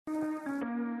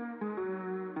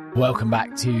Welcome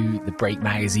back to the Break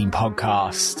Magazine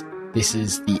podcast. This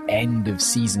is the end of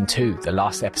season 2, the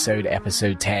last episode,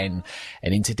 episode 10.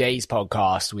 And in today's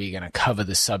podcast, we're going to cover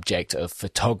the subject of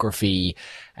photography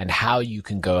and how you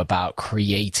can go about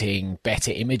creating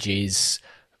better images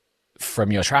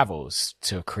from your travels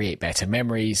to create better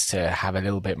memories, to have a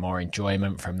little bit more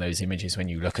enjoyment from those images when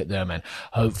you look at them, and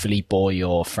hopefully bore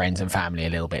your friends and family a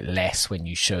little bit less when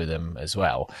you show them as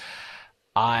well.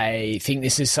 I think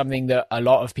this is something that a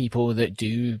lot of people that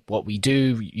do what we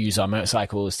do, use our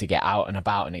motorcycles to get out and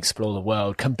about and explore the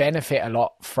world, can benefit a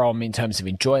lot from in terms of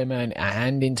enjoyment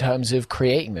and in terms of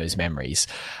creating those memories.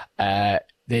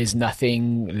 There's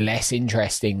nothing less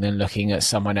interesting than looking at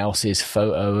someone else's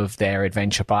photo of their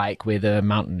adventure bike with a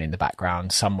mountain in the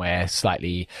background somewhere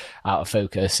slightly out of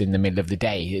focus in the middle of the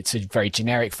day. It's a very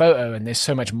generic photo, and there's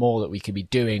so much more that we could be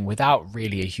doing without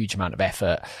really a huge amount of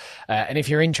effort. And if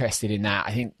you're interested in that,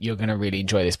 I think you're going to really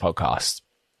enjoy this podcast.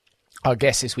 Our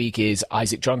guest this week is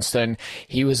Isaac Johnston.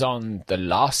 He was on the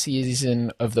last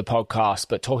season of the podcast,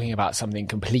 but talking about something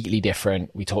completely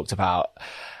different. We talked about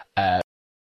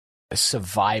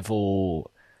survival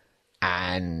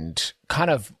and kind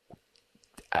of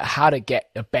how to get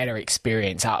a better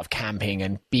experience out of camping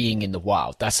and being in the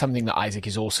wild. That's something that Isaac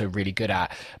is also really good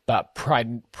at, but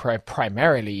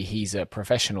primarily he's a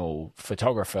professional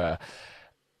photographer,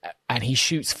 and he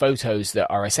shoots photos that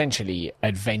are essentially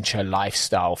adventure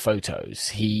lifestyle photos.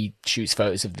 He shoots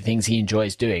photos of the things he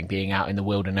enjoys doing, being out in the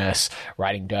wilderness,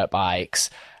 riding dirt bikes.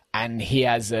 And he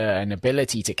has an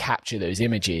ability to capture those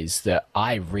images that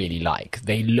I really like.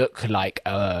 They look like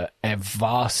a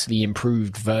vastly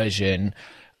improved version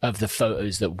of the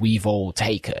photos that we've all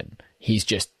taken. He's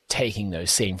just taking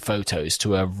those same photos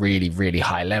to a really, really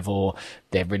high level.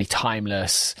 They're really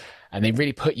timeless, and they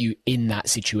really put you in that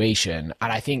situation.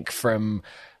 And I think from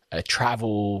a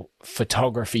travel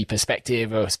photography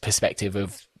perspective, or perspective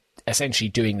of essentially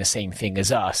doing the same thing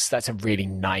as us, that's a really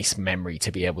nice memory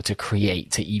to be able to create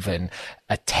to even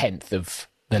a tenth of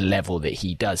the level that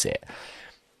he does it.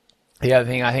 The other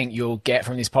thing I think you'll get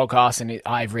from this podcast, and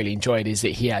I've really enjoyed, is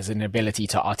that he has an ability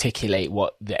to articulate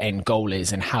what the end goal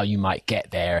is and how you might get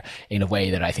there in a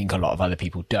way that I think a lot of other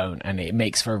people don't. And it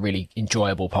makes for a really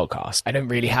enjoyable podcast. I don't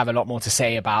really have a lot more to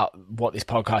say about what this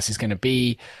podcast is going to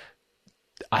be.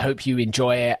 I hope you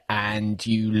enjoy it and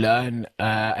you learn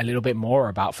a little bit more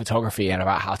about photography and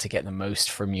about how to get the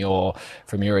most from your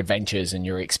adventures and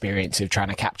your experience of trying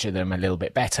to capture them a little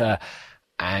bit better.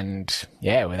 And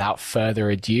yeah, without further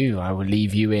ado, I will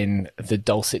leave you in the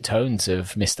dulcet tones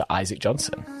of Mr. Isaac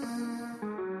Johnston.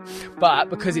 But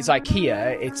because it's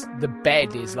IKEA, the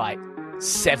bed is like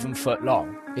 7 foot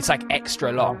long. It's like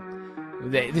extra long.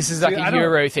 This is like a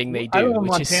Euro thing they do,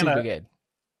 which is super good.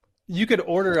 You could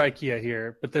order IKEA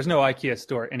here, but there's no IKEA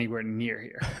store anywhere near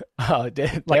here. Oh,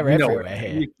 they're everywhere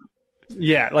here.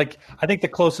 Yeah, like I think the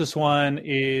closest one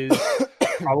is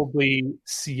probably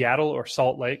Seattle or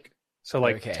Salt Lake. So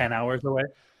like 10 hours away.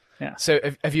 Yeah. So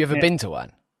have you ever been to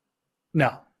one?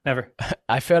 No, never.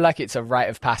 I feel like it's a rite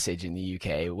of passage in the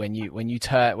UK when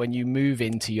you move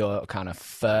into your kind of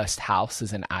first house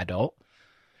as an adult,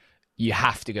 you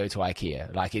have to go to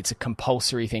IKEA. Like it's a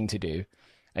compulsory thing to do.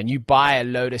 And you buy a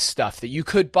load of stuff that you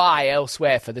could buy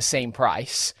elsewhere for the same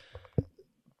price,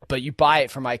 but you buy it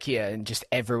from IKEA, and just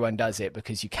everyone does it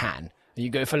because you can. You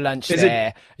go for lunch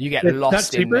there, you get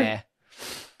lost in there.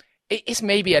 It's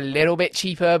maybe a little bit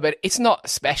cheaper, but it's not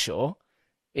special.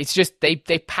 It's just they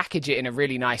package it in a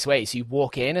really nice way. So you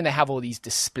walk in and they have all these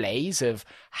displays of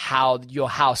how your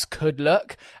house could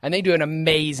look, and they do an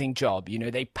amazing job. You know,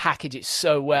 they package it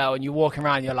so well, and you walk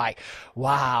around and you're like,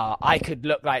 wow, I could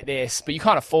look like this, but you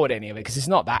can't afford any of it because it's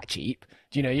not that cheap.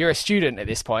 You know, you're a student at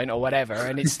this point or whatever,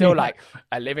 and it's still like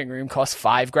a living room costs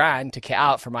 $5,000 to get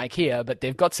out from IKEA, but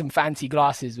they've got some fancy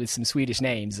glasses with some Swedish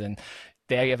names, and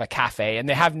they have a cafe, and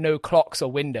they have no clocks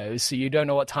or windows, so you don't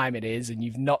know what time it is, and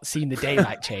you've not seen the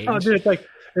daylight change. Oh, dude,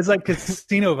 it's like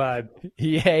casino vibe.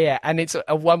 Yeah, and it's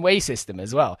a one-way system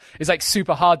as well. It's like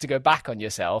super hard to go back on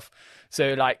yourself.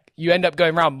 So like you end up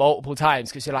going around multiple times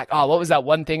because you're like, oh, what was that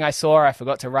one thing I saw I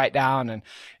forgot to write down? And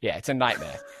yeah, it's a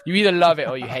nightmare. You either love it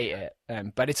or you hate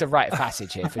it. But it's a rite of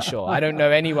passage here for sure. I don't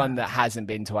know anyone that hasn't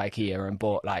been to IKEA and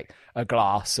bought like a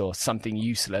glass or something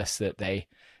useless that they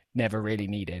never really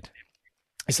needed.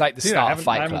 It's like the start of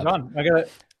Fight Club.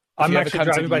 I'm actually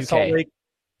driving by Salt Lake.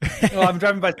 Well, I'm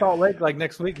driving by Salt Lake like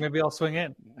next week. Maybe I'll swing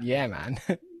in. Yeah, man.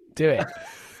 Do it.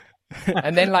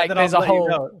 And then like there's a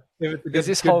whole there's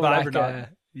this whole like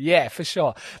yeah, for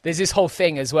sure. There's this whole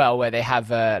thing as well where they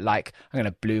have like I'm going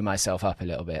to blew myself up a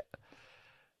little bit.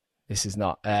 This is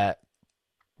not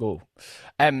Cool.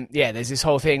 Yeah, there's this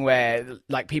whole thing where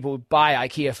like people buy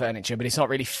IKEA furniture, but it's not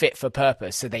really fit for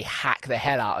purpose. So they hack the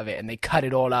hell out of it and they cut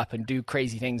it all up and do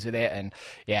crazy things with it. And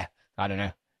yeah, I don't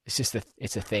know. It's just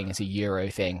it's a thing. It's a Euro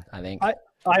thing, I think.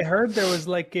 I heard there was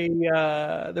like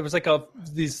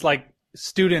these like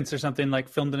students or something like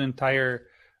filmed an entire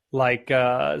like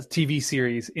TV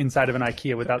series inside of an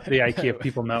IKEA without the IKEA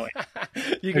people knowing.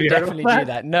 You can definitely do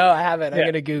that. No, I haven't. I'm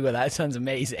gonna Google that. It sounds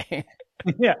amazing.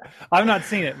 Yeah, I've not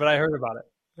seen it, but I heard about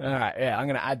it. All right, yeah, I'm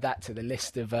going to add that to the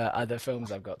list of other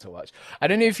films I've got to watch. I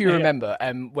don't know if you remember,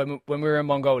 when we were in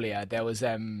Mongolia, there was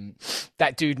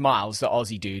that dude Miles, the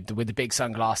Aussie dude with the big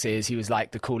sunglasses. He was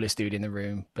like the coolest dude in the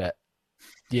room, but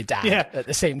your dad at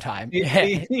the same time. Yeah.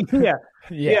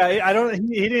 I don't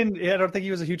think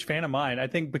he was a huge fan of mine. I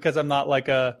think because I'm not like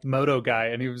a moto guy,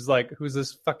 and he was like, who's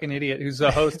this fucking idiot who's a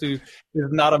host who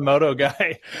is not a moto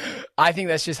guy? I think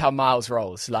that's just how Miles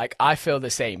rolls. Like, I feel the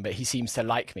same, but he seems to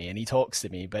like me and he talks to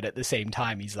me, but at the same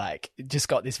time he's like just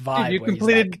got this vibe.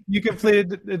 Dude, you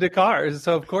completed the cars,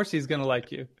 so of course he's gonna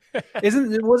like you.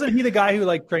 Wasn't he the guy who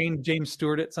like trained James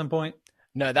Stewart at some point?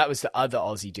 No, that was the other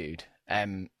Aussie dude.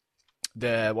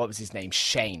 What was his name?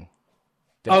 Shane.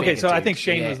 Okay, so dude. I think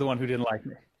Shane was the one who didn't like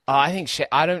me. I think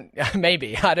I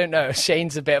don't know.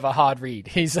 Shane's a bit of a hard read.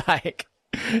 He's like,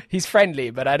 he's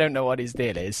friendly, but I don't know what his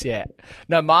deal is. Yeah.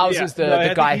 No, Miles was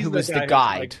the guy who was the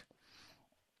guide.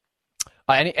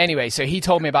 Anyway, so he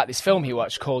told me about this film he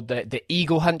watched called The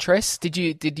Eagle Huntress. Did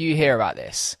you hear about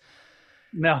this?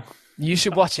 No. You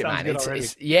should watch it, man.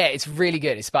 It's really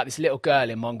good. It's about this little girl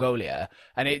in Mongolia,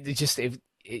 and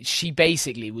she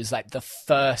basically was like the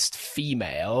first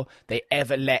female they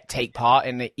ever let take part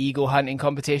in the eagle hunting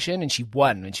competition, and she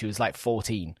won when she was like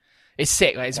 14. It's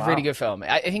sick. Like, it's a really good film.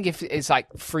 I think if it's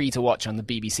like free to watch on the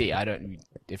BBC. I don't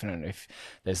know if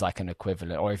there's like an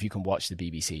equivalent, or if you can watch the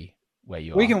BBC where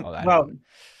you are. Well,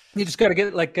 you just got to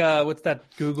get like what's that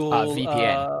Google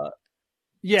VPN?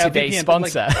 VPN, Today's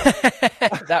sponsor.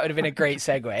 That would have been a great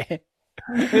segue.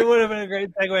 It would have been a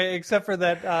great segue, except for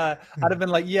that I'd have been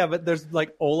like, yeah, but there's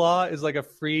like Ola is like a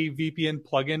free VPN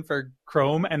plugin for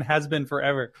Chrome and has been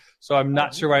forever. So I'm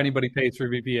not sure why anybody pays for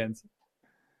VPNs.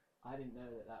 I didn't know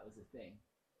that was a thing.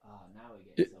 Now we're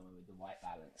getting someone with the white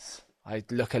balance. I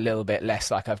look a little bit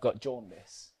less like I've got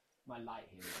jaundice. My light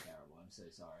here is terrible. I'm so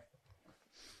sorry.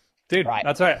 Dude,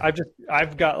 that's all right.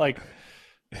 I've got like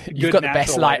you've got the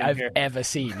best light I've ever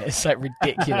seen. It's like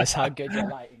ridiculous how good your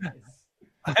lighting is.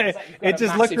 It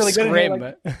just looks really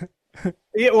good.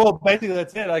 Yeah, well, basically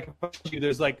that's it. Like,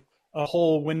 there's like a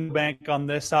whole window bank on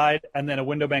this side, and then a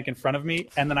window bank in front of me,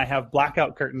 and then I have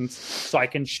blackout curtains, so I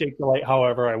can shake the light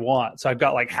however I want. So I've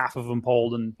got like half of them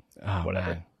pulled and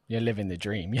whatever. Man. You're living the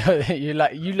dream. You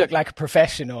look like a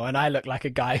professional, and I look like a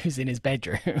guy who's in his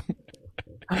bedroom.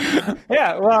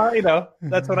 Yeah, well,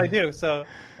 that's what I do. So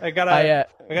I gotta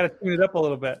tune it up a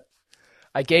little bit.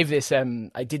 I did this, I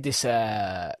don't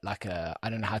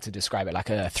know how to describe it, like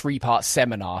a 3-part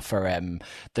seminar for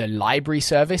the library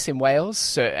service in Wales.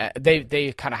 So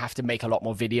they kind of have to make a lot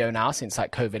more video now since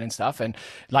like COVID and stuff. And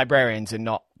librarians are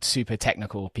not super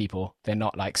technical people. They're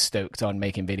not like stoked on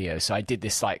making videos. So I did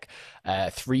this like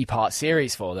 3-part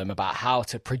series for them about how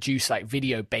to produce like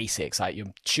video basics, like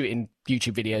you're shooting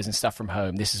YouTube videos and stuff from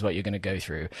home. This is what you're going to go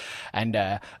through. And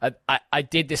I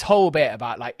did this whole bit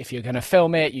about like, if you're going to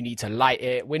film it, you need to light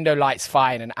it. Window light's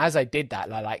fine. And as I did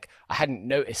that, I hadn't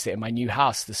noticed it in my new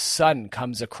house. The sun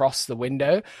comes across the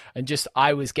window, and just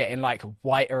I was getting like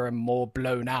whiter and more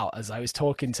blown out as I was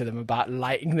talking to them about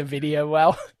lighting the video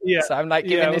well. Yeah. So I'm like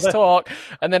giving this talk,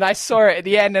 and then I saw it at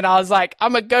the end, and I was like,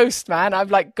 I'm a ghost, man. I'm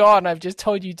like gone. I've just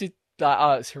told you to.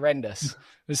 It's horrendous. It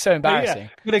was so embarrassing. Yeah,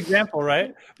 good example,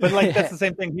 right? But like that's the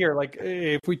same thing here. Like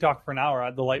if we talk for an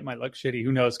hour, the light might look shitty.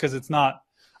 Who knows? Because it's not.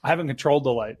 I haven't controlled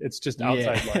the light. It's just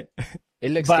outside light.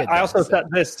 It looks but good. I also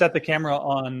set the camera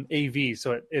on AV,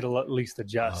 so it'll at least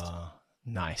adjust. Oh,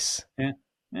 nice. Yeah.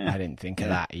 I didn't think of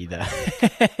that either.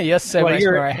 You're so much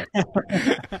more.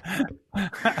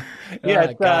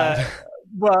 Yeah.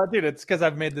 Well, dude, it's because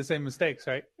I've made the same mistakes,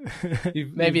 right?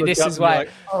 Maybe this is why. Like,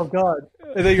 oh God!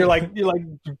 And then you're like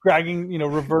dragging,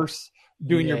 reverse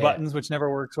doing your buttons, which never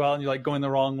works well, and you're like going the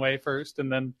wrong way first, and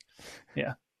then,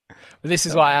 yeah. Well, this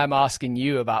is why I'm asking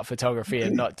you about photography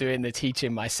and not doing the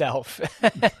teaching myself.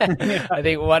 I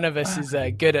think one of us is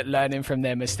good at learning from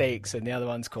their mistakes, and the other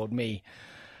one's called me.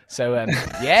 So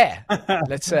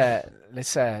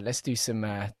let's do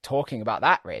some talking about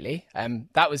that. Really,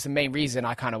 that was the main reason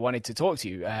I kind of wanted to talk to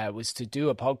you. Was to do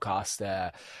a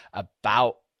podcast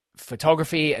about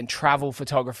photography and travel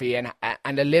photography, and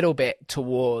a little bit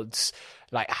towards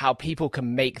like how people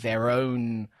can make their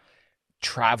own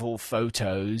travel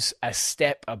photos a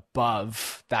step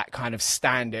above that kind of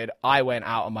standard. I went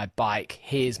out on my bike.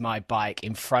 Here's my bike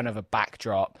in front of a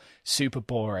backdrop. Super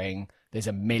boring. There's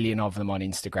a million of them on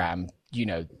Instagram. You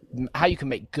know, how you can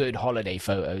make good holiday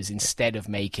photos instead of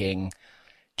making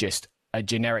just a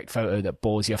generic photo that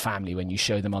bores your family when you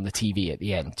show them on the TV at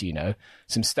the end, you know,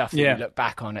 some stuff that you look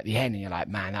back on at the end and you're like,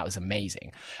 man, that was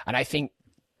amazing. And I think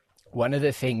one of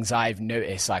the things I've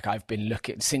noticed, like I've been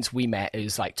looking since we met, it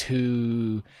was like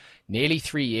nearly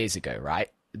 3 years ago, right?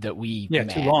 That we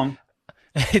met. Too long.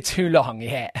 Too long,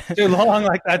 yeah. Too long.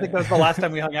 Like I think that was the last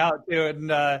time we hung out too.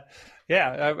 And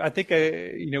I think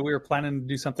we were planning to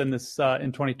do something this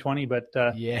in 2020, but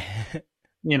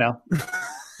you know.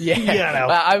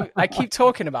 Yeah, I keep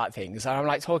talking about things, and I'm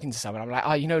like talking to someone. I'm like,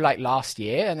 oh, like last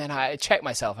year, and then I check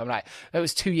myself. I'm like, it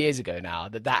was 2 years ago now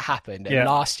that happened, and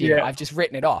last year I've just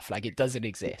written it off like it doesn't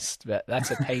exist. But that's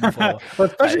a painful. Well,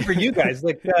 especially for you guys,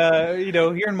 like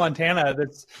here in Montana,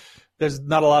 there's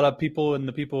not a lot of people, and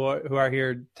the people who are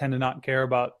here tend to not care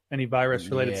about any virus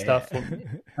related stuff,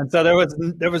 and so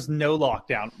there was no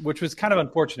lockdown, which was kind of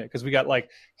unfortunate because we got like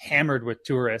hammered with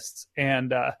tourists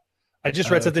and. I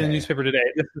just read something in the newspaper today.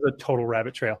 This is a total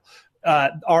rabbit trail.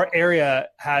 Our area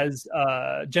has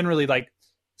generally like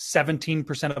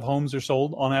 17% of homes are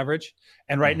sold on average.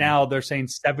 And right now they're saying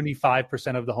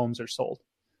 75% of the homes are sold.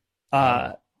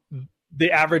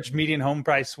 The average median home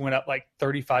price went up like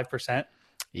 35%.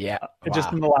 Yeah.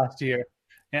 Just in the last year.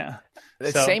 Yeah.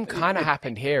 The same kind of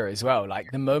happened here as well.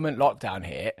 Like the moment lockdown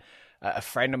hit, a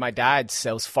friend of my dad's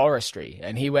sells forestry,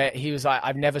 and he was like,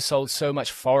 I've never sold so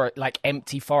much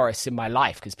empty forests in my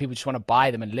life because people just want to buy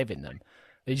them and live in them.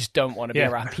 They just don't want to be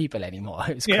around people anymore.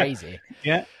 It was crazy.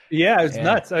 Yeah, it was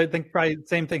nuts. I think probably the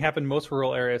same thing happened in most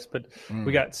rural areas, but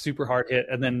we got super hard hit.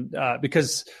 And then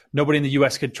because nobody in the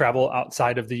U.S. could travel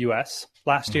outside of the U.S.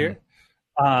 last year,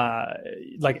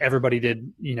 like everybody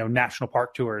did, national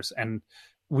park tours, and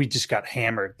we just got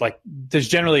hammered. Like there's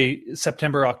generally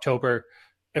September, October,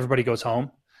 everybody goes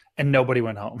home, and nobody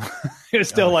went home. It was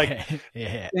still like we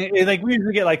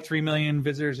usually get like 3 million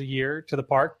visitors a year to the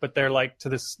park, but they're like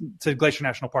to Glacier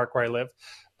National Park where I live.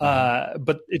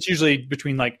 But it's usually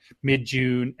between like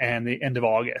mid-June and the end of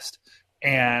August,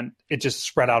 and it just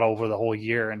spread out over the whole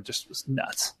year and just was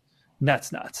nuts.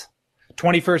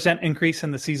 20% increase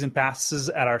in the season passes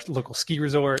at our local ski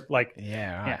resort.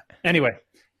 Anyway.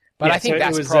 But I think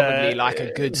that's probably like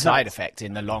a good side effect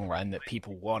in the long run, that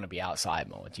people want to be outside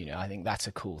more. I think that's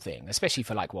a cool thing, especially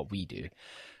for like what we do.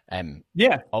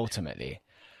 Ultimately.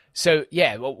 So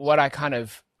what I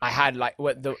had like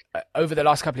over the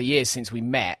last couple of years since we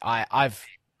met, I've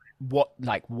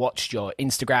watched your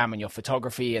Instagram and your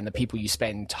photography and the people you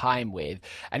spend time with,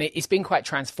 and it's been quite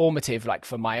transformative, like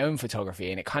for my own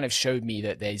photography, and it kind of showed me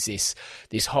that there's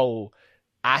this whole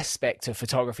aspect of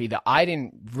photography that I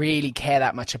didn't really care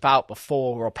that much about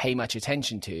before, or pay much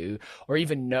attention to, or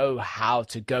even know how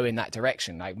to go in that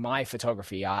direction. Like my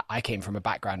photography, I came from a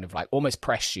background of like almost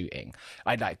press shooting.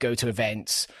 I'd like go to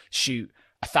events, shoot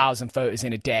 1,000 photos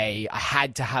in a day. I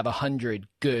had to have 100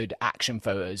 good action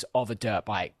photos of a dirt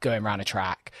bike going around a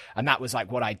track, and that was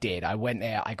like what I did. I went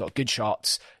there, I got good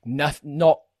shots,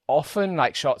 not often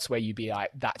like shots where you'd be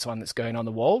like, that's one that's going on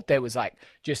the wall. There was like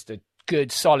just a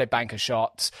good solid bank of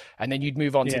shots, and then you'd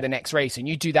move on to the next race, and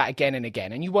you do that again and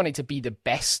again, and you wanted to be the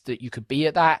best that you could be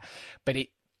at that. But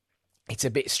it's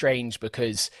a bit strange,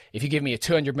 because if you give me a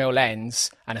 200mm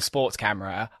lens and a sports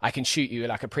camera, I can shoot you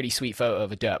like a pretty sweet photo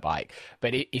of a dirt bike.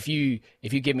 But if you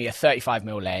give me a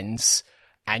 35mm lens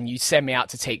and you send me out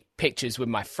to take pictures with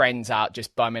my friends out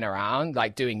just bumming around,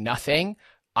 like doing nothing,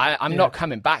 I'm not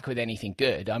coming back with anything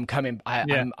good.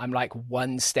 I'm like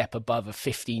one step above a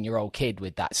 15-year-old kid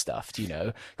with that stuff,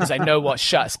 because I know what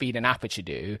shutter speed and aperture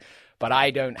do, but I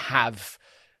don't have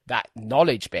that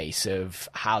knowledge base of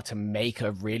how to make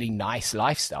a really nice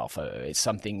lifestyle photo. It's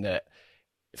something that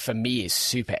for me is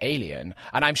super alien,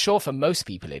 and I'm sure for most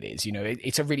people it is.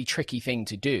 It's a really tricky thing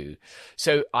to do.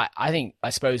 So I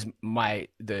suppose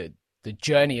the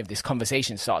journey of this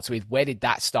conversation starts with, where did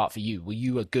that start for you? Were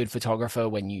you a good photographer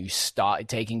when you started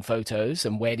taking photos?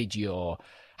 And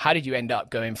how did you end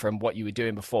up going from what you were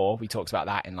doing before? We talked about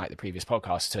that in like the previous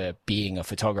podcast, to being a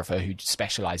photographer who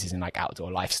specializes in like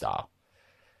outdoor lifestyle.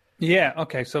 Yeah.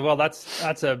 Okay. So,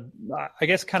 that's a, I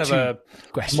guess kind of a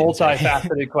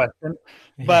multifaceted question,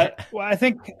 but I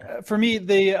think for me,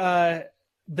 the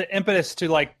impetus to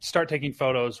like start taking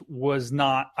photos was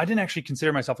I didn't actually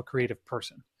consider myself a creative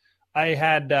person. I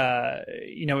had,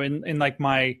 in like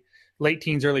my late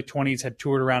teens, early 20s, had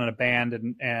toured around in a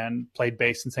band and played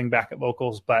bass and sang backup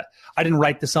vocals, but I didn't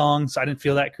write the songs. So I didn't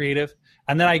feel that creative.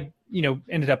 And then I,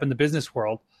 ended up in the business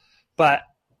world. But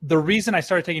the reason I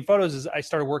started taking photos is I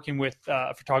started working with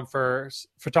photographers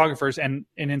and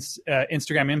Instagram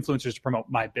influencers to promote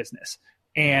my business.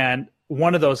 And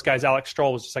one of those guys, Alex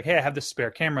Stroll, was just like, hey, I have this spare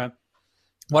camera.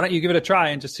 Why don't you give it a try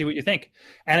and just see what you think?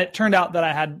 And it turned out that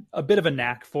I had a bit of a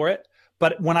knack for it.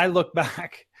 But when I look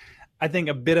back, I think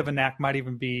a bit of a knack might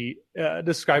even be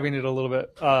describing it a little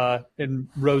bit in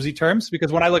rosy terms,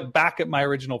 because when I look back at my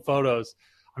original photos,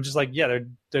 I'm just like, yeah,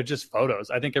 they're just photos.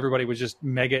 I think everybody was just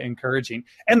mega encouraging,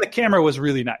 and the camera was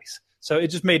really nice, so it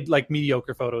just made like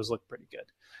mediocre photos look pretty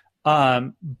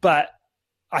good. But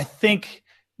I think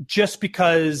just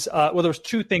because, there was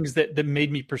two things that made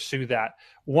me pursue that.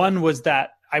 One was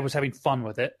that I was having fun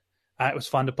with it. It was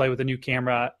fun to play with a new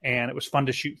camera, and it was fun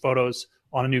to shoot photos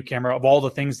on a new camera. Of all the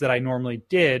things that I normally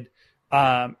did,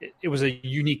 it was a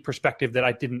unique perspective that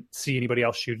I didn't see anybody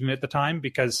else shooting at the time,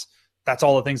 because that's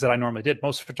all the things that I normally did.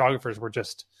 Most photographers were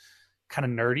just kind of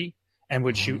nerdy and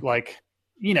would shoot like,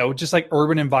 just like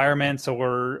urban environments,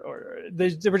 or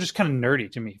they were just kind of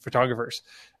nerdy to me, photographers.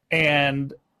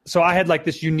 And so I had like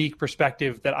this unique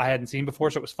perspective that I hadn't seen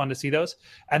before. So it was fun to see those.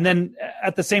 And then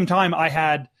at the same time, I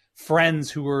had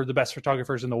friends who were the best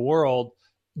photographers in the world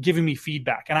giving me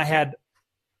feedback. And I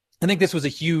think this was a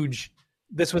huge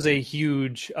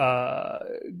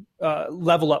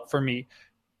level up for me,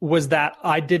 was that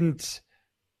I didn't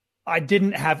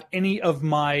have any of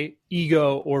my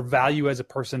ego or value as a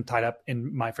person tied up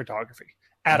in my photography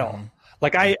at all.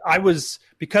 Like I was,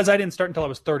 because I didn't start until I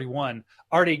was 31,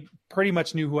 already pretty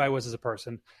much knew who I was as a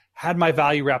person, had my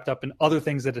value wrapped up in other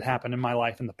things that had happened in my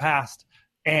life in the past.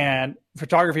 And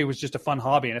photography was just a fun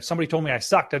hobby. And if somebody told me I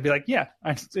sucked, I'd be like, yeah,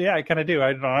 I kind of do.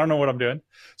 I don't know what I'm doing.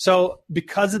 So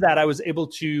because of that, I was able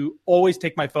to always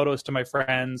take my photos to my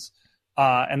friends,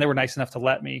 and they were nice enough to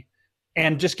let me,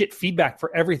 and just get feedback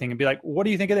for everything and be like, what do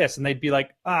you think of this? And they'd be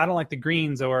like, I don't like the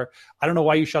greens, or I don't know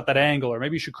why you shot that angle, or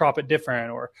maybe you should crop it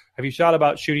different, or have you thought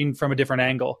about shooting from a different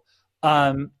angle?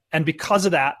 And because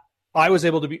of that, I was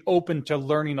able to be open to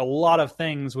learning a lot of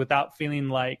things without feeling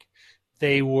like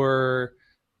they were,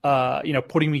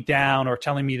 putting me down or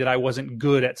telling me that I wasn't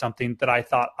good at something that I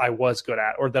thought I was good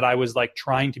at, or that I was like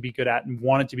trying to be good at and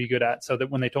wanted to be good at, so that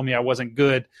when they told me I wasn't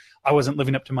good, I wasn't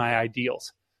living up to my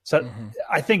ideals. So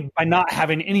I think by not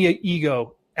having any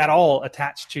ego at all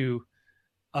attached to,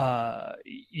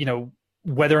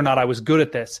 whether or not I was good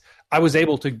at this, I was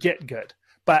able to get good.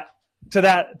 But to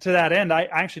that end, I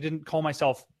actually didn't call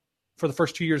myself, for the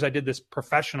first 2 years I did this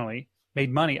professionally,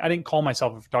 made money, I didn't call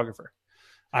myself a photographer.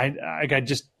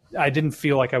 I didn't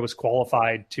feel like I was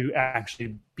qualified to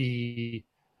actually be.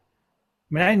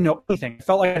 I mean, I didn't know anything. I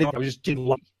felt like I was just getting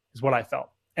lucky, is what I felt.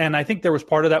 And I think there was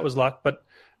part of that was luck, but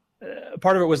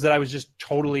part of it was that I was just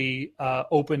totally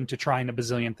open to trying a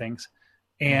bazillion things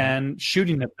and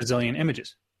shooting a bazillion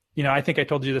images. I think I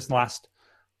told you this in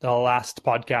the last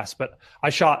podcast, but I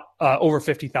shot over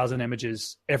 50,000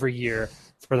 images every year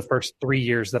for the first 3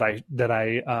 years that I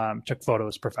took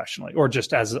photos professionally, or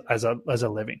just as a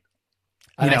living.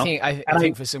 I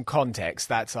think for some context,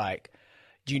 that's like,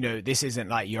 this isn't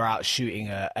like you're out shooting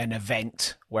an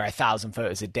event where 1,000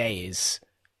 photos a day is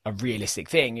a realistic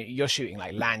thing. You're shooting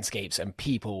like landscapes and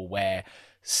people, where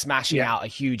smashing out a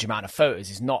huge amount of photos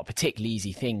is not a particularly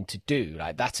easy thing to do.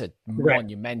 Like, that's a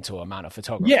monumental amount of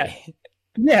photography.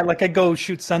 Yeah, like I go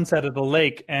shoot sunset at the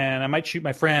lake, and I might shoot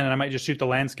my friend, and I might just shoot the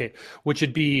landscape, which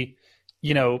would be,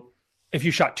 if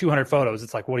you shot 200 photos,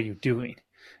 it's like, what are you doing?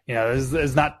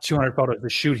 There's not 200 photos to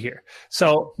shoot here.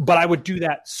 So, but I would do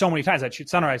that so many times. I'd shoot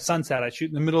sunrise, sunset. I'd shoot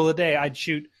in the middle of the day. I'd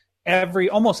shoot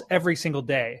almost every single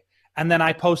day. And then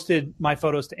I posted my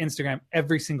photos to Instagram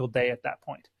every single day at that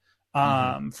point,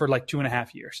 for like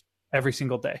 2.5 years, every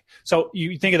single day. So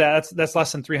you think of that, that's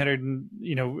less than 300. And,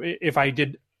 if I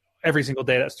did every single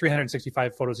day, that's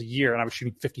 365 photos a year, and I was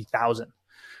shooting 50,000.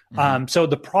 So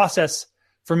the process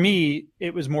for me,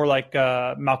 it was more like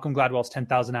Malcolm Gladwell's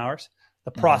 10,000 hours.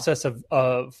 The process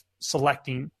of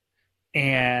selecting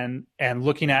and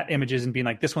looking at images and being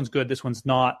like, this one's good, this one's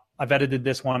not. I've edited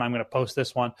this one, I'm going to post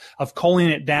this one. Of culling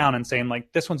it down and saying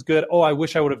like, this one's good. Oh, I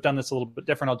wish I would have done this a little bit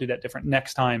different. I'll do that different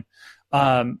next time.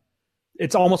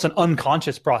 It's almost an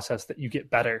unconscious process that you get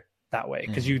better that way,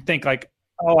 because you think like,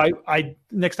 oh, I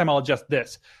next time I'll adjust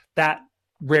this. That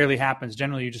rarely happens.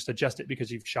 Generally, you just adjust it because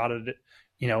you've shot it,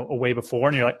 a way before,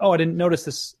 and you're like, oh, I didn't notice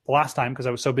this the last time because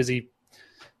I was so busy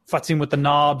futzing with the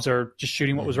knobs or just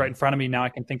shooting what was right in front of me. Now I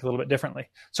can think a little bit differently.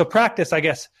 So practice, I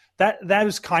guess that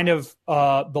is kind of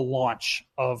the launch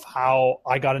of how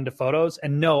I got into photos.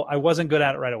 And no, I wasn't good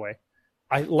at it right away.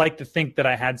 I like to think that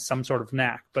I had some sort of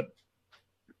knack, but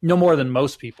no more than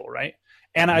most people, right?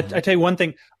 And I tell you one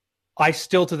thing, I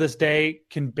still to this day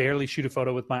can barely shoot a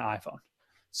photo with my iPhone.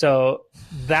 So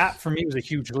that for me was a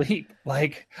huge leap.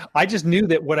 Like I just knew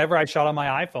that whatever I shot on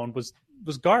my iPhone was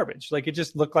garbage. Like it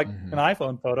just looked like an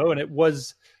iPhone photo, and it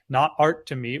was not art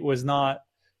to me. It was not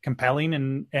compelling,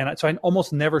 and so I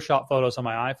almost never shot photos on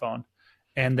my iPhone.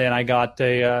 And then I got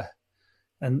a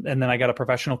and then I got a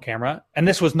professional camera, and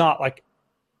this was not like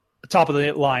a top of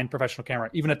the line professional camera.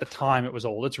 Even at the time, it was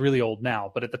old. It's really old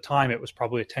now, but at the time, it was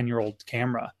probably a 10-year-old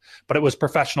camera. But it was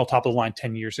professional top of the line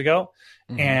 10 years ago,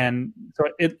 and so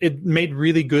it made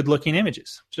really good looking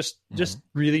images, just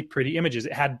really pretty images.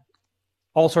 It had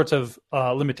all sorts of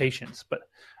limitations, but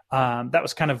that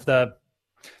was kind of the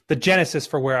genesis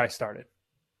for where I started.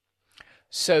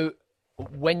 So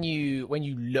when you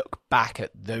look back at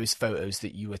those photos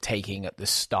that you were taking at the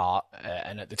start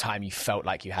and at the time you felt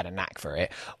like you had a knack for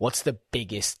it, what's the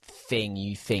biggest thing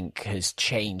you think has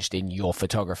changed in your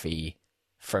photography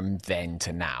from then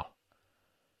to now?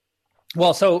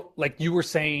 Well, so like you were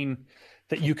saying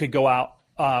that you could go out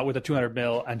with a 200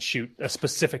 mil and shoot a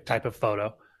specific type of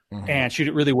photo and shoot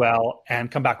it really well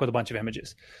and come back with a bunch of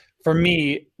images. For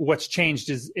me, what's changed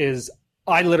is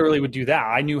I literally would do that.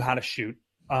 I knew how to shoot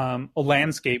a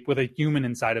landscape with a human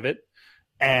inside of it,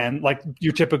 and like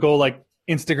your typical like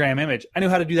Instagram image. I knew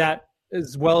how to do that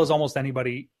as well as almost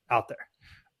anybody out there.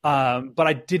 But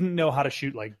I didn't know how to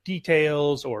shoot like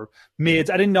details or mids.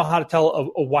 I didn't know how to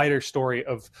tell a wider story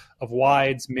of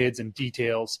wides, mids, and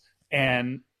details.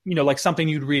 And, you know, like something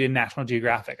you'd read in National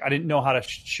Geographic. I didn't know how to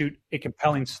shoot a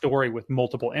compelling story with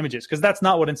multiple images, because that's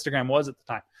not what Instagram was at the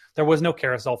time. There was no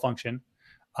carousel function.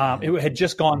 It had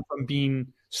just gone from being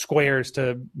squares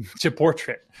to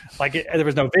portrait. Like there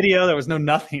was no video, there was no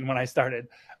nothing when I started.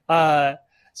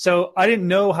 So I didn't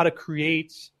know how to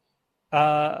create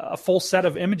a full set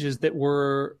of images that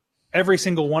were, every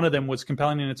single one of them was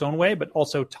compelling in its own way, but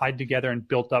also tied together and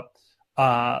built up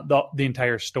the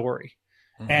entire story.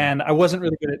 And I wasn't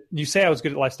really good at, you say I was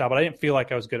good at lifestyle, but I didn't feel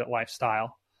like I was good at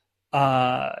lifestyle.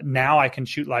 Now I can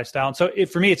shoot lifestyle. And so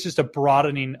for me, it's just a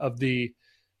broadening of the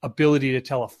ability to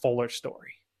tell a fuller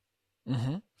story.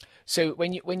 So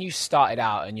when you started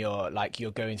out and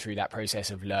you're going through that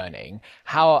process of learning,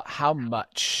 how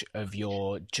much of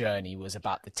your journey was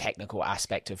about the technical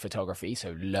aspect of photography,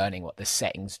 so learning what the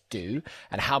settings do,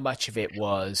 and how much of it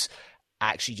was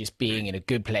actually just being in a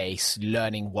good place,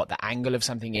 learning what the angle of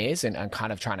something is, and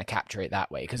kind of trying to capture it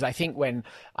that way? Because I think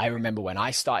I remember when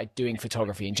I started doing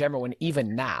photography in general, and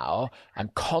even now,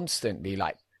 I'm constantly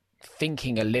like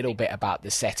thinking a little bit about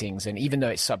the settings, and even though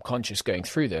it's subconscious going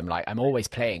through them, like I'm always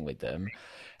playing with them,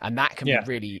 and that can be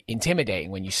really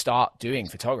intimidating when you start doing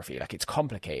photography. Like it's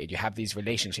complicated, you have these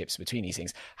relationships between these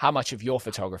things. How much of your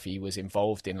photography was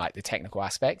involved in like the technical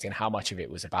aspect, and how much of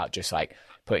it was about just like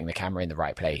putting the camera in the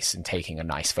right place and taking a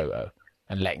nice photo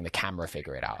and letting the camera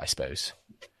figure it out, I suppose?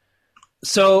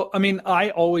 So, I mean,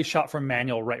 I always shot from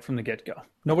manual right from the get-go.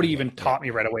 Nobody even taught me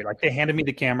right away. Like they handed me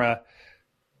the camera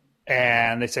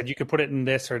and they said, you could put it in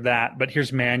this or that, but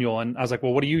here's manual. And I was like,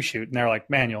 well, what do you shoot? And they're like,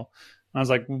 manual. And I was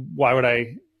like, why would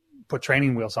I put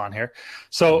training wheels on here?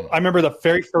 So I remember the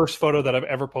very first photo that I've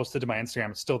ever posted to my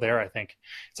Instagram. It's still there, I think.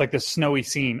 It's like this snowy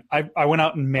scene. I went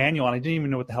out in manual and I didn't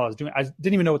even know what the hell I was doing. I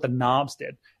didn't even know what the knobs did.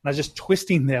 And I was just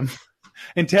twisting them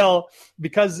until,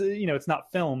 because, you know, it's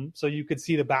not film, so you could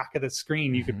see the back of the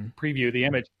screen. You could preview the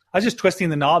image. I was just twisting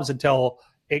the knobs until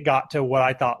it got to what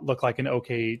I thought looked like an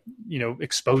okay, you know,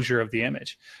 exposure of the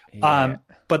image.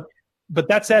 But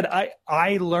that said,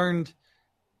 I learned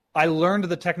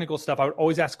the technical stuff. I would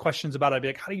always ask questions about it. I'd be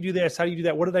like, how do you do this? How do you do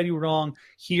that? What did I do wrong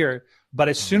here? But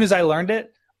as soon as I learned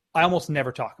it, I almost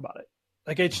never talk about it.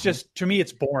 Like it's just, to me,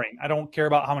 it's boring. I don't care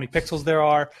about how many pixels there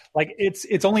are. Like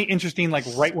it's only interesting like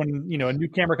right when, you know, a new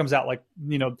camera comes out, like,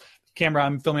 you know, camera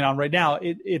I'm filming on right now,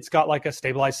 it's got like a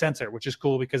stabilized sensor, which is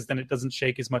cool because then it doesn't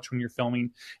shake as much when you're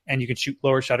filming, and you can shoot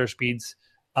lower shutter speeds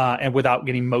and without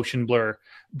getting motion blur.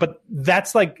 But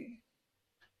that's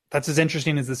as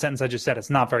interesting as the sentence I just said. It's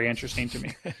not very interesting to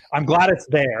me. I'm glad it's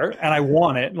there and I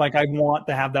want it. Like I want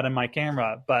to have that in my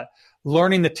camera, but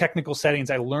learning the technical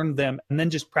settings, I learned them and then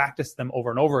just practice them over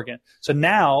and over again. So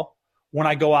now when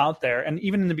I go out there, and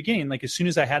even in the beginning, like as soon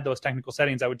as I had those technical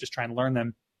settings, I would just try and learn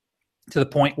them to the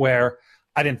point where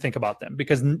I didn't think about them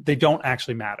because they don't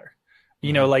actually matter.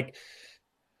 You know, like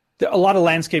a lot of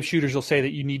landscape shooters will say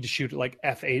that you need to shoot at like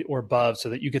f8 or above so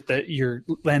that you get your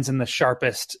lens in the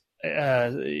sharpest,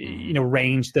 you know,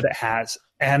 range that it has.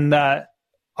 And I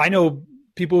know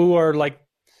people who are like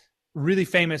really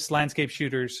famous landscape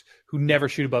shooters who never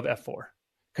shoot above f4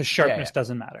 because sharpness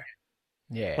doesn't matter.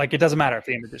 Yeah. Like it doesn't matter if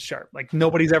the image is sharp. Like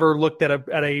nobody's ever looked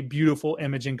at a beautiful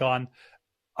image and gone,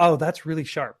 oh, that's really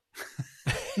sharp.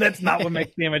 That's not what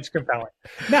makes the image compelling.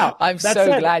 Now, I'm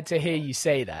so glad to hear you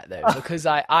say that though, because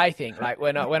I think like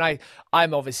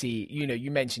I'm obviously,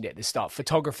 you mentioned it at the start,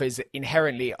 photographers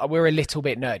inherently, we're a little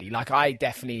bit nerdy. Like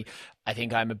I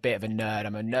think I'm a bit of a nerd.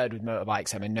 I'm a nerd with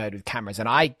motorbikes. I'm a nerd with cameras, and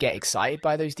I get excited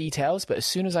by those details. But as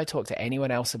soon as I talk to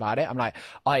anyone else about it, I'm like,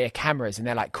 oh yeah, cameras. And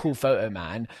they're like, cool photo,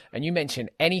 man. And you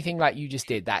mentioned anything like you just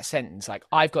did, that sentence, like,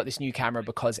 I've got this new camera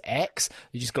because X,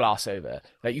 you just glass over.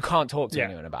 Like, you can't talk to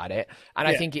anyone about it. And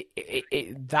I think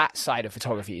that side of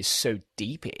photography is so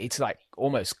deep. It's like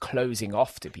almost closing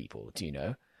off to people. Do you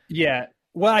know? Yeah.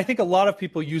 Well, I think a lot of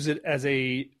people use it as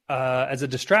a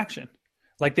distraction.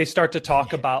 Like they start to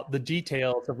talk about the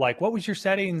details of like, what was your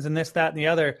settings and this, that, and the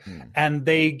other. And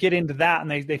they get into that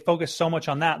and they focus so much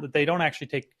on that they don't actually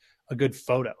take a good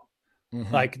photo.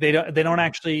 Like they don't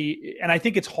actually, and I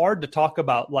think it's hard to talk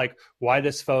about like why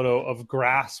this photo of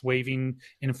grass waving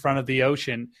in front of the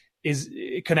ocean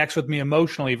it connects with me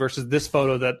emotionally versus this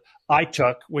photo that I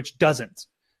took, which doesn't.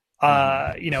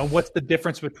 What's the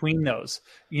difference between those?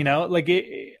 Like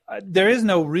there is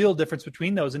no real difference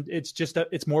between those, and it's just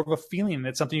it's more of a feeling.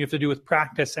 It's something you have to do with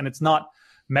practice, and it's not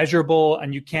measurable,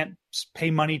 and you can't pay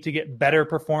money to get better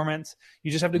performance.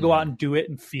 You just have to go out and do it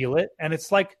and feel it. And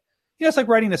it's like, it's like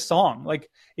writing a song. Like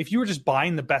if you were just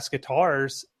buying the best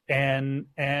guitars and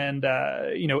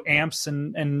amps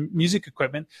and music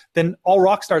equipment, then all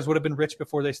rock stars would have been rich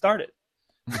before they started.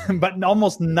 But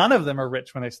almost none of them are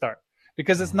rich when they start.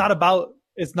 Because it's not about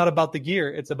the gear.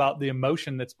 It's about the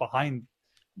emotion that's behind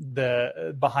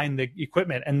the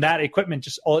equipment, and that equipment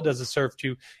just all it does is serve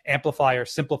to amplify or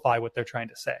simplify what they're trying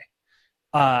to say.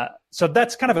 So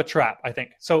that's kind of a trap, I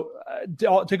think. So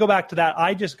to go back to that,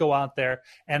 I just go out there,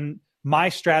 and my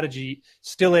strategy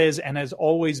still is and has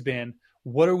always been,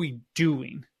 what are we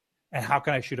doing, and how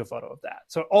can I shoot a photo of that?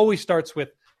 So it always starts with,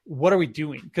 what are we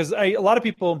doing? Because a lot of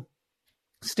people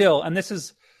still, and this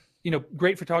is,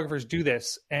 great photographers do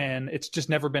this, and it's just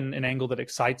never been an angle that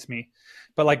excites me.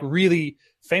 But like really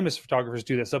famous photographers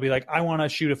do this. They'll be like, I want to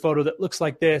shoot a photo that looks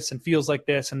like this and feels like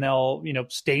this, and they'll,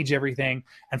 stage everything.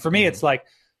 And for me, it's like,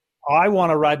 I want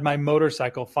to ride my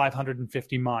motorcycle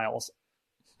 550 miles.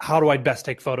 How do I best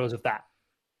take photos of that?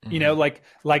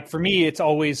 Like for me, it's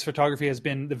always, photography has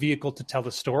been the vehicle to tell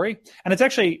the story. And it's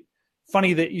actually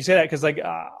funny that you say that, because like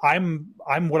I'm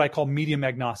what I call medium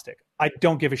agnostic. I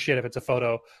don't give a shit if it's a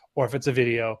photo or if it's a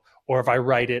video or if I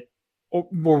write it or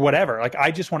whatever. Like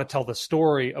I just want to tell the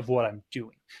story of what I'm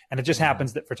doing, and it just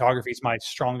happens that photography is my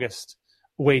strongest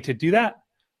way to do that.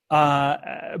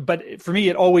 But for me,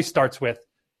 it always starts with,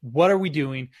 what are we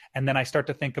doing? And then I start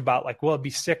to think about like, well, it'd be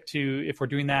sick to, if we're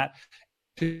doing that,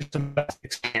 to some best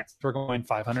experience. We're going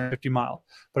 550 miles,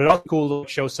 but it's also cool to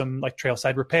show some like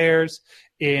trailside repairs.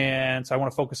 And so I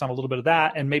want to focus on a little bit of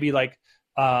that. And maybe like,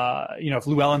 if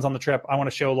Lou Ellen's on the trip, I want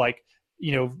to show like,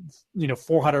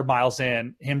 400 miles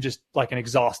in, him just like an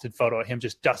exhausted photo of him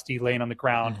just dusty laying on the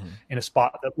ground in a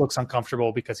spot that looks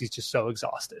uncomfortable because he's just so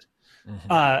exhausted.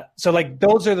 So like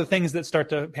those are the things that start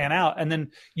to pan out. And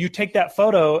then you take that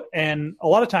photo, and a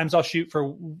lot of times I'll shoot for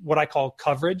what I call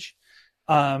coverage,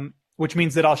 which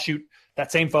means that I'll shoot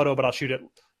that same photo, but I'll shoot it,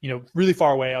 really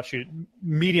far away. I'll shoot it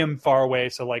medium far away.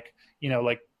 So like,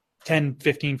 like 10,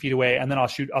 15 feet away, and then I'll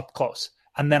shoot up close.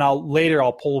 And then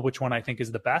I'll pull which one I think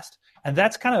is the best. And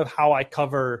that's kind of how I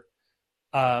cover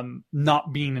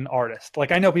not being an artist.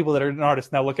 Like I know people that are an artist,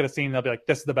 and they'll look at a scene and they'll be like,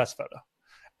 this is the best photo.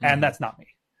 And that's not me.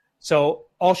 So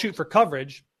I'll shoot for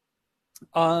coverage.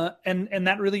 And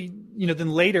that really,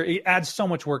 then later it adds so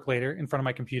much work later in front of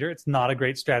my computer. It's not a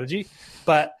great strategy,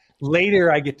 but later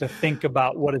I get to think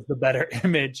about what is the better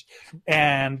image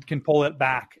and can pull it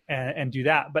back and do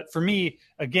that. But for me,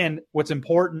 again, what's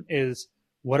important is,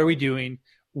 what are we doing?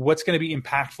 What's going to be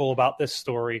impactful about this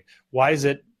story? Why is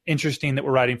it interesting that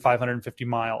we're riding 550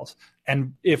 miles?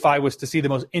 And if I was to see the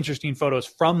most interesting photos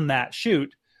from that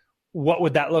shoot, what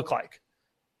would that look like?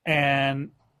 And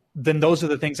then those are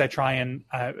the things I try and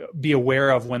be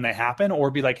aware of when they happen, or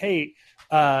be like, hey,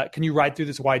 can you ride through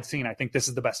this wide scene? I think this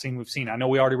is the best scene we've seen. I know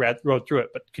we already rode through it,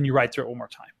 but can you ride through it one more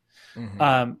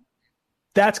time?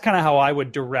 That's kind of how I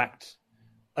would direct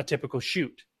a typical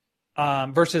shoot,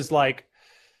 versus like,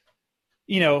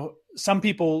 some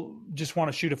people just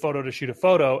want to shoot a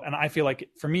photo. And I feel like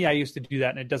for me, I used to do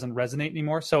that and it doesn't resonate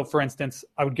anymore. So for instance,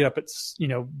 I would get up at,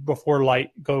 before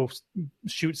light, go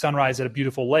shoot sunrise at a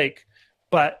beautiful lake,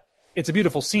 but it's a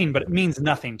beautiful scene, but it means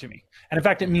nothing to me. And in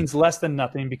fact, it means less than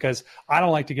nothing, because I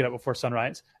don't like to get up before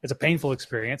sunrise. It's a painful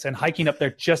experience. And hiking up there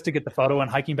just to get the photo and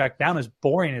hiking back down is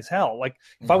boring as hell. Like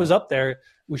if I was up there,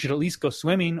 we should at least go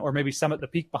swimming, or maybe summit the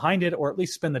peak behind it, or at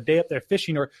least spend the day up there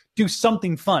fishing, or do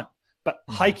something fun. But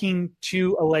hiking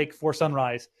to a lake for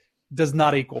sunrise does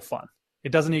not equal fun.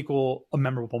 It doesn't equal a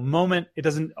memorable moment. It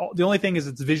doesn't. The only thing is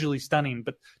it's visually stunning,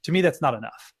 but to me, that's not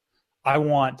enough. I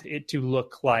want it to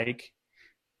look like,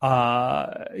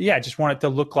 I just want it to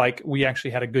look like we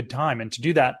actually had a good time. And to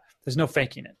do that, there's no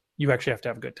faking it. You actually have to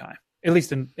have a good time, at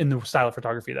least in the style of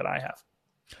photography that I have.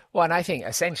 Well, and I think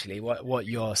essentially what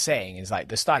you're saying is like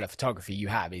the style of photography you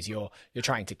have is you're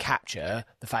trying to capture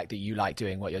the fact that you like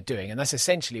doing what you're doing. And that's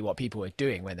essentially what people are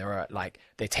doing when they're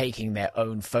taking their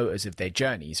own photos of their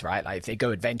journeys, right? Like if they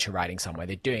go adventure riding somewhere,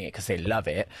 they're doing it because they love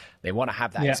it. They want to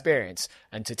have that experience,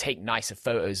 and to take nicer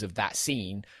photos of that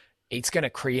scene, it's going to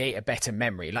create a better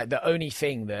memory. Like the only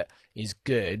thing that is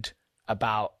good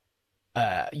about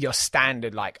your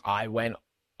standard, like I went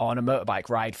on a motorbike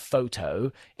ride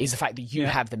photo, is the fact that you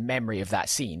have the memory of that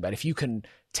scene. But if you can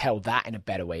tell that in a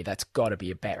better way, that's got to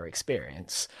be a better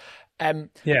experience.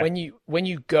 When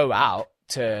you go out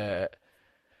to,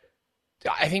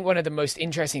 I think one of the most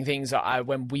interesting things that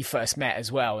when we first met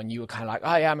as well, and you were kind of like,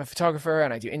 oh yeah, I'm a photographer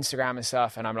and I do Instagram and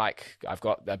stuff. And I'm like, I've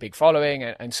got a big following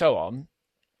and so on.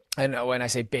 And when I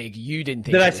say big, you didn't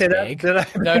think it was big. Did I?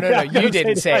 No, you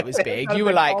didn't say it was big. You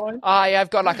were like, oh, yeah, I've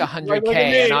got like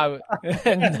 100K.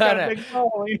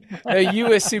 No, you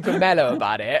were super mellow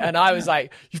about it. And I was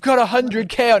like, you've got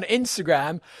 100K on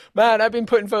Instagram. Man, I've been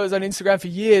putting photos on Instagram for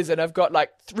years and I've got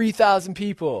like 3,000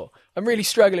 people. I'm really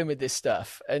struggling with this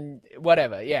stuff and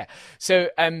whatever. Yeah. So,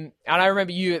 and I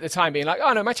remember you at the time being like,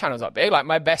 oh no, my channel's not big. Like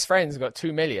my best friend's got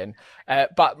 2 million.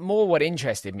 But more what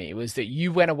interested me was that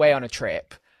you went away on a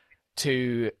trip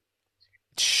to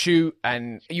shoot,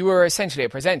 and you were essentially a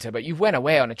presenter, but you went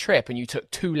away on a trip and you took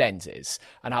 2 lenses.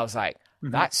 And I was like,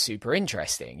 that's super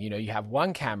interesting. You know, you have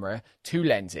 1 camera, 2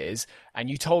 lenses, and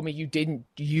you told me you didn't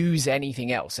use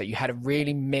anything else. So you had a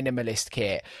really minimalist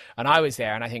kit. And I was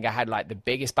there and I think I had like the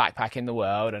biggest backpack in the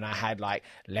world, and I had like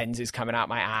lenses coming out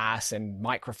my ass and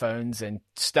microphones and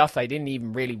stuff I didn't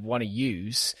even really want to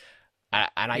use.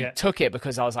 And I took it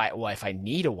because I was like, well, if I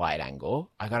need a wide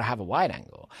angle, I got to have a wide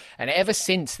angle. And ever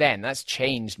since then, that's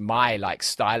changed my like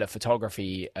style of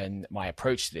photography and my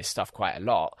approach to this stuff quite a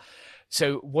lot.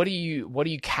 So what do you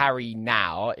carry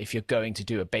now if you're going to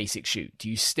do a basic shoot? Do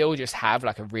you still just have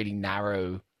like a really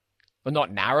narrow, well,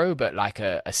 not narrow, but like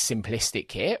a simplistic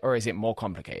kit, or is it more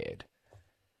complicated?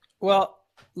 Well,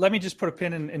 let me just put a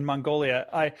pin in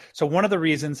Mongolia. So one of the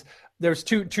reasons, there's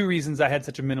two reasons I had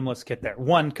such a minimalist kit there.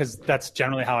 One, because that's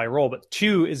generally how I roll. But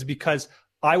 2 is because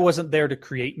I wasn't there to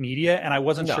create media and I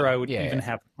wasn't sure I would even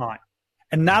have time.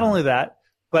 And not only that,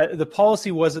 but the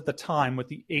policy was at the time with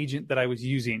the agent that I was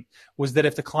using was that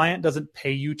if the client doesn't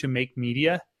pay you to make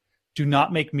media, do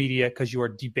not make media because you are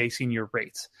debasing your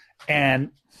rates.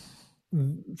 And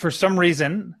for some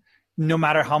reason, no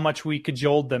matter how much we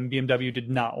cajoled them, BMW did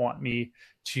not want me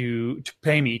to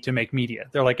pay me to make media.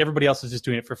 They're like, everybody else is just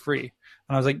doing it for free.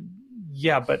 And I was like,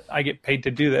 yeah, but I get paid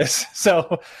to do this.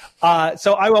 So I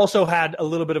also had a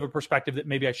little bit of a perspective that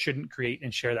maybe I shouldn't create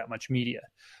and share that much media,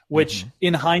 which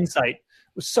in hindsight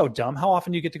was so dumb. How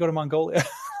often do you get to go to Mongolia?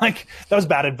 Like that was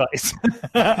bad advice.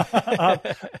 But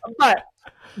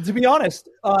to be honest,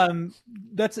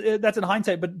 that's in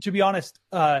hindsight. But to be honest,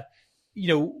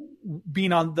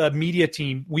 being on the media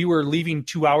team, we were leaving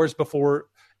 2 hours before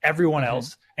everyone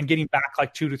else and getting back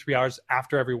like 2 to 3 hours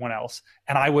after everyone else.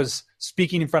 And I was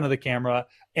speaking in front of the camera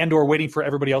and or waiting for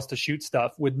everybody else to shoot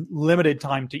stuff with limited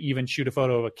time to even shoot a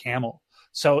photo of a camel.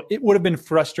 So it would have been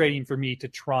frustrating for me to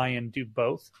try and do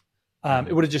both.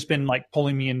 It would have just been like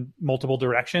pulling me in multiple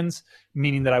directions,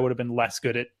 meaning that I would have been less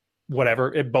good at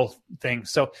both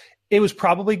things. So it was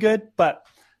probably good, but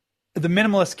the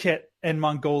minimalist kit in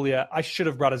Mongolia, I should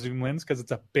have brought a zoom lens because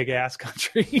it's a big ass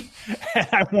country and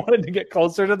I wanted to get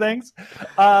closer to things.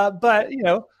 But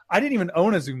I didn't even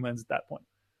own a zoom lens at that point.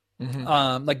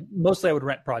 Like mostly I would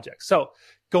rent projects. So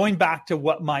going back to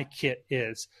what my kit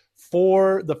is,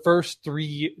 for the first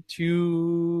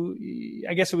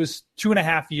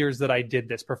 2.5 years that I did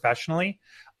this professionally,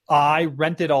 I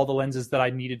rented all the lenses that I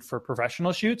needed for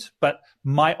professional shoots, but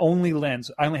my only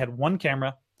lens, I only had 1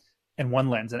 camera and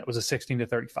 1 lens, and it was a 16 to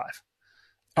 35.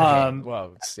 And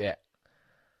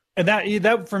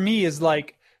that for me is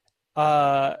like,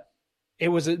 it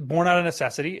was born out of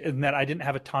necessity in that I didn't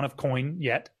have a ton of coin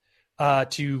yet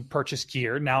to purchase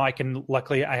gear. Now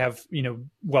luckily I have,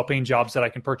 well-paying jobs that I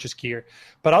can purchase gear,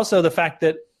 but also the fact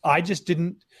that I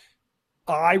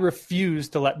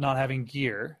refused to let not having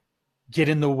gear get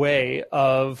in the way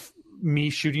of me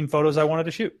shooting photos I wanted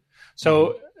to shoot.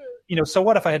 So, so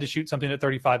what if I had to shoot something at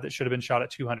 35 that should have been shot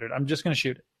at 200? I'm just going to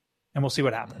shoot it and we'll see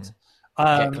what happens.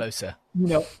 Get closer.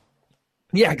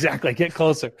 Yeah, exactly. Get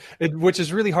closer, which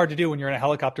is really hard to do when you're in a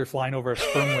helicopter flying over a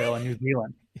sperm whale in New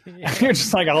Zealand. Yeah. And you're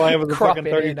just like, all I have is a Crop fucking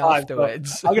it in 35.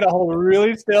 afterwards. So I'm going to hold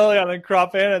really still and then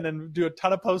crop in and then do a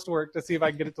ton of post work to see if I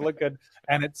can get it to look good.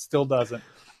 And it still doesn't.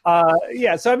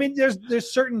 Yeah. So, I mean,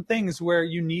 there's certain things where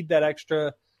you need that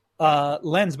extra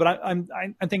lens, but I'm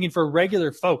thinking for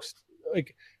regular folks,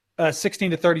 like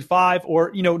 16 to 35,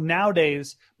 or,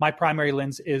 nowadays my primary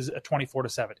lens is a 24 to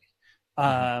 70.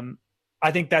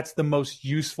 I think that's the most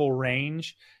useful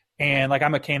range. And like,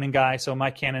 I'm a Canon guy, so my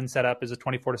Canon setup is a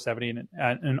 24 to 70 and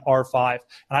an R5.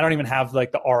 And I don't even have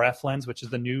like the RF lens, which is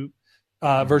the new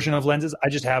version of lenses. I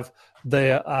just have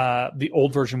the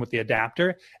old version with the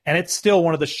adapter. And it's still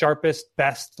one of the sharpest,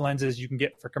 best lenses you can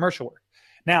get for commercial work.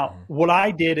 Now, what I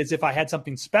did is, if I had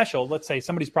something special, let's say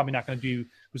somebody's probably not going to do,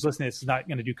 who's listening to this is not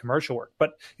going to do commercial work.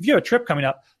 But if you have a trip coming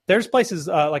up, there's places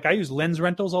like I use lens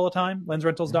rentals all the time,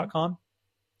 lensrentals.com.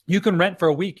 You can rent for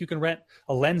a week. You can rent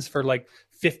a lens for like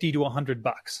 $50 to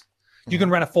 $100. You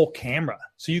can rent a full camera.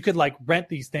 So you could like rent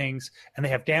these things and they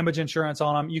have damage insurance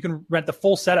on them. You can rent the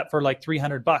full setup for like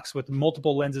 $300 with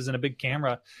multiple lenses and a big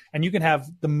camera. And you can have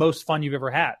the most fun you've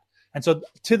ever had. And so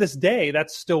to this day,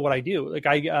 that's still what I do. Like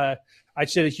I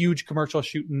did a huge commercial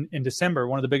shoot in December,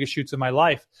 one of the biggest shoots of my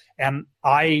life. And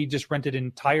I just rented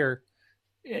an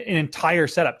entire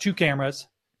setup, 2 cameras,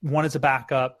 one as a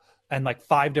backup, and like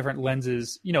 5 different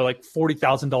lenses, like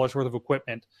 $40,000 worth of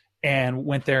equipment, and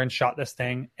went there and shot this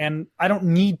thing. And I don't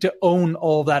need to own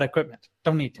all that equipment.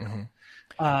 Don't need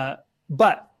to.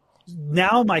 But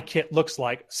now my kit looks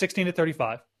like 16 to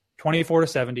 35, 24 to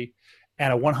 70,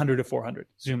 and a 100 to 400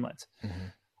 zoom lens.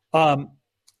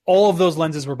 All of those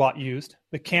lenses were bought used.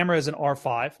 The camera is an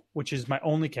R5, which is my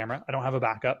only camera. I don't have a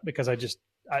backup because I just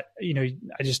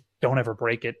don't ever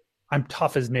break it. I'm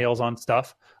tough as nails on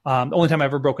stuff. The only time I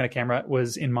ever broken a camera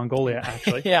was in Mongolia,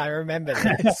 actually. Yeah, I remember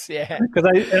this. Yeah, because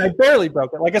I barely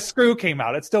broke it. Like a screw came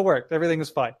out, it still worked. Everything was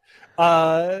fine.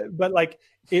 But like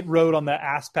it rode on the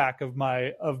ass pack of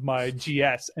my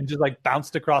GS and just like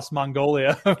bounced across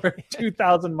Mongolia over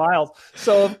 2,000 miles.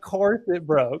 So of course it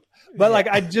broke. But like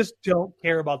I just don't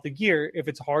care about the gear. If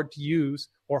it's hard to use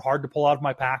or hard to pull out of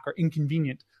my pack or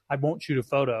inconvenient, I won't shoot a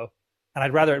photo. And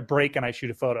I'd rather it break and I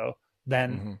shoot a photo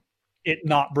than it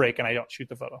not break and I don't shoot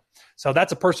the photo. So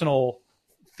that's a personal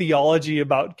theology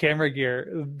about camera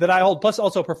gear that I hold. Plus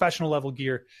also professional level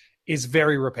gear is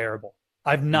very repairable.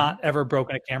 I've not ever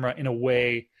broken a camera in a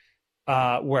way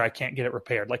where I can't get it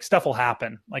repaired. Like stuff will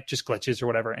happen, like just glitches or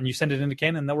whatever, and you send it into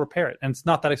Canon and they'll repair it. And it's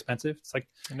not that expensive. It's like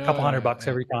a couple $100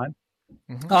 every time.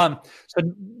 So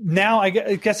now I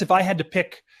guess if I had to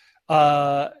pick, like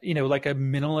a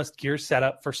minimalist gear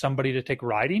setup for somebody to take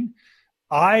riding,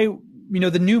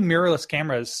 the new mirrorless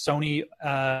cameras, Sony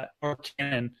or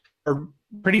Canon, are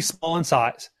pretty small in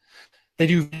size. They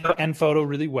do video and photo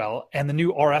really well, and the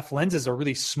new RF lenses are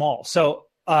really small. So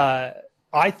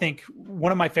I think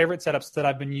one of my favorite setups that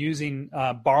I've been using,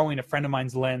 borrowing a friend of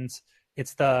mine's lens,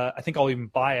 I think I'll even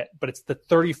buy it, but it's the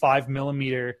 35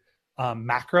 millimeter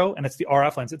macro, and it's the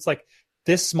RF lens. It's like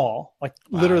this small, like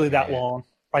literally that long,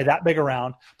 probably that big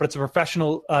around, but it's a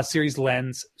professional series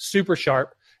lens, super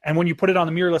sharp. And when you put it on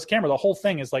the mirrorless camera, the whole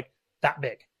thing is like that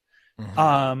big.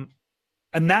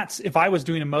 And that's, if I was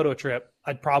doing a moto trip,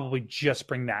 I'd probably just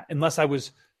bring that. Unless I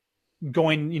was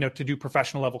going, to do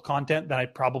professional level content, then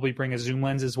I'd probably bring a zoom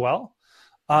lens as well.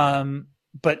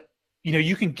 But,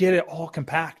 you can get it all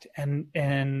compact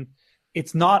and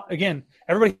it's not, again,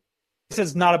 everybody says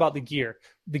it's not about the gear.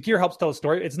 The gear helps tell a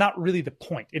story. It's not really the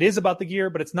point. It is about the gear,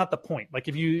 but it's not the point. Like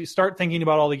if you start thinking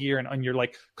about all the gear and you're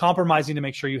like compromising to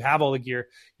make sure you have all the gear,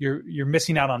 you're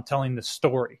missing out on telling the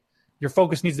story. Your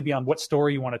focus needs to be on what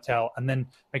story you want to tell, and then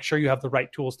make sure you have the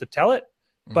right tools to tell it.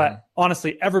 But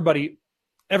honestly, everybody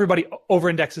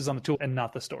over-indexes on the tool and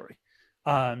not the story.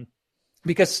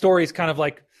 Because story is kind of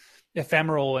like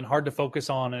ephemeral and hard to focus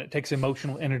on, and it takes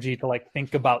emotional energy to like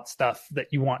think about stuff that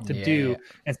you want to do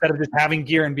instead of just having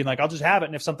gear and being like, I'll just have it,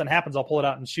 and if something happens, I'll pull it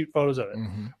out and shoot photos of it,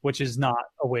 which is not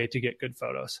a way to get good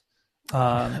photos.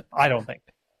 I don't think.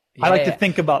 I like to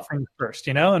think about things first,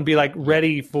 and be like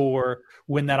ready for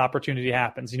when that opportunity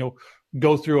happens.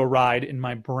 Go through a ride in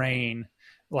my brain,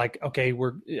 like, okay,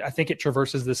 I think it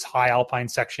traverses this high alpine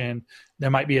section.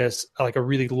 There might be a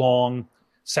really long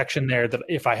section there that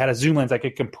if I had a zoom lens, I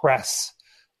could compress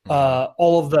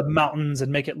all of the mountains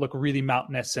and make it look really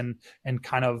mountainous and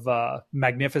kind of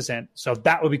magnificent. So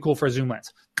that would be cool for a zoom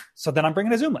lens. So then I'm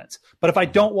bringing a zoom lens. But if I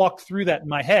don't walk through that in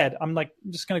my head, I'm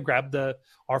just going to grab the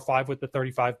R5 with the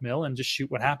 35 mil and just shoot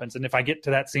what happens. And if I get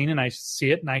to that scene and I see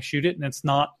it and I shoot it and it's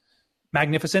not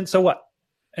magnificent, so what?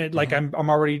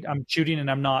 I'm shooting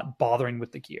and I'm not bothering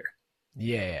with the gear.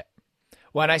 Yeah.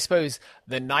 Well, and I suppose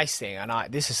the nice thing, and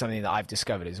this is something that I've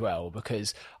discovered as well,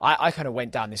 because I kind of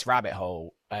went down this rabbit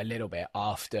hole a little bit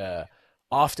after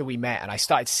we met, and I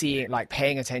started seeing, like,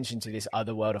 paying attention to this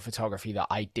other world of photography that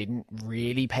I didn't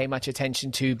really pay much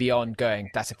attention to beyond going,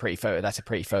 that's a pretty photo, that's a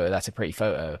pretty photo, that's a pretty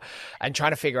photo, and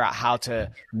trying to figure out how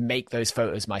to make those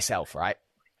photos myself, right?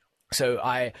 So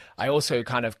I also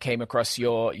kind of came across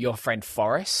your friend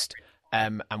Forrest,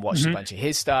 and watched a bunch of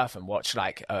his stuff, and watched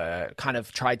kind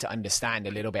of tried to understand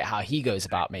a little bit how he goes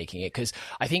about making it. Because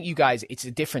I think you guys, it's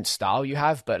a different style you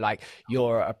have, but like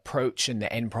your approach and the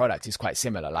end product is quite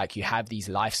similar. Like you have these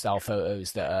lifestyle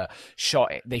photos that are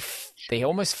shot, they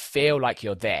almost feel like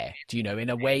you're there, do you know, in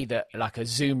a way that like a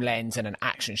zoom lens and an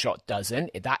action shot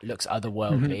doesn't. That looks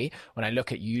otherworldly. When I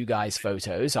look at you guys'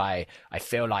 photos, I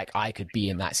feel like I could be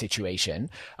in that situation.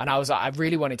 And I was like, I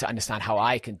really wanted to understand how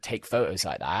I can take photos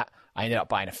like that. I ended up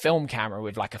buying a film camera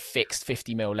with like a fixed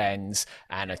 50mm lens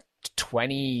and it's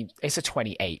a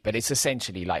 28, but it's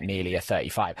essentially like nearly a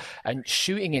 35. And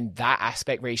shooting in that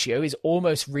aspect ratio is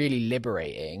almost really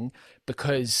liberating,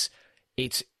 because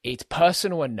it's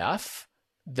personal enough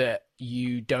that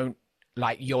you don't,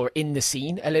 like, you're in the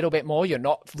scene a little bit more. You're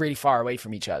not really far away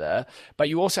from each other, but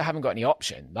you also haven't got any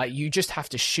option. Like, you just have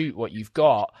to shoot what you've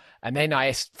got. And then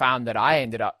I found that I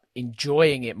ended up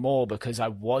enjoying it more because I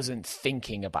wasn't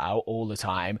thinking about all the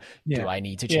time, do I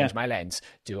need to change my lens?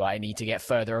 Do I need to get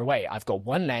further away? I've got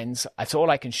one lens. That's all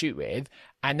I can shoot with.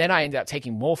 And then I ended up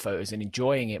taking more photos and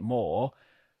enjoying it more.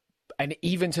 And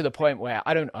even to the point where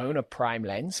I don't own a prime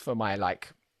lens for my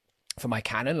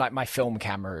Canon. Like, my film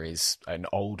camera is an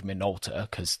old Minolta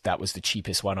because that was the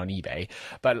cheapest one on eBay.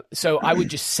 But so I would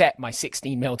just set my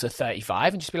 16mm to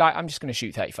 35 and just be like, I'm just going to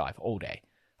shoot 35 all day.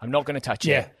 I'm not going to touch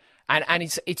it. And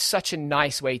it's such a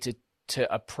nice way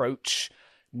to approach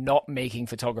not making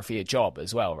photography a job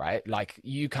as well, right? Like,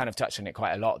 you kind of touched on it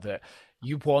quite a lot, that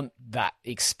you want that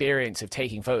experience of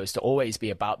taking photos to always be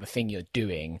about the thing you're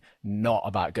doing, not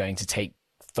about going to take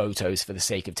photos for the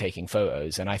sake of taking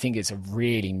photos. And I think it's a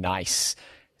really nice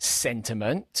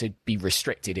sentiment to be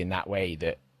restricted in that way,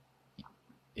 that,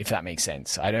 if that makes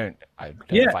sense. I don't know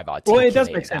if I've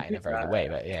articulated that in a very good way,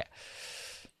 but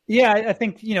yeah, I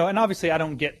think, and obviously I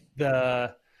don't get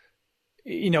the,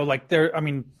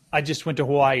 I just went to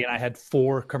Hawaii and I had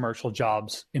 4 commercial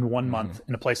jobs in 1 month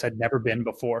in a place I'd never been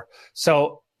before.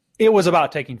 So it was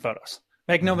about taking photos.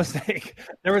 Make no mistake.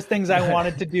 There was things I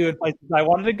wanted to do and places I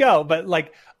wanted to go, but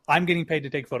like, I'm getting paid to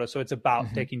take photos. So it's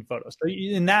about taking photos. So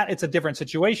in that, it's a different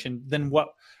situation than what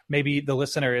maybe the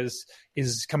listener is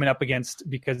coming up against,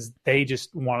 because they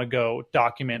just want to go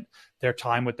document their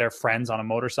time with their friends on a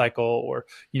motorcycle, or,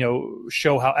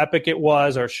 show how epic it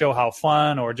was, or show how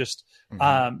fun, or just,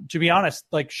 to be honest,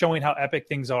 like, showing how epic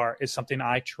things are is something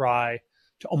I try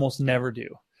to almost never do.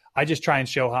 I just try and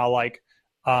show how, like,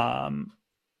 how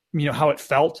it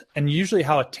felt, and usually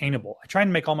how attainable. I try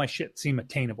and make all my shit seem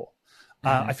attainable.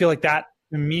 I feel like that,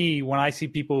 to me, when I see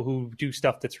people who do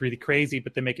stuff that's really crazy,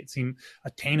 but they make it seem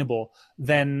attainable,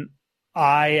 then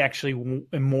I actually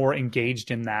am more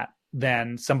engaged in that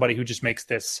than somebody who just makes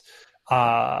this,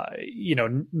 climbing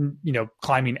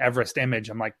Everest image.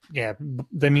 I'm like, yeah,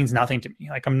 that means nothing to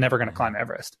me. Like, I'm never going to climb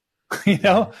Everest, And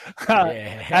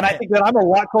I think that I'm a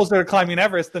lot closer to climbing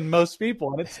Everest than most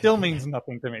people, and it still means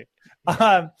nothing to me.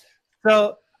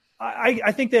 So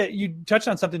I think that you touched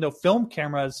on something, though. Film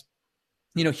cameras,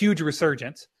 huge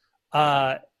resurgence.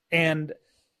 And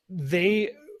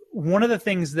one of the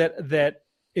things that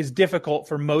is difficult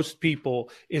for most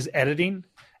people is editing.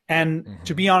 And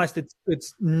to be honest,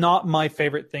 it's not my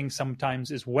favorite thing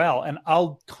sometimes as well. And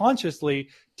I'll consciously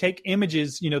take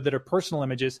images, that are personal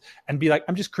images, and be like,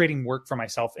 I'm just creating work for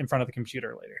myself in front of the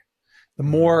computer later. The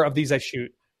more of these I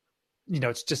shoot,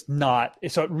 it's just not.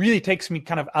 So it really takes me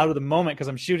kind of out of the moment, because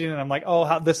I'm shooting and I'm like, oh,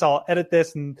 I'll edit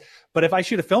this. But if I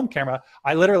shoot a film camera,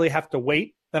 I literally have to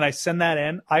wait. Then I send that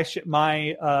in. I ship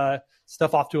my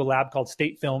stuff off to a lab called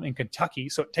State Film in Kentucky.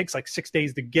 So it takes like 6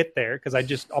 days to get there, because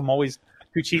I'm always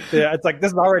too cheap. It's like,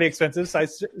 this is already expensive. So I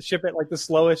ship it like the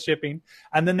slowest shipping,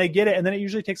 and then they get it. And then it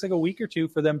usually takes like a week or two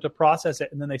for them to process it.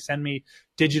 And then they send me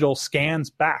digital scans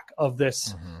back of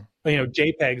this,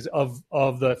 JPEGs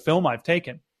of the film I've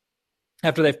taken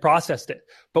after they've processed it.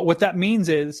 But what that means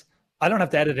is I don't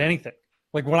have to edit anything.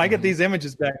 Like, when I get these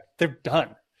images back, they're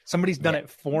done. Somebody's done it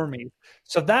for me.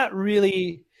 So that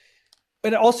really,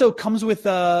 but it also comes with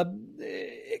a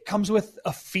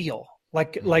feel.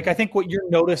 Like I think what you're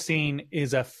noticing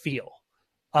is a feel.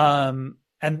 And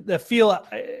the feel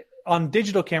on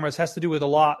digital cameras has to do with a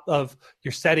lot of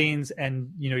your settings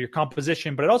and, your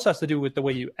composition, but it also has to do with the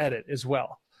way you edit as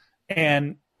well.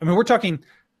 And I mean, we're talking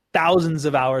thousands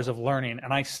of hours of learning,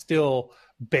 and I still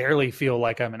barely feel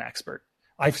like I'm an expert.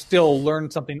 I've still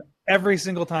learned something every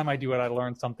single time I do it. I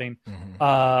learn something.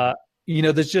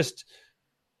 There's just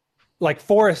like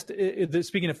Forrest.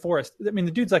 Speaking of Forrest, I mean,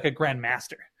 the dude's like a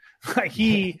grandmaster.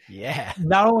 He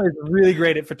not only is really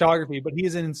great at photography, but he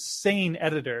is an insane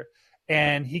editor,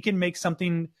 and he can make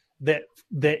something that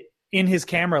in his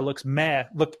camera look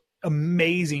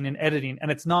amazing in editing,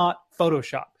 and it's not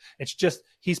Photoshop. It's just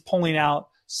he's pulling out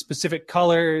specific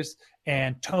colors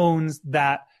and tones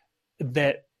that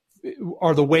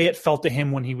are the way it felt to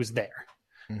him when he was there.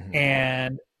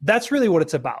 And that's really what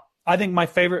it's about. I think my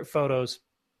favorite photos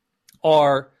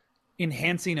are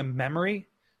enhancing a memory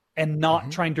and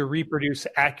not trying to reproduce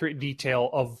accurate detail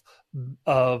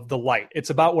of the light. It's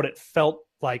about what it felt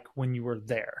like when you were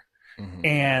there.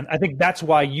 And I think that's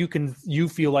why you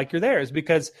feel like you're there, is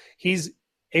because he's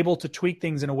able to tweak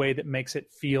things in a way that makes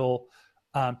it feel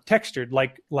textured,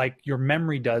 like your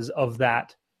memory does of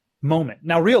that moment.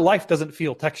 Now, real life doesn't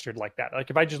feel textured like that. Like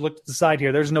if I just looked at the side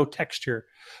here, there's no texture,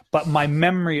 but my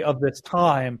memory of this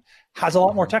time has a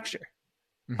lot more texture.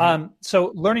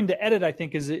 So learning to edit, I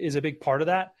think, is a big part of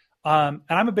that. And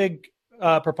I'm a big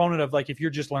proponent of, like, if you're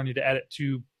just learning to edit,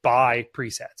 to buy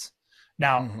presets.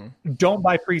 Now, don't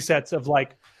buy presets of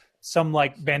like some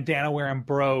like bandana wearing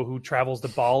bro who travels to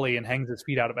Bali and hangs his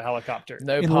feet out of a helicopter.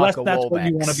 Unless that's what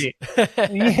you want to be.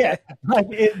 Yeah,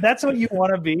 that's what you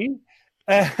want to be.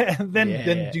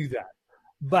 Then do that.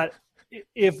 But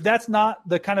if that's not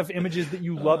the kind of images that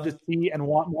you love to see and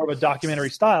want more of a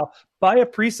documentary style, buy a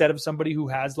preset of somebody who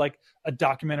has like a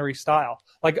documentary style.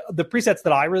 Like the presets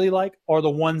that I really like are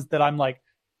the ones that I'm like,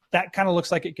 that kind of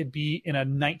looks like it could be in a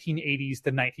 1980s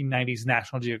to 1990s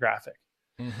National Geographic.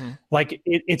 Like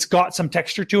it's got some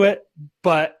texture to it,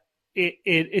 but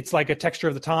it's like a texture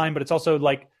of the time, but it's also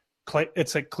like,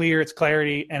 it's like clear, it's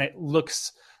clarity, and it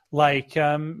looks like,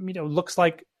 looks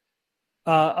like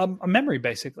a memory,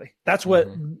 basically. That's what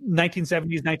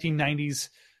 1970s, 1990s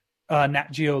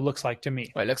Nat Geo looks like to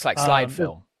me. Well, it looks like slide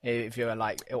film, if you're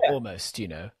like, almost,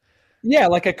 Yeah,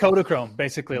 like a Kodachrome,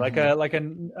 basically, like a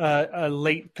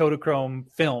late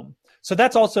Kodachrome film. So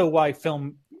that's also why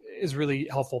film is really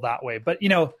helpful that way. But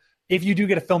if you do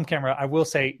get a film camera, I will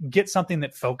say get something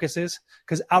that focuses,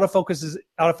 because out of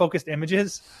focused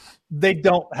images, they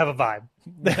don't have a vibe.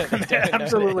 They're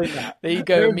absolutely not. There you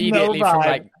go. There's immediately from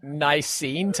like nice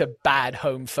scene to bad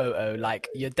home photo. Like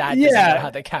your dad doesn't know how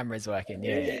the camera's working.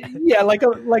 Yeah.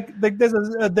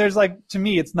 There's like, to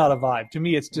me, it's not a vibe. To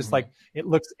me, it's just like, it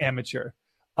looks amateur.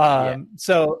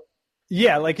 So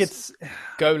yeah, like it's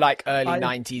go like early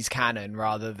 90s Canon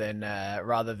rather than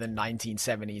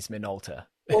 1970s Minolta,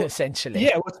 essentially.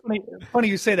 Yeah. What's funny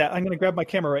you say that. I'm going to grab my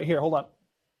camera right here. Hold on.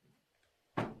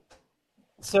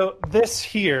 So this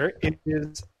here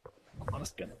is.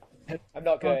 I'm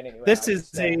not going anywhere. This is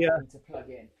to plug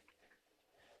in.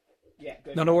 Yeah.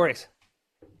 No worries.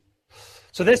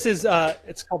 So this is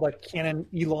it's called a Canon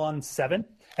Elon 7,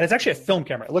 and it's actually a film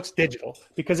camera. It looks digital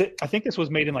because I think this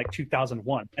was made in like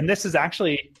 2001, and this is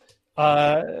actually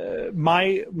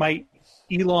my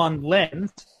Elon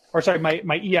lens, or sorry,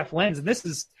 my EF lens, and this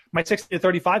is my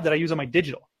 60-35 that I use on my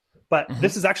digital. But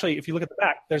this is actually, if you look at the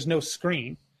back, there's no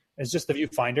screen. It's just the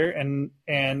viewfinder,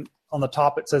 and on the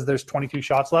top it says there's 22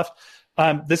 shots left.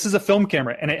 This is a film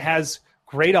camera, and it has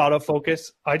great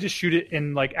autofocus. I just shoot it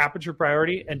in like aperture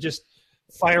priority and just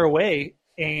fire away,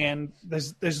 and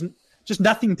there's just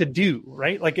nothing to do,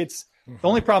 right? Like it's the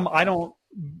only problem I don't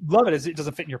love it is it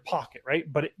doesn't fit in your pocket,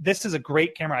 right? But this is a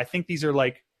great camera. I think these are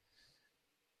like,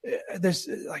 there's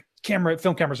like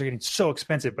film cameras are getting so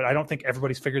expensive, but I don't think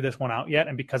everybody's figured this one out yet.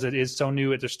 And because it is so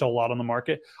new, there's still a lot on the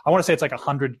market. I want to say it's like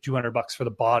 $100 to $200 for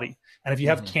the body. And if you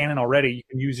have Canon already, you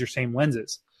can use your same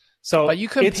lenses. So but you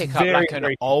can pick up like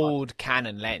an old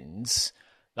Canon lens.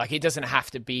 Like it doesn't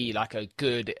have to be like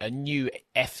a new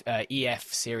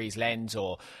EF series lens,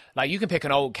 or like you can pick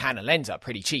an old Canon lens up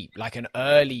pretty cheap, like an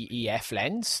early EF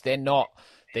lens. They're not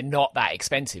that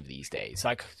expensive these days.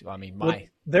 Like, I mean,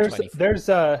 there's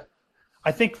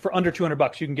I think for under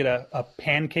 $200 you can get a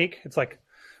pancake. It's like,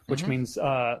 which means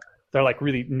they're like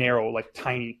really narrow, like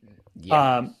tiny.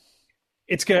 Yeah.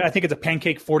 It's good. I think it's a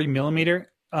pancake 40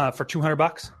 millimeter for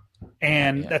 $200,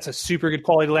 and that's a super good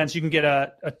quality lens. You can get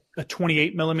a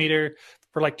 28 millimeter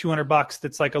for like $200.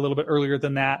 That's like a little bit earlier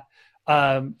than that.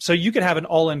 So you could have an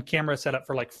all-in camera setup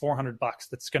for like $400.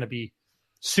 That's going to be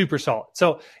super solid.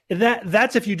 So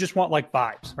that's if you just want like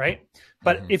vibes, right?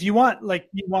 But if you want a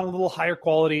little higher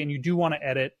quality and you do want to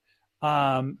edit,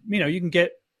 you can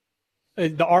get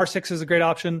the R6 is a great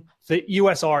option. The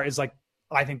EOS R is like,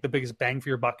 I think, the biggest bang for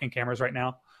your buck in cameras right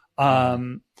now.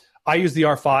 I use the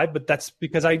R5, but that's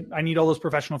because I need all those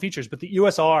professional features. But the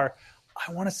EOS R,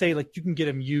 I want to say like you can get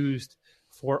them used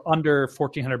for under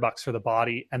 $1,400 for the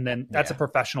body, and then that's a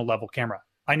professional level camera.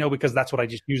 I know because that's what I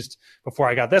just used before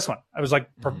I got this one. I was like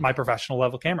my professional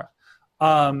level camera.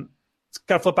 It's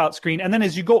got a flip out screen. And then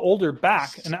as you go older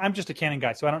back, and I'm just a Canon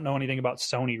guy, so I don't know anything about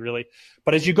Sony really,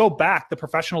 but as you go back, the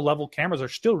professional level cameras are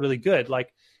still really good.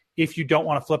 Like if you don't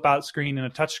want to flip out screen and a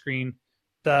touch screen,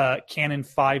 the Canon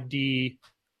 5D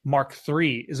Mark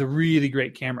III is a really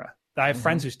great camera. I have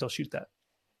friends who still shoot that.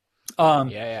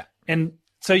 And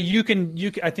so you can,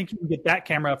 I think you can get that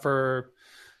camera for,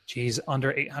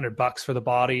 under $800 for the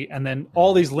body. And then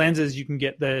all these lenses, you can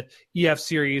get the EF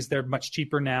series. They're much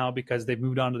cheaper now because they've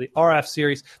moved on to the RF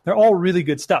series. They're all really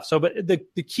good stuff. So, but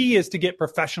the key is to get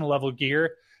professional level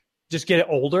gear, just get it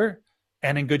older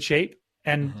and in good shape.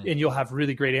 And you'll have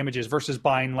really great images versus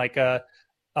buying like a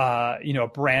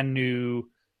brand new,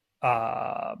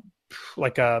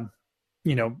 like a,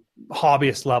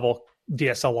 hobbyist level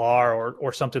DSLR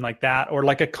or something like that, or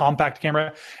like a compact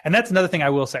camera. And that's another thing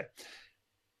I will say.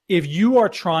 If you are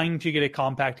trying to get a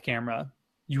compact camera,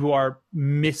 you are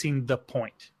missing the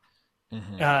point.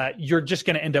 You're just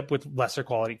going to end up with lesser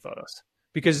quality photos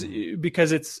because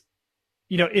it's,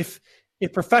 if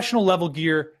professional level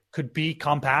gear could be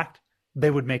compact, they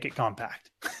would make it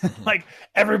compact. Like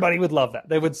everybody would love that.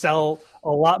 They would sell a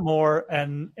lot more.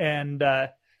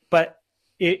 But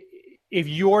if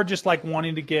you're just like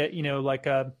wanting to get, like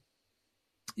a,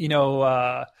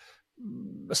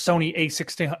 Sony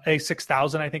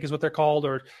A6000, I think is what they're called,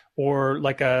 or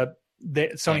like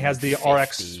Sony has the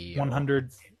RX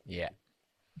 100.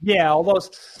 All those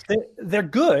they're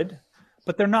good,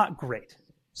 but they're not great.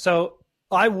 So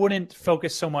I wouldn't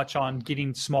focus so much on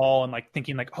getting small and like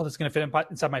thinking like, oh, that's going to fit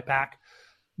inside my pack.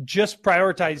 Just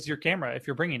prioritize your camera if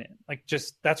you're bringing it. Like,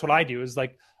 just that's what I do. Is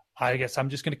like, I guess I'm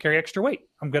just going to carry extra weight.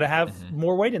 I'm going to have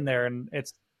more weight in there, and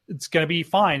it's going to be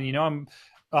fine.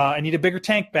 I need a bigger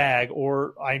tank bag,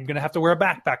 or I'm going to have to wear a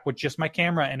backpack with just my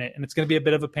camera in it. And it's going to be a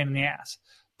bit of a pain in the ass.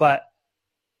 But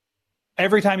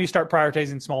every time you start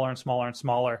prioritizing smaller and smaller and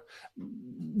smaller,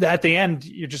 at the end,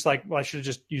 you're just like, well, I should have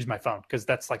just used my phone because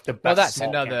that's like the best. Well,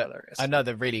 that's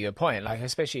another really good point. Like,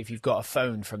 especially if you've got a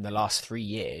phone from the last 3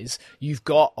 years, you've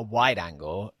got a wide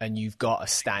angle and you've got a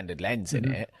standard lens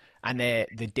in it. And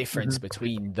the difference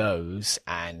between those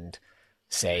and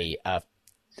say,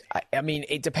 I mean,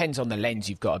 it depends on the lens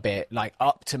you've got a bit, like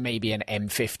up to maybe an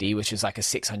M50, which is like a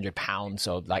 £600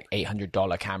 or like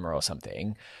 $800 camera or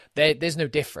something. There's no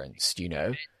difference,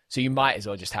 so you might as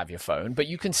well just have your phone, but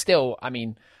you can still, I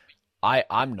mean,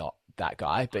 I'm not that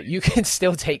guy, but you can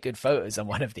still take good photos on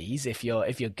one of these if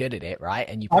you're good at it, right?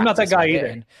 And I'm not that guy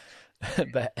either.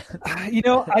 But I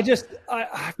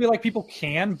feel like people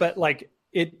can, but like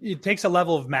it takes a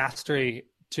level of mastery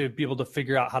to be able to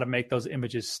figure out how to make those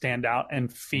images stand out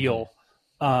and feel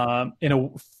in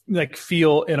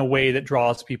a way that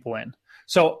draws people in.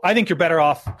 So I think you're better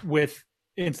off with,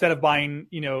 instead of buying,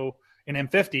 an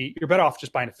M50, you're better off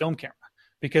just buying a film camera,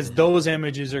 because those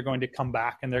images are going to come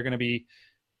back and they're going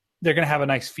to have a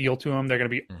nice feel to them. They're going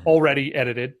to be already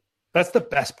edited. That's the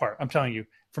best part. I'm telling you,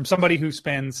 from somebody who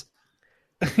spends,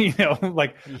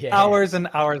 hours and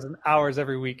hours and hours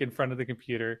every week in front of the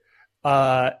computer,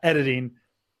 editing,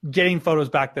 getting photos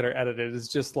back that are edited is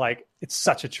just like, it's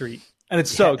such a treat. And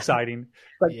it's so exciting.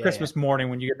 Like Christmas morning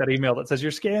when you get that email that says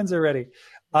your scans are ready.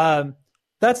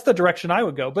 That's the direction I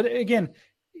would go. But again,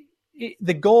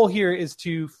 the goal here is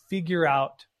to figure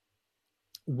out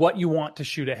what you want to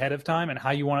shoot ahead of time and how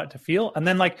you want it to feel. And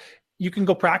then like, you can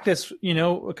go practice,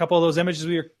 a couple of those images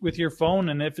with your phone.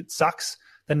 And if it sucks,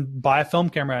 then buy a film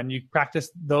camera and you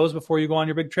practice those before you go on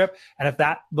your big trip. And if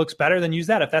that looks better, then use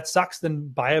that. If that sucks, then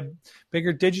buy a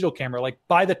bigger digital camera. Like,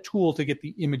 buy the tool to get the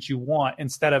image you want,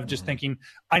 instead of just thinking,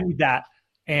 I need that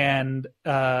and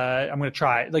I'm going to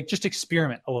try it. Like, just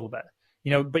experiment a little bit,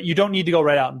 but you don't need to go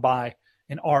right out and buy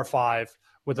an R5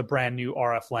 with a brand new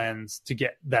RF lens to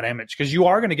get that image, because you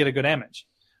are going to get a good image.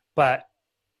 But,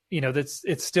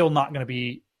 it's still not going to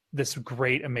be this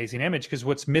great, amazing image, because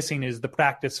what's missing is the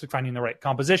practice of finding the right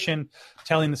composition,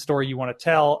 telling the story you want to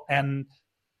tell. And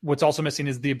what's also missing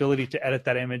is the ability to edit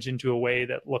that image into a way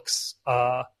that looks,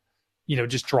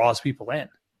 just draws people in.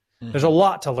 There's a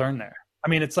lot to learn there. I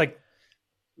mean, it's like,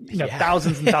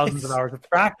 thousands and thousands of hours of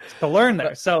practice to learn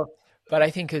there. But I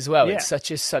think as well, it's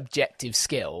such a subjective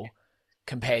skill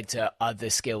compared to other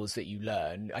skills that you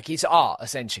learn. Like, it's art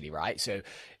essentially, right? So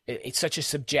it's such a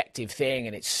subjective thing,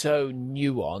 and it's so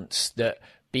nuanced that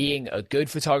being a good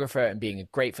photographer and being a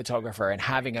great photographer and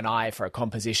having an eye for a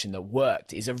composition that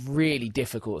worked is a really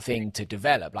difficult thing to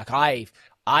develop. Like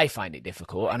I find it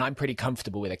difficult, and I'm pretty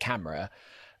comfortable with a camera.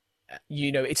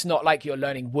 You know, it's not like you're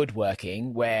learning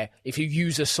woodworking where if you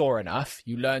use a saw enough,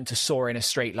 you learn to saw in a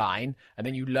straight line, and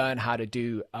then you learn how to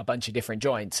do a bunch of different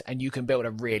joints, and you can build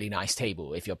a really nice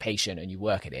table if you're patient and you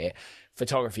work at it.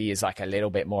 Photography is like a little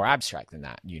bit more abstract than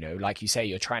that. You know, like you say,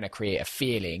 you're trying to create a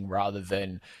feeling rather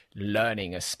than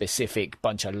learning a specific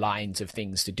bunch of lines of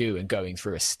things to do and going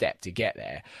through a step to get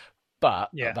there.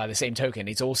 But by the same token,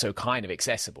 it's also kind of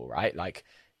accessible, right? Like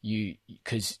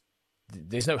because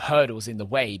there's no hurdles in the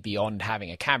way beyond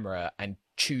having a camera and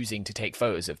choosing to take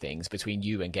photos of things between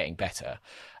you and getting better.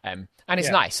 And it's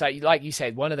nice. Like you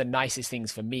said, one of the nicest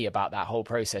things for me about that whole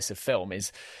process of film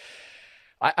is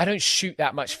I don't shoot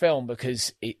that much film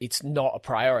because it's not a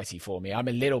priority for me. I'm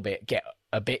get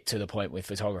a bit to the point with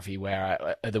photography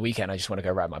where at the weekend, I just want to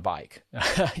go ride my bike.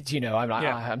 You know, I'm like,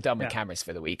 I'm done with cameras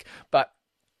for the week. But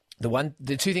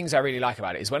the two things I really like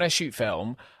about it is when I shoot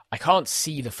film, I can't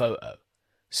see the photo.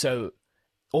 So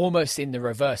almost in the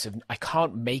reverse of, I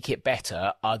can't make it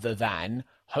better other than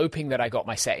hoping that I got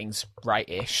my settings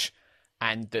right-ish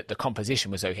and that the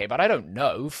composition was okay. But I don't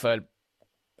know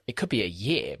it could be a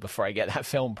year before I get that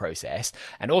film processed.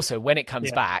 And also when it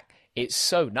comes back, it's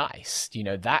so nice, you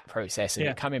know, that process and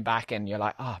you're coming back and you're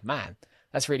like, oh man,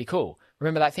 that's really cool.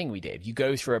 Remember that thing we did? You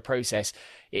go through a process.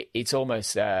 It's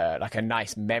almost like a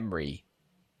nice memory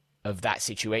of that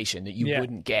situation that you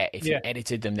wouldn't get if you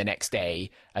edited them the next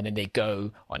day and then they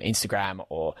go on Instagram,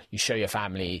 or you show your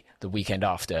family the weekend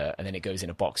after and then it goes in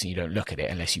a box and you don't look at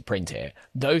it unless you print it.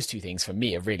 Those two things for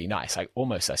me are really nice. Like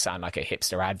almost I sound like a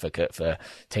hipster advocate for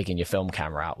taking your film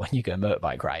camera out when you go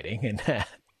motorbike riding. And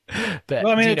but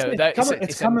well, I mean,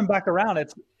 it's coming back around.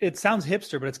 It sounds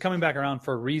hipster, but it's coming back around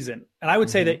for a reason. And I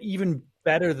would say that even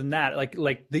better than that,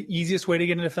 like the easiest way to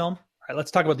get into film. All right,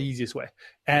 let's talk about the easiest way.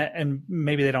 And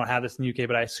maybe they don't have this in the UK,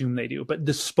 but I assume they do. But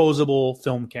disposable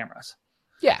film cameras.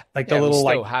 Yeah. Like the little,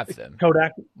 we still have them.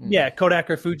 Kodak. Yeah. Kodak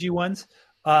or Fuji ones.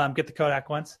 Get the Kodak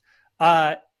ones.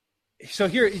 So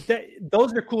here,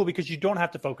 those are cool because you don't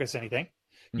have to focus anything.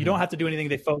 You don't have to do anything.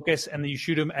 They focus and then you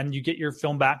shoot them and you get your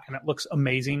film back and it looks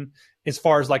amazing as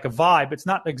far as like a vibe. It's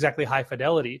not exactly high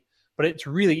fidelity, but it's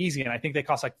really easy. And I think they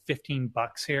cost like $15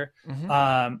 here.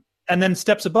 And then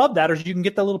steps above that, or you can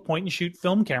get the little point and shoot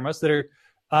film cameras that are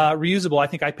reusable. I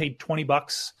think I paid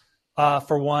 $20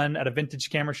 for one at a vintage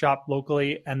camera shop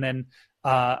locally. And then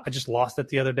I just lost it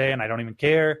the other day and I don't even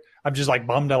care. I'm just like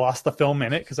bummed I lost the film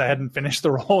in it because I hadn't finished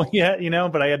the roll yet, you know,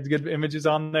 but I had good images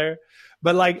on there.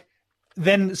 But like,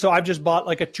 then, so I've just bought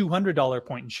like a $200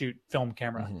 point and shoot film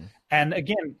camera. And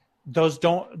again, those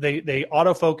they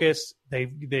autofocus.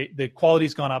 The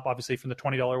quality's gone up obviously from the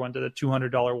 $20 one to the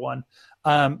 $200 one.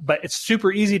 But it's super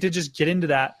easy to just get into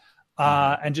that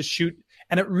and just shoot.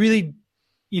 And it really,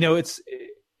 you know,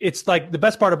 it's like the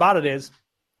best part about it is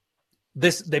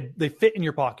they fit in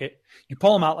your pocket. You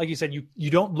pull them out. Like you said,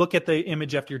 you don't look at the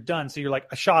image after you're done. So you're like,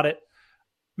 I shot it.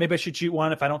 Maybe I should shoot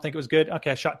one if I don't think it was good. Okay,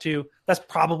 I shot two. That's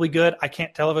probably good. I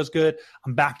can't tell if it was good.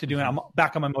 I'm back to doing it. I'm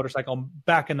back on my motorcycle. I'm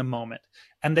back in the moment.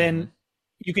 And then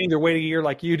you can either wait a year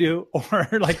like you do, or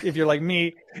like if you're like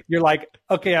me, you're like,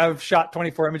 okay, I've shot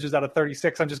 24 images out of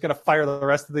 36. I'm just going to fire the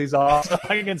rest of these off so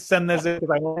I can send this in because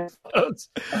I want photos.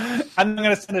 And I'm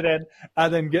going to send it in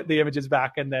and then get the images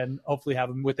back and then hopefully have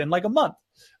them within like a month.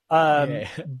 But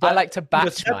I like to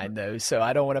batch mine though, so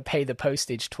I don't want to pay the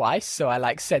postage twice. So I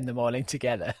like send them all in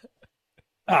together.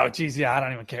 Oh, geez, yeah, I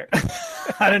don't even care.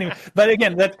 I don't even. But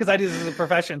again, that's because I do this as a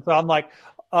profession. So I'm like,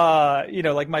 you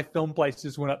know, like my film place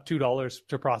just went up $2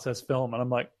 to process film, and I'm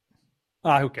like,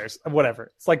 who cares?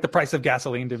 Whatever. It's like the price of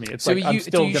gasoline to me. It's so like I'm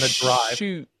still going to drive.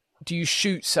 Do you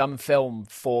shoot some film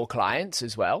for clients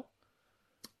as well?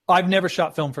 I've never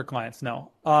shot film for clients.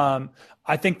 No.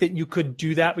 I think that you could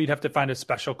do that, but you'd have to find a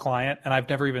special client. And I've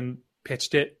never even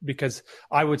pitched it because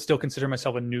I would still consider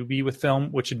myself a newbie with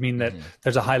film, which would mean that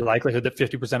there's a high likelihood that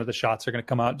 50% of the shots are going to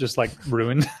come out just like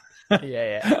ruined.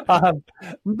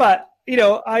 But you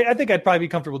know, I think I'd probably be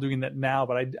comfortable doing that now,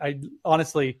 but I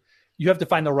honestly, you have to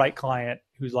find the right client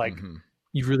who's like,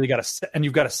 you've really got to, and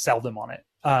you've got to sell them on it.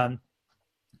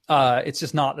 It's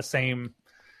just not the same.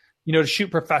 You know, to shoot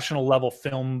professional level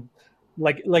film,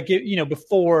 like you know,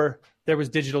 before there was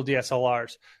digital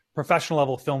DSLRs, professional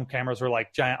level film cameras were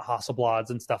like giant Hasselblads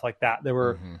and stuff like that. There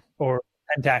were or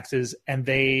Pentaxes, and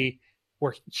they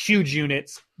were huge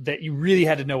units that you really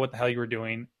had to know what the hell you were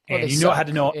doing. And had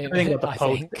to know everything about the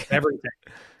post and everything.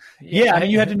 Yeah, I mean,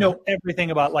 you had to know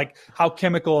everything about like how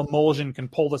chemical emulsion can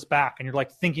pull this back, and you're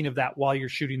like thinking of that while you're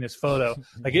shooting this photo.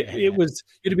 Like it was,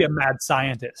 you had to be a mad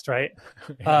scientist, right?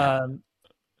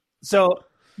 So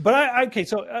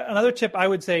another tip I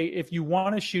would say, if you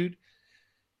want to shoot,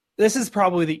 this is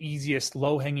probably the easiest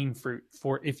low hanging fruit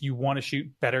for if you want to shoot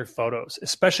better photos,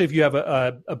 especially if you have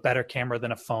a better camera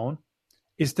than a phone,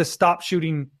 is to stop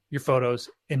shooting your photos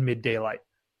in mid daylight.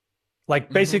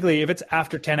 Like basically, if it's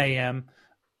after 10 a.m.,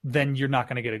 then you're not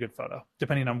going to get a good photo,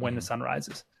 depending on when the sun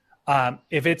rises.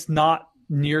 If it's not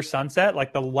near sunset,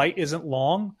 like the light isn't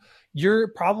long, you're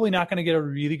probably not going to get a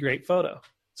really great photo.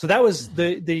 So that was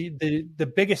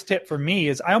the biggest tip for me.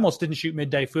 Is I almost didn't shoot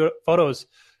midday photos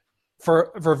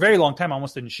for a very long time. I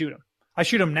almost didn't shoot them. I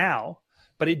shoot them now,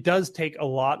 but it does take a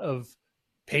lot of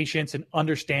patience and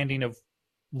understanding of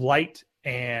light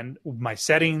and my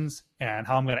settings and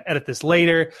how I'm going to edit this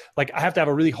later. Like I have to have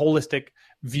a really holistic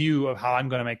view of how I'm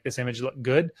going to make this image look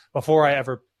good before I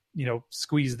ever,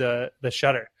 squeeze the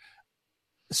shutter.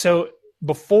 So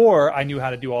before I knew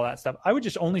how to do all that stuff, I would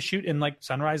just only shoot in like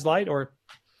sunrise light or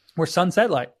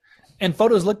sunset light, and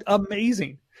photos looked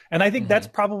amazing. And I think that's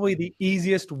probably the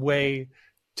easiest way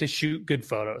to shoot good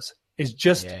photos, is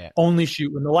just only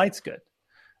shoot when the light's good.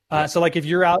 So like if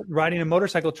you're out riding a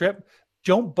motorcycle trip,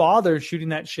 don't bother shooting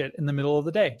that shit in the middle of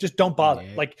the day. Just don't bother.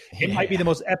 Like it might be the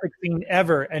most epic thing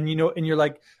ever. And and you're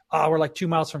like, we're like 2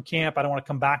 miles from camp. I don't want to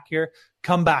come back here.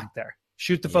 Come back there.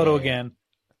 Shoot the photo again.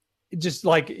 Just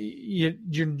like you're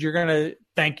going to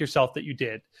thank yourself that you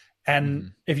did.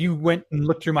 And if you went and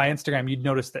looked through my Instagram, you'd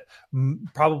notice that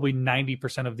probably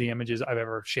 90% of the images I've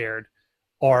ever shared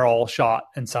are all shot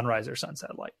in sunrise or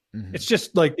sunset light. It's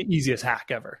just like the easiest hack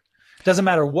ever. Doesn't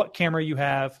matter what camera you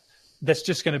have. That's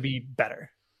just going to be better.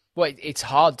 Well, it's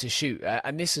hard to shoot.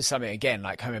 And this is something, again,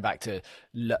 like coming back to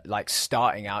like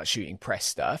starting out shooting press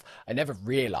stuff. I never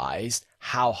realized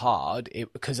how hard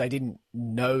because I didn't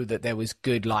know that there was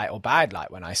good light or bad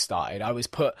light when I started. I was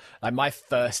put, like my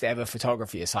first ever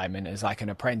photography assignment as like an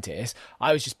apprentice,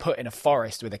 I was just put in a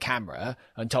forest with a camera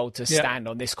and told to stand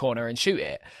on this corner and shoot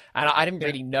it. And I didn't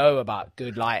really know about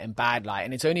good light and bad light.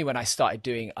 And it's only when I started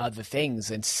doing other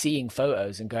things and seeing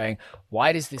photos and going,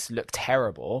 why does this look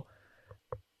terrible?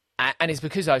 And it's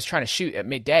because I was trying to shoot at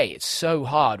midday. It's so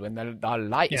hard when the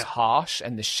light is harsh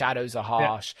and the shadows are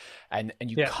harsh, and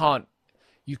you can't,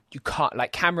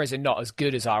 like cameras are not as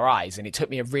good as our eyes. And it took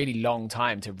me a really long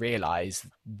time to realize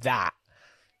that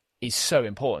is so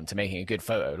important to making a good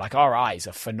photo. Like our eyes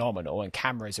are phenomenal and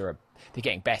cameras they're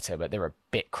getting better, but they're a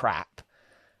bit crap.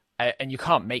 And you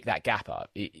can't make that gap up.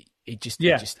 It just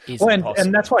isn't possible.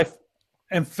 And that's why,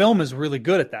 and film is really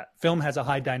good at that. Film has a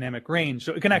high dynamic range.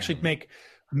 So it can actually make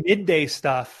midday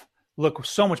stuff look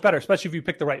so much better, especially if you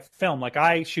pick the right film. Like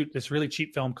I shoot this really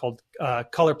cheap film called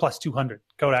Color Plus 200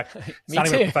 Kodak. It's not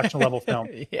even a professional level film.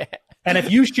 And if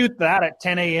you shoot that at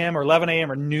 10 a.m. or 11 a.m.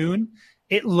 or noon,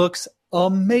 it looks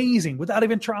amazing without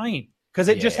even trying, because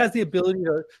it just has the ability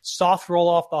to soft roll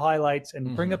off the highlights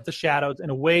and bring up the shadows in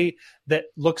a way that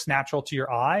looks natural to your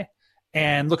eye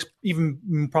and looks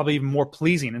probably even more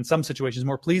pleasing, in some situations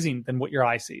more pleasing than what your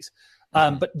eye sees.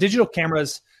 But digital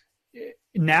cameras,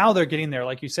 now they're getting there,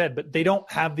 like you said, but they don't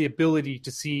have the ability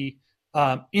to see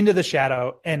into the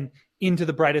shadow and into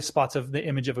the brightest spots of the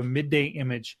image of a midday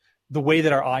image the way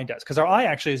that our eye does. Because our eye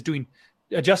actually is doing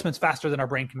adjustments faster than our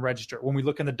brain can register. When we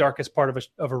look in the darkest part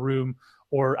of a room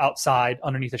or outside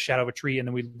underneath the shadow of a tree, and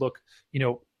then we look,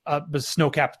 the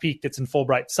snow-capped peak that's in full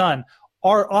bright sun,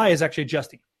 our eye is actually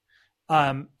adjusting.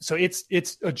 So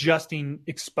it's adjusting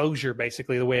exposure,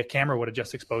 basically the way a camera would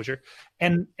adjust exposure.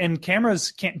 And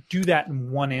cameras can't do that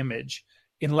in one image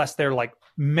unless they're like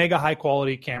mega high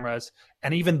quality cameras.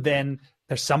 And even then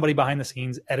there's somebody behind the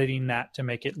scenes editing that to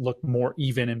make it look more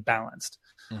even and balanced.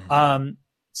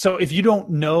 So if you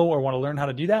don't know or want to learn how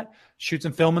to do that, shoot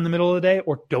some film in the middle of the day,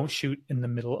 or don't shoot in the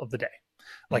middle of the day.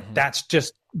 Like that's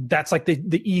like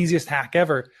the easiest hack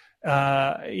ever.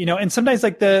 And sometimes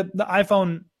like the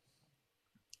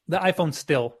iPhone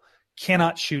still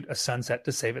cannot shoot a sunset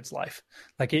to save its life.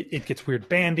 Like it gets weird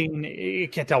banding.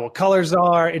 It can't tell what colors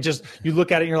are. You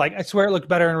look at it and you're like, I swear it looked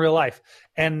better in real life.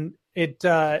 And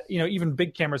even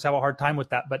big cameras have a hard time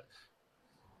with that, but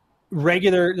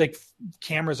regular like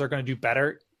cameras are going to do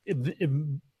better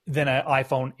than an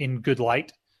iPhone in good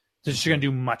light. They're just going to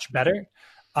do much better.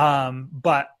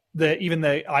 But even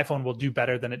the iPhone will do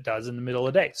better than it does in the middle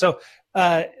of the day. So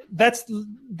that's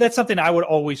something I would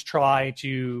always try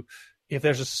to, if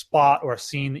there's a spot or a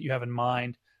scene that you have in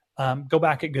mind, go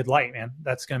back at good light, man.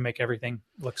 That's going to make everything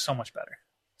look so much better.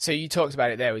 So you talked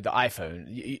about it there with the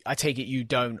iPhone. I take it you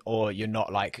don't, or you're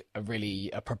not like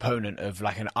a proponent of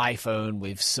like an iPhone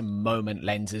with some moment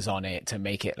lenses on it to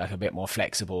make it like a bit more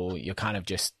flexible. You're kind of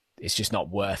just, it's just not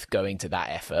worth going to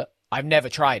that effort. I've never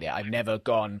tried it. I've never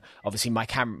gone, obviously my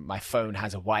phone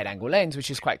has a wide angle lens, which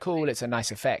is quite cool. It's a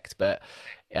nice effect, but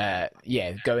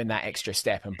yeah, going that extra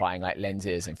step and buying like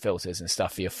lenses and filters and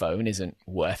stuff for your phone isn't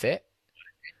worth it.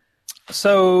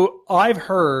 So I've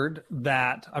heard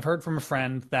from a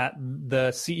friend that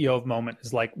the CEO of Moment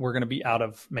is like, we're going to be out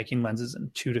of making lenses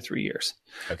in 2 to 3 years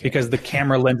because the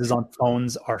camera lenses on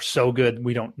phones are so good.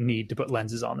 We don't need to put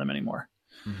lenses on them anymore.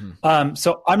 Mm-hmm.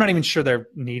 So I'm not even sure they're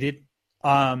needed.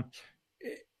 They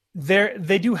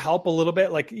do help a little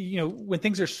bit. Like, you know, when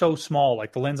things are so small,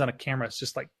 like the lens on a camera, it's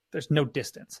just like, there's no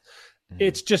distance. Mm-hmm.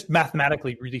 It's just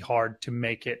mathematically really hard to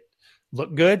make it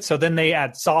look good. So then they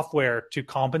add software to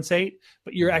compensate,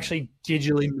 but you're actually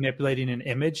digitally manipulating an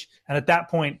image. And at that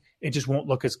point, it just won't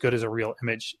look as good as a real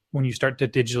image when you start to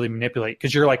digitally manipulate,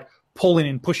 because you're like pulling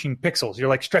and pushing pixels. You're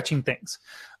like stretching things.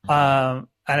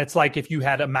 And it's like if you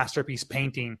had a masterpiece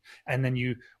painting and then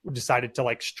you decided to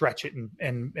like stretch it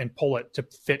and pull it to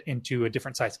fit into a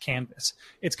different size canvas,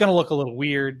 it's going to look a little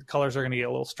weird. The colors are going to get a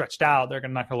little stretched out. They're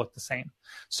not going to look the same.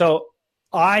 So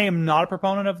I am not a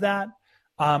proponent of that.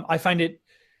 I find it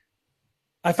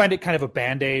kind of a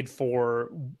Band-Aid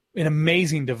for an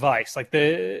amazing device. Like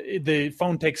the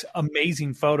phone takes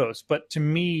amazing photos, but to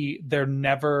me, they're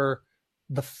never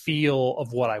the feel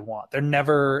of what I want. They're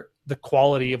never the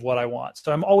quality of what I want.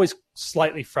 So I'm always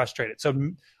slightly frustrated.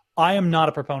 So I am not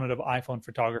a proponent of iPhone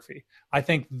photography. I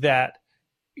think that,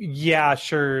 yeah,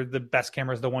 sure, the best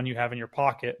camera is the one you have in your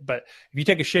pocket. But if you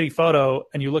take a shitty photo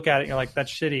and you look at it and you're like,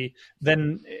 that's shitty,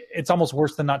 then it's almost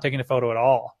worse than not taking a photo at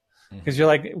all. Because you're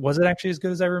like, was it actually as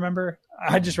good as I remember?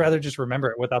 I'd just rather just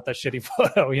remember it without that shitty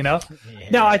photo, you know? Yeah.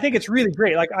 Now, I think it's really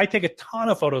great. Like, I take a ton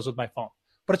of photos with my phone.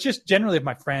 But it's just generally of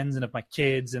my friends and of my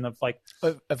kids and of like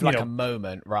a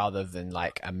moment rather than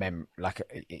like a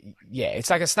it's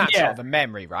like a snapshot of a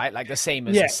memory, right? Like the same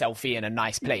as a selfie in a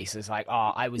nice place. It's like,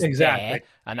 oh, I was there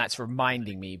and that's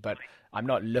reminding me, but I'm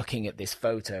not looking at this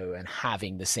photo and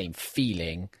having the same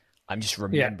feeling. I'm just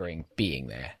remembering being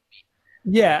there.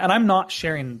 Yeah, and I'm not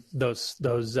sharing those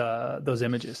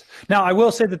images. Now, I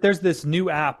will say that there's this new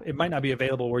app. It might not be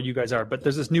available where you guys are, but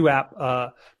there's this new app.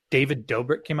 David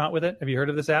Dobrik came out with it. Have you heard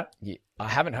of this app? Yeah, I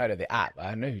haven't heard of the app.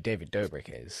 I know who David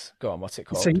Dobrik is. Go on, what's it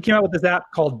called? So he came out with this app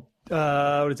called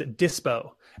what is it?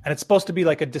 Dispo, and it's supposed to be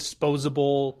like a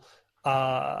disposable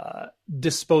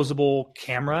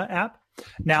camera app.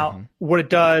 Now, what it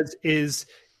does is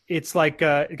it's like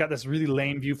it got this really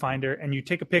lame viewfinder, and you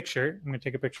take a picture. I'm going to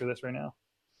take a picture of this right now.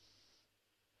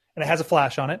 And it has a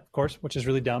flash on it, of course, which is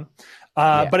really dumb.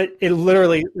 But it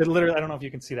literally, I don't know if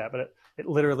you can see that, but it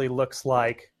literally looks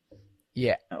like.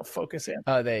 Yeah. Oh, focus in.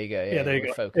 Oh, there you go. Yeah, there you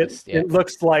go. Focused. It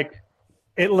looks like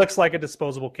a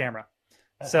disposable camera.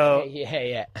 So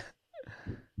yeah.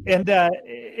 And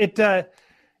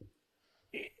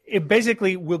it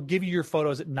basically will give you your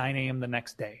photos at 9 a.m. the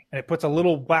next day, and it puts a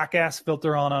little whack ass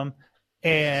filter on them,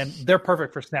 and they're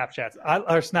perfect for snapshots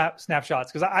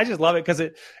because I just love it because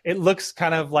it looks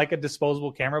kind of like a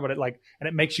disposable camera, but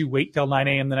it makes you wait till 9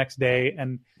 a.m. the next day,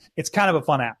 and it's kind of a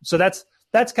fun app. So that's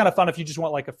kind of fun if you just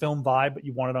want like a film vibe, but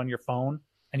you want it on your phone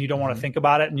and you don't want to think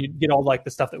about it, and you get all like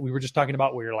the stuff that we were just talking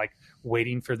about where you're like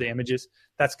waiting for the images.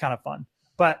 That's kind of fun.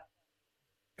 But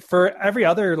for every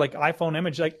other like iPhone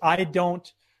image, like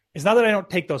it's not that I don't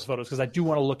take those photos because I do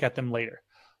want to look at them later,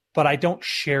 but I don't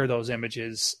share those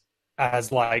images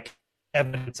as like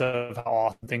evidence of how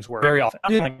often things work. Very often, I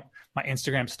do like my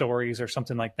Instagram stories or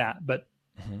something like that, but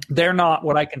they're not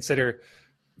what I consider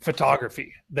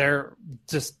photography. They're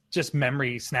just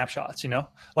memory snapshots, you know?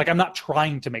 Like I'm not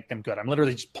trying to make them good. I'm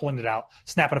literally just pulling it out,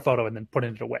 snapping a photo and then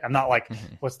putting it away. I'm not like,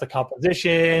 what's the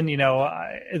composition? You know,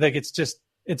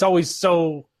 it's always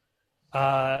so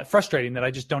frustrating that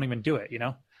I just don't even do it, you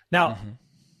know? Now,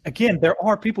 again, there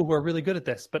are people who are really good at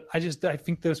this, but I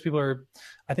think those people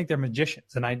I think they're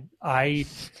magicians, and I'm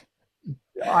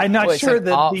not sure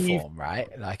that art form, right?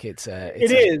 Like it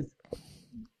is,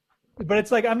 but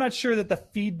it's like I'm not sure that the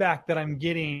feedback that I'm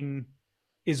getting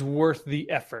is worth the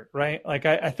effort, right? Like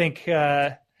I think,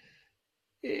 I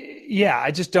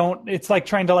just don't. It's like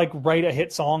trying to like write a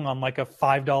hit song on like a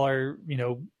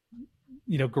 $5,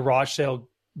 garage sale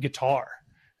guitar.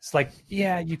 It's like,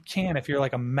 yeah, you can if you're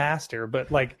like a master,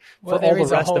 but like for all the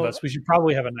rest of us, we should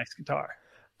probably have a nice guitar.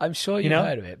 I'm sure you've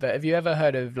heard of it, but have you ever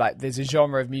heard of like, there's a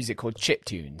genre of music called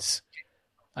chiptunes?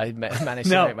 I managed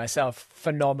to make myself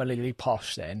phenomenally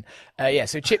posh then.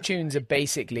 So chiptunes are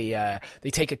basically, they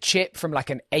take a chip from like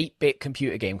an 8-bit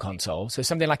computer game console, so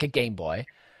something like a Game Boy,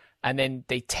 and then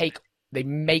they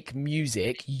make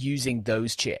music using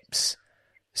those chips.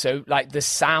 So like the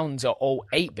sounds are all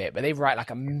 8-bit, but they write like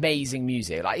amazing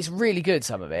music. Like it's really good,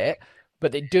 some of it,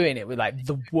 but they're doing it with like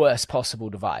the worst possible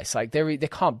device. Like there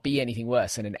can't be anything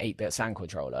worse than an 8-bit sound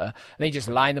controller. And they just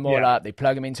line them all up, they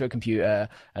plug them into a computer,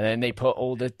 and then they put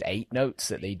all the 8 notes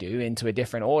that they do into a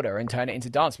different order and turn it into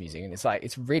dance music. And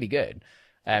it's really good.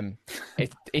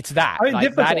 It's that. I mean,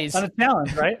 like that is a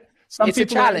challenge, right? It's a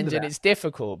challenge and it's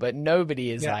difficult, but nobody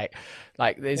is like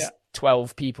there's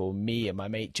 12 people, me and my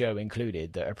mate Joe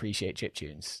included, that appreciate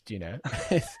chiptunes. Do you know?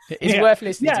 It's worth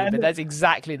listening to, but that's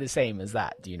exactly the same as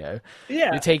that. Do you know?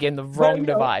 Yeah, you're taking the wrong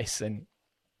device and.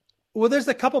 Well, there's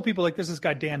a couple people, like there's this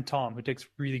guy Dan Tom who takes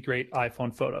really great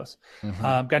iPhone photos.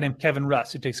 A guy named Kevin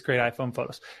Russ who takes great iPhone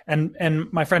photos,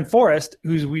 and my friend Forrest,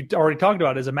 who's we already talked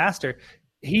about, is a master.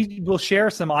 He will share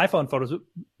some iPhone photos.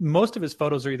 Most of his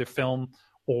photos are either film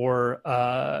or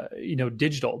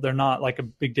digital. They're not like a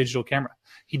big digital camera.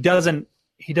 He doesn't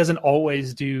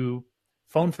always do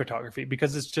phone photography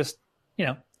because it's just,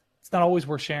 it's not always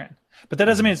worth sharing. But that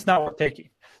doesn't mean it's not worth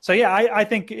taking. So I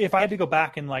think if I had to go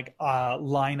back and like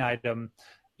line item,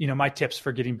 my tips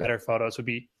for getting better photos would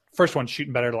be, first one,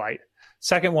 shooting better light.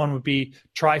 Second one would be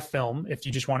try film if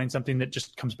you're just wanting something that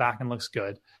just comes back and looks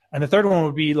good. And the third one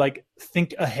would be like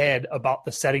think ahead about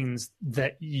the settings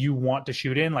that you want to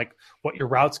shoot in, like what your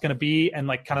route's going to be and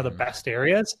like kind of the best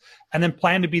areas. And then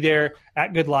plan to be there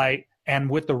at good light and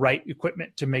with the right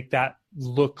equipment to make that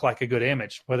look like a good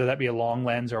image, whether that be a long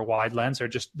lens or a wide lens or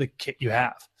just the kit you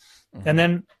have. And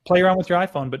then play around with your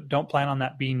iPhone, but don't plan on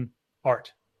that being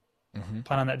art.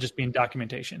 Plan on that just being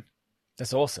documentation.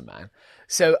 That's awesome, man.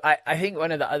 So I think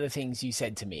one of the other things you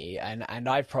said to me, and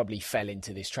I've probably fell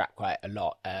into this trap quite a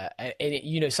lot,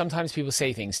 sometimes people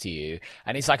say things to you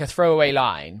and it's like a throwaway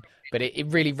line, but it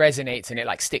really resonates and it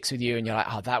like sticks with you and you're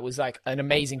like, oh, that was like an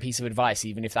amazing piece of advice,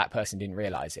 even if that person didn't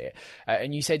realize it.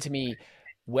 And you said to me,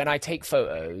 when I take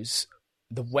photos,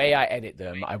 the way I edit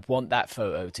them, I want that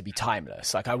photo to be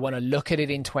timeless. Like I want to look at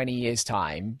it in 20 years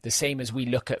time, the same as we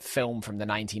look at film from the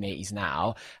 1980s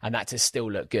now, and that to still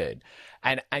look good.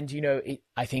 And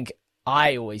I think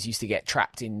I always used to get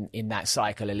trapped in that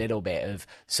cycle a little bit of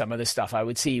some of the stuff I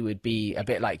would see would be a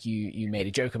bit like you made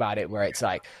a joke about it, where it's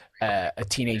like a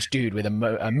teenage dude with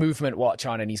a movement watch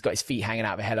on and he's got his feet hanging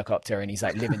out of a helicopter and he's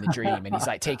like living the dream and he's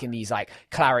like taking these like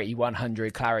clarity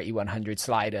 100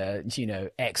 slider,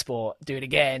 export, do it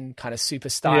again, kind of super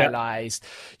stylized.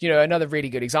 Another really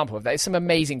good example of that is some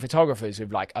amazing photographers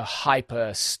with like a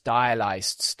hyper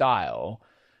stylized style,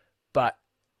 but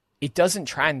it doesn't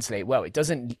translate well. It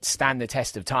doesn't stand the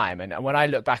test of time. And when I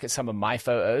look back at some of my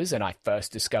photos and I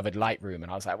first discovered Lightroom and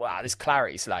I was like, wow, this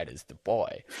clarity slider's the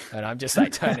boy. And I'm just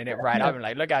like turning it right up and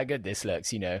like, look how good this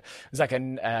looks. It was like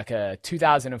a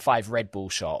 2005 Red Bull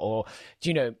shot, or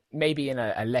maybe in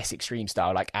a less extreme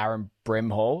style, like Aaron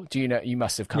Brimhall. You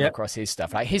must have come across his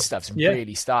stuff. Like his stuff's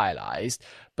really stylized,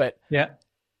 but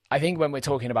I think when we're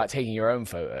talking about taking your own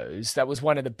photos, that was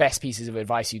one of the best pieces of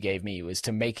advice you gave me, was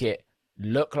to make it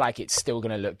look like it's still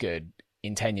going to look good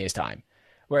in 10 years time.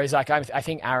 Whereas like I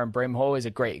think Aaron Brimhall is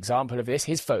a great example of this.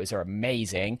 His photos are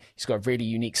amazing. He's got a really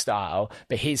unique style,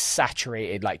 but his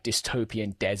saturated like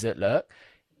dystopian desert look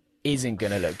isn't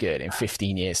going to look good in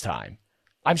 15 years time.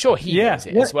 I'm sure he knows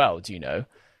it as well. Do you know?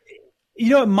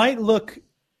 It might look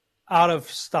out of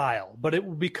style,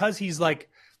 but because he's like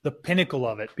the pinnacle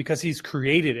of it, because he's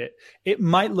created it, it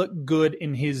might look good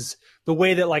in the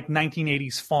way that like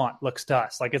 1980s font looks to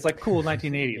us. Like it's like cool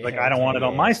 1980s. Like I don't want it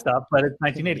on my stuff, but it's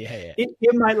 1980.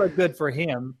 It might look good for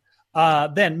him.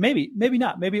 Then maybe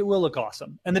not. Maybe it will look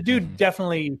awesome. And the dude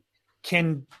definitely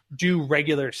can do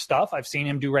regular stuff. I've seen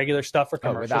him do regular stuff for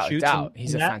commercial shoots. Without a doubt.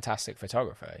 He's a fantastic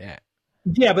photographer. Yeah.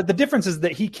 Yeah, but the difference is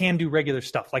that he can do regular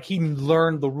stuff. Like he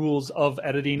learned the rules of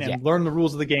editing and learned the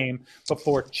rules of the game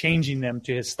before changing them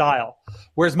to his style.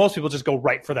 Whereas most people just go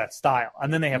right for that style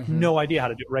and then they have no idea how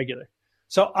to do it regular.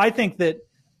 So I think that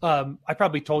I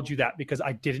probably told you that because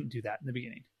I didn't do that in the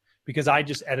beginning, because I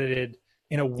just edited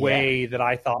in a way that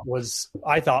I thought was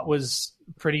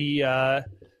pretty, looked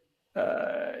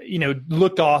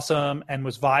awesome and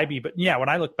was vibey. But yeah, when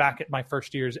I look back at my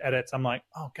first year's edits, I'm like,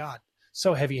 oh God,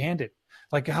 so heavy handed.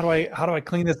 Like, how do I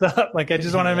clean this up? Like, I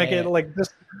just want to make it like this.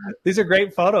 These are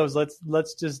great photos.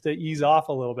 Let's just ease off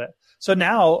a little bit. So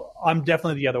now I'm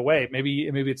definitely the other way. Maybe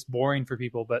it's boring for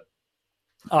people, but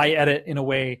I edit in a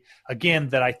way, again,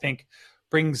 that I think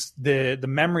brings the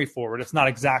memory forward. It's not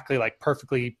exactly like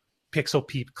perfectly pixel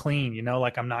peep clean,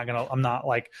 like I'm not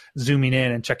like zooming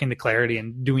in and checking the clarity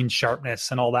and doing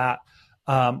sharpness and all that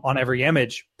on every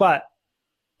image. But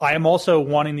I am also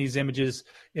wanting these images,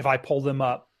 if I pull them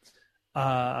up,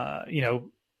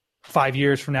 5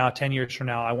 years from now, 10 years from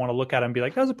now, I want to look at it and be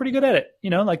like, that was a pretty good edit.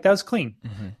 Like that was clean.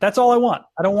 Mm-hmm. That's all I want.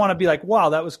 I don't want to be like, wow,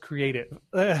 that was creative.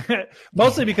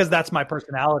 Mostly because that's my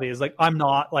personality, is like, I'm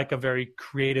not like a very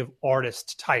creative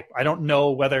artist type. I don't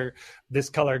know whether this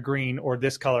color green or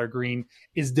this color green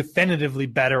is definitively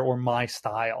better or my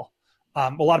style.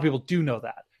 A lot of people do know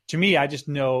that. To me, I just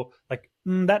know like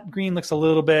that green looks a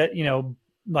little bit,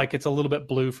 like it's a little bit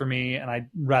blue for me, and I'd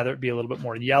rather it be a little bit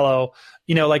more yellow.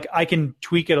 Like I can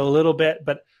tweak it a little bit,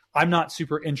 but I'm not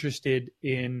super interested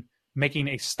in making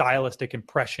a stylistic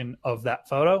impression of that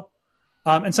photo.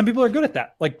 And some people are good at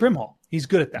that, like Brimhall. He's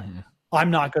good at that. Mm-hmm. I'm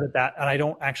not good at that, and I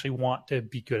don't actually want to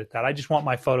be good at that. I just want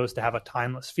my photos to have a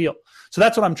timeless feel. So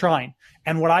that's what I'm trying.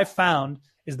 And what I've found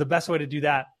is the best way to do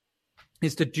that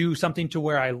is to do something to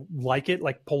where I like it,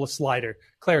 like pull a slider,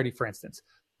 clarity, for instance.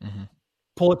 Mm-hmm.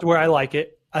 Pull it to where I like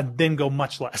it, and then go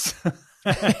much less.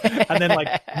 And then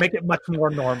like make it much more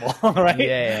normal, right?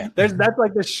 Yeah. That's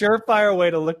like the surefire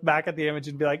way to look back at the image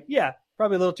and be like, yeah,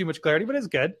 probably a little too much clarity, but it's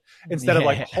good. Instead of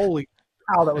like, holy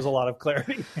cow, that was a lot I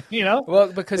clarity,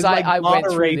 Well, because I went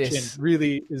through this.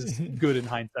 Really is good in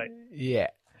hindsight. Yeah.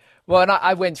 Well, and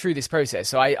I went through this process.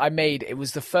 So I made, it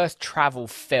was the first travel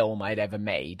film I'd ever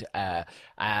made.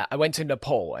 I went to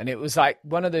Nepal, and it was like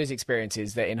one of those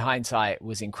experiences that in hindsight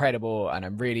was incredible. And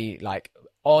I'm really like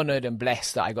honored and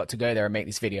blessed that I got to go there and make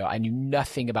this video. I knew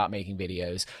nothing about making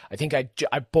videos. I think I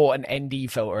bought an ND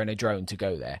filter and a drone to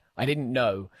go there. I didn't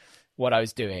know what I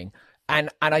was doing. And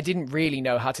I didn't really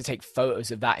know how to take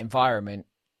photos of that environment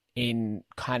in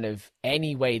kind of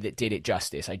any way that did it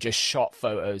justice. I just shot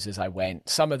photos as I went.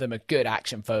 Some of them are good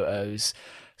action photos.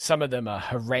 Some of them are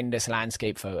horrendous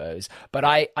landscape photos. But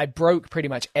I broke pretty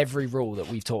much every rule that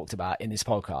we've talked about in this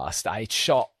podcast. I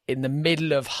shot in the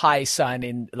middle of high sun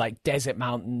in like desert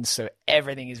mountains, so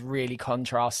everything is really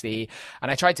contrasty.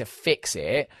 And I tried to fix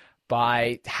it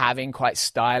by having quite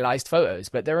stylized photos,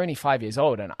 but they're only 5 years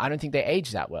old, and I don't think they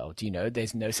age that well. Do you know?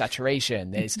 There's no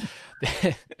saturation.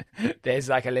 There's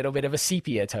like a little bit of a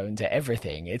sepia tone to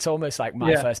everything. It's almost like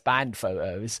my first band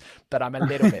photos, but I'm a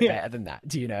little bit better than that.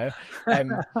 Do you know?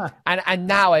 And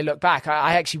now I look back,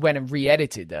 I actually went and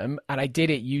re-edited them, and I did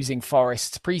it using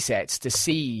Forest's presets to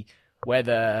see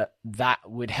whether that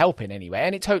would help in any way.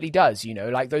 And it totally does,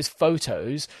 like those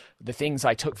photos, the things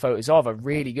I took photos of are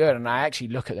really good. And I actually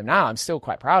look at them now, I'm still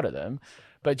quite proud of them,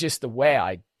 but just the way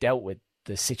I dealt with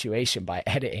the situation by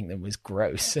editing them was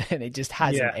gross. And it just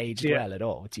hasn't aged well at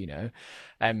all, do you know?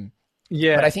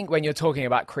 But I think when you're talking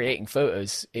about creating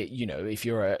photos, if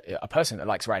you're a person that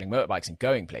likes riding motorbikes and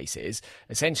going places,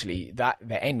 essentially that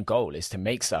the end goal is to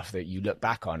make stuff that you look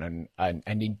back on and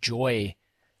enjoy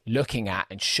looking at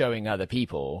and showing other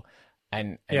people.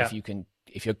 And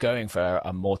if you're going for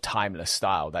a more timeless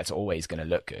style, that's always going to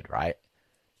look good, right?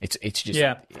 It's just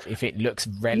if it looks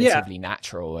relatively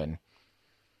natural. And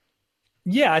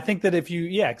I think that if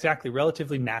you exactly,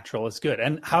 relatively natural is good.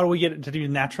 And how do we get it to do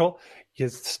natural? You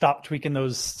stop tweaking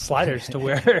those sliders to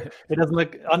where it doesn't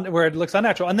look where it looks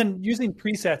unnatural. And then using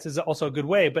presets is also a good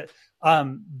way, but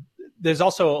there's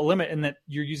also a limit in that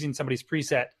you're using somebody's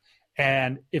preset,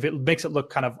 and if it makes it look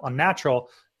kind of unnatural,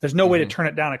 there's no way to turn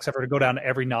it down except for to go down to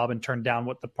every knob and turn down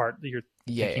what the part that you're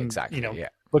thinking,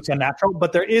 looks unnatural.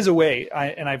 But there is a way,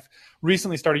 and I've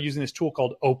recently started using this tool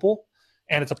called Opal,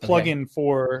 and it's a plugin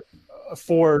for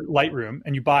Lightroom,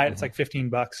 and you buy it. It's like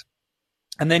 $15,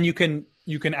 and then you can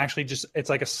actually it's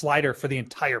like a slider for the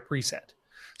entire preset.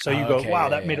 So you go, wow,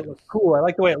 that made it look cool. I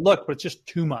like the way it looked, but it's just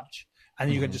too much, and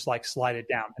then you can just like slide it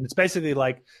down, and it's basically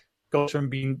like goes from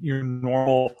being your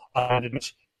normal and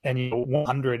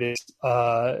 100 is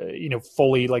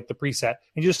fully like the preset,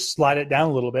 and you just slide it down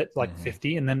a little bit like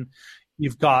 50, and then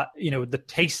you've got the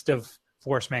taste of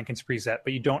Forest Mankin's preset,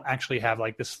 but you don't actually have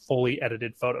like this fully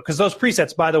edited photo, because those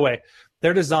presets, by the way,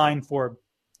 they're designed for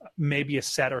maybe a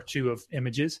set or two of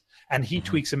images, and he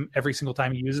tweaks them every single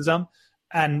time he uses them.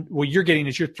 And what you're getting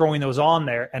is you're throwing those on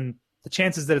there, and the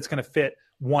chances that it's going to fit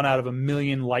 1 out of a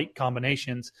million light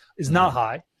combinations is not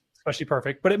high, especially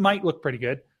perfect, but it might look pretty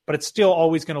good, but it's still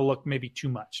always going to look maybe too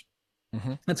much.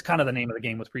 That's kind of the name of the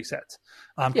game with presets.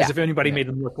 Because if anybody made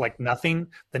them look like nothing,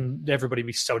 then everybody would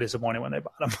be so disappointed when they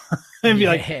bought them and be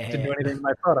like, didn't do anything in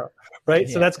my photo, right?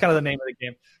 So that's kind of the name of the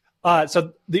game.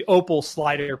 So the Opal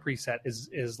slider preset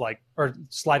is like, or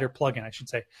slider plugin, I should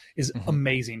say, is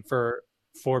amazing for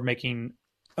making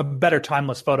a better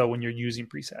timeless photo when you're using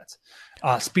presets.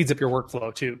 Speeds up your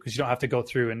workflow too, because you don't have to go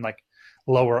through and like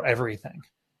lower everything.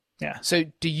 Yeah. So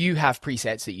do you have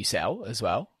presets that you sell as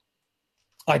well?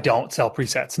 I don't sell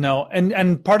presets, no.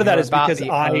 And part of You're that is about because the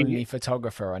only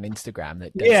photographer on Instagram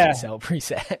that doesn't yeah. sell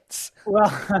presets. Well,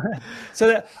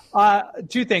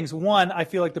 two things. One, I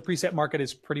feel like the preset market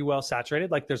is pretty well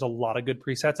saturated. Like there's a lot of good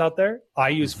presets out there. I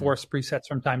use forced presets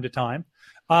from time to time.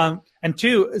 And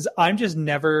two is I'm just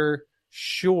never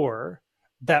sure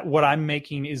that what I'm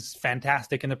making is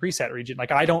fantastic in the preset region.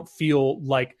 Like I don't feel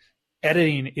like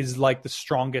editing is like the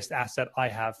strongest asset I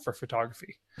have for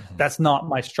photography. That's not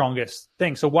my strongest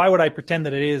thing. So why would I pretend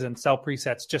that it is and sell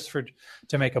presets just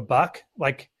to make a buck?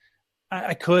 Like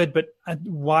I could, but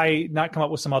why not come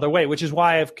up with some other way? Which is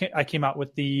why I came out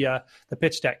with the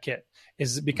pitch deck kit,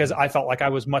 is because I felt like I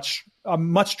was much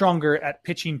stronger at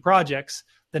pitching projects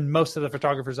than most of the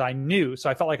photographers I knew. So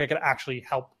I felt like I could actually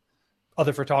help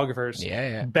other photographers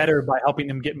better by helping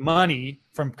them get money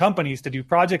from companies to do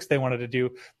projects they wanted to do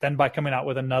than by coming out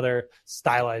with another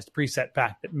stylized preset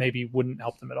pack that maybe wouldn't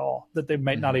help them at all, that they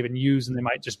might not even use. And they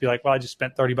might just be like, well, I just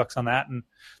spent $30 on that and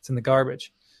it's in the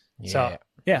garbage. So,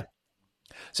 yeah.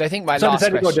 So I think my last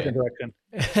question. To go a different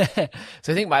direction.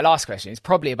 So I think my last question is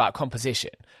probably about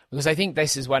composition, because I think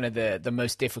this is one of the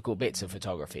most difficult bits of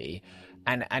photography,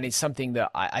 and it's something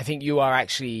that I think you are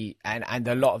actually, and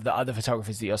a lot of the other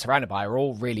photographers that you're surrounded by are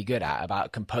all really good at,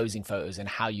 about composing photos and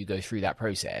how you go through that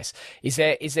process. Is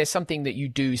there something that you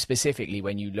do specifically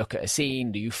when you look at a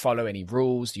scene? Do you follow any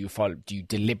rules? Do you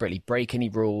deliberately break any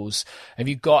rules? Have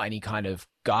you got any kind of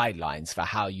guidelines for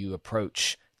how you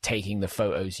approach taking the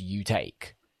photos you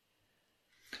take?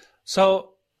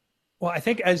 So, well, I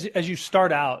think as you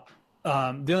start out,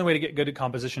 the only way to get good at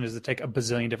composition is to take a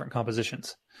bazillion different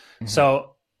compositions.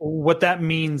 So what that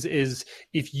means is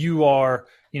if you are,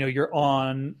 you're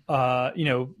on, a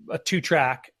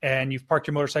 2-track and you've parked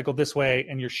your motorcycle this way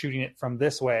and you're shooting it from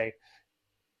this way,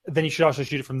 then you should also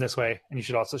shoot it from this way, and you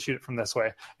should also shoot it from this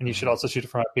way, and you should also shoot it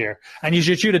from up here. And you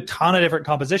should shoot a ton of different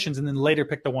compositions and then later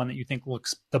pick the one that you think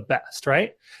looks the best,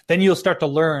 right? Then you'll start to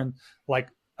learn, like,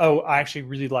 oh, I actually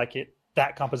really like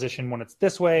that composition when it's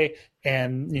this way,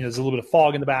 and there's a little bit of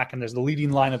fog in the back, and there's the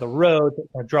leading line of the road that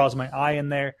kind of draws my eye in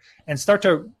there, and start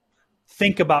to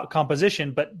think about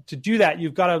composition. But to do that,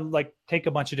 you've got to like take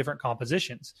a bunch of different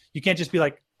compositions. You can't just be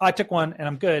like, I took one and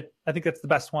I'm good. I think that's the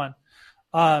best one.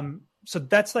 So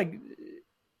that's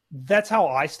how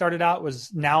I started out.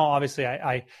 Was now obviously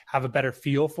I have a better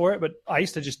feel for it, but I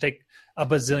used to just take a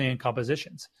bazillion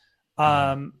compositions.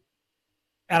 And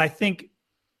I think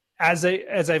as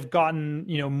I've gotten,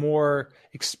 more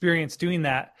experience doing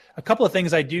that, a couple of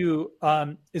things I do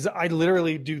is I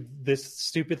literally do this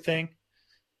stupid thing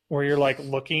where you're like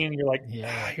looking and you're like,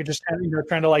 you're just kind of,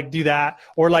 trying to like do that.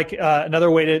 Or like another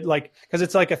way to like, cause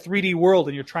it's like a 3D world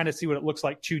and you're trying to see what it looks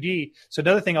like 2D. So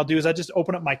another thing I'll do is I just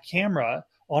open up my camera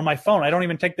on my phone. I don't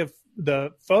even take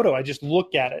the photo. I just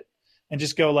look at it and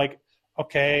just go like,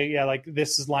 okay, yeah, like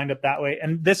this is lined up that way.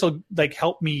 And this will like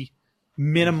help me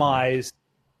minimize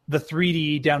the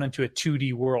 3D down into a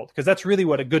 2D world. Because that's really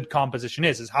what a good composition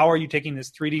is how are you taking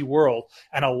this 3D world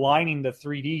and aligning the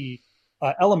 3D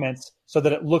elements so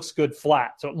that it looks good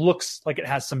flat. So it looks like it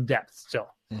has some depth still.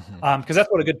 Because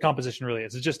that's what a good composition really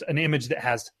is. It's just an image that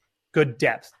has good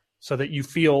depth so that you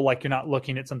feel like you're not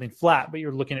looking at something flat, but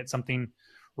you're looking at something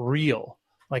real,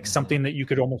 like something that you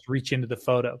could almost reach into the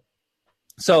photo.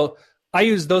 So I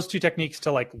use those two techniques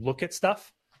to like look at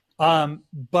stuff.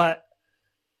 But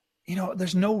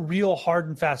there's no real hard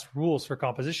and fast rules for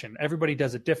composition. Everybody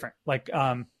does it different. Like,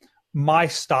 my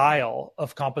style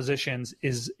of compositions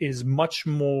is much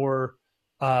more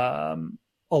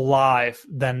alive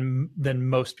than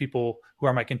most people who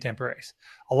are my contemporaries.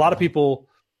 A lot of people,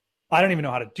 I don't even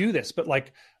know how to do this, but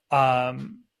like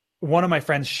one of my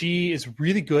friends, she is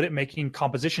really good at making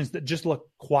compositions that just look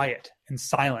quiet and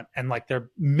silent and like they're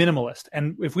minimalist.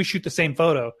 And if we shoot the same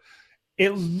photo,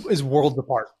 it is worlds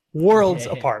apart.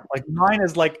 Apart. Like mine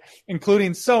is like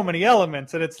including so many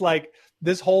elements, and it's like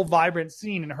this whole vibrant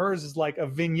scene, and hers is like a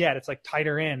vignette. It's like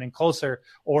tighter in and closer,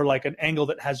 or like an angle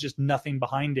that has just nothing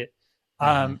behind it.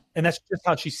 And that's just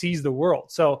how she sees the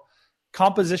world. So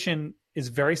composition is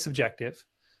very subjective,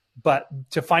 but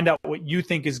to find out what you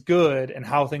think is good and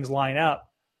how things line up,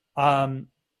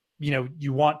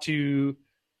 you want to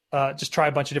just try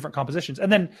a bunch of different compositions.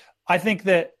 And then I think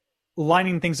that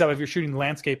lining things up, if you're shooting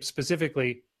landscape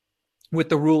specifically, with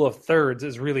the rule of thirds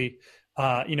is really,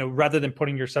 rather than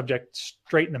putting your subject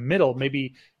straight in the middle,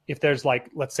 maybe if there's like,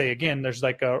 let's say again, there's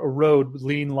like a road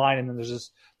leading line, and then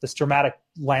there's this dramatic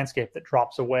landscape that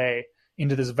drops away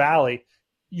into this valley.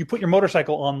 You put your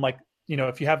motorcycle on like,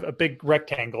 if you have a big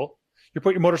rectangle, you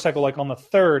put your motorcycle like on the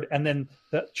third, and then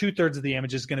the 2/3 of the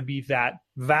image is going to be that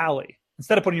valley.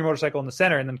 instead of putting your motorcycle in the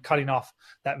center and then cutting off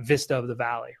that vista of the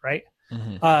valley, right?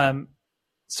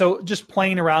 So just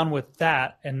playing around with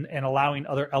that and allowing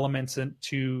other elements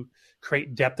to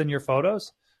create depth in your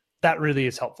photos, that really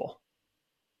is helpful.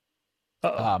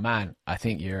 Oh man, I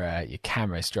think your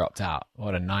camera's dropped out.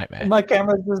 What a nightmare. My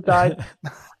camera just died.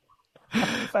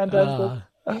 Fantastic.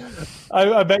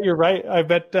 I bet you're right. I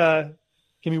bet,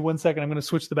 give me 1 second. I'm going to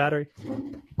switch the battery.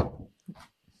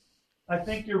 I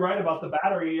think you're right about the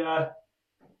battery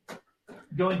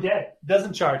going dead.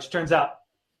 Doesn't charge, turns out.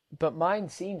 But mine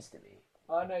seems to be.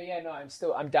 Oh no, yeah, no,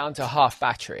 I'm down to half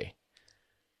battery.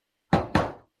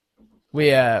 We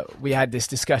had this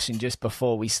discussion just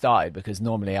before we started, because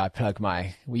normally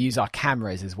we use our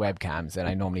cameras as webcams, and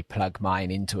I normally plug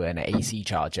mine into an AC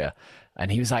charger.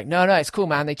 And he was like, no, it's cool,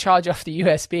 man. They charge off the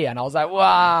USB. And I was like,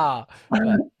 wow.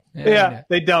 But, yeah,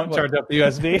 they don't charge off the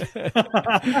USB.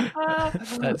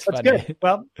 That's funny. Good.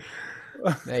 Well,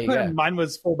 there you go. Mine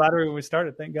was full battery when we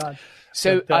started, thank God.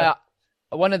 So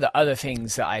one of the other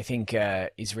things that I think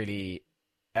is really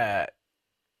a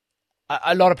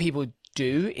lot of people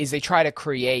do is they try to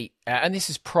create, and this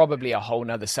is probably a whole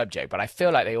nother subject, but I feel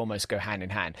like they almost go hand in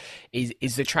hand,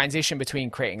 is the transition between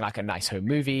creating like a nice home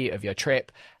movie of your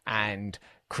trip and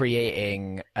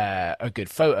creating a good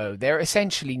photo. They're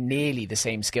essentially nearly the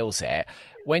same skill set.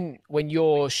 When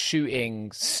you're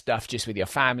shooting stuff just with your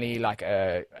family,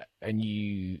 and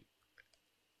you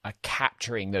are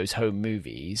capturing those home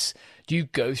movies, do you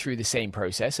go through the same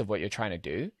process of what you're trying to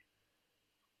do?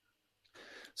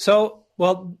 So,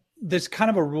 well, there's kind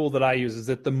of a rule that I use, is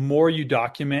that the more you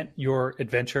document your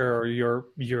adventure or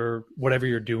your whatever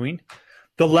you're doing,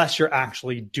 the less you're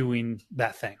actually doing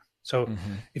that thing. So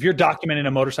if you're documenting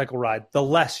a motorcycle ride, the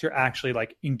less you're actually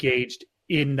like engaged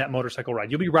in that motorcycle ride.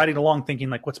 You'll be riding along thinking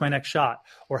like, what's my next shot?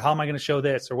 Or how am I going to show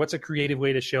this? Or what's a creative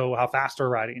way to show how fast we're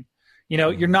riding?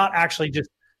 You're not actually just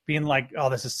being like, oh,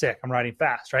 this is sick, I'm riding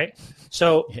fast, right?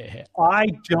 So yeah. I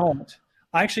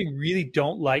actually really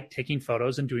don't like taking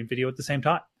photos and doing video at the same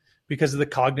time, because of the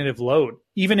cognitive load.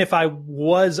 Even if I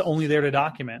was only there to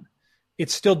document,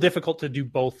 it's still difficult to do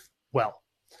both well.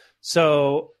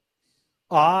 So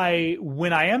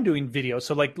when I am doing video,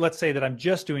 so like, let's say that I'm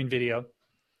just doing video.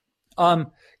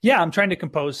 I'm trying to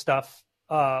compose stuff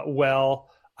well.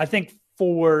 I think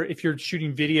if you're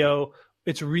shooting video,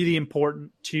 it's really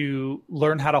important to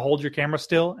learn how to hold your camera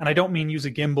still. And I don't mean use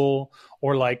a gimbal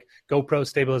or like GoPro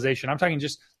stabilization. I'm talking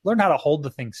just learn how to hold the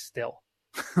thing still.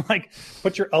 Like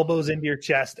put your elbows into your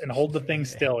chest and hold the thing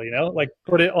still, like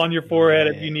put it on your forehead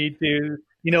if you need to,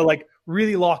 like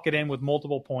really lock it in with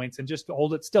multiple points and just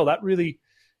hold it still. That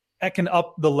can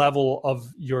up the level of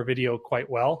your video quite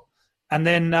well. And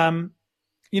then, I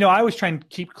always try and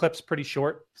keep clips pretty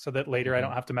short so that later I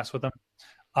don't have to mess with them.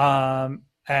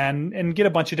 And get a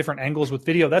bunch of different angles with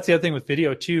video. That's the other thing with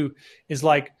video too, is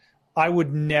like, I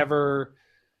would never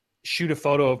shoot a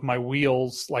photo of my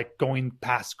wheels, like going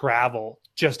past gravel,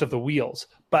 just of the wheels.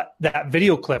 But that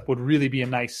video clip would really be a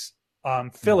nice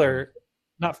not filler,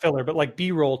 but like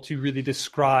B-roll to really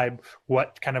describe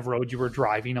what kind of road you were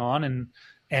driving on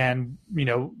and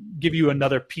give you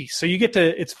another piece. So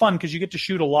it's fun because you get to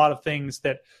shoot a lot of things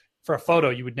that for a photo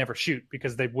you would never shoot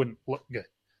because they wouldn't look good.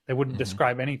 They wouldn't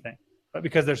describe anything. But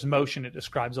because there's motion, it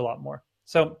describes a lot more.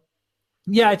 So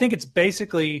yeah, I think it's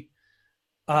basically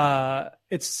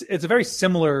it's a very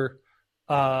similar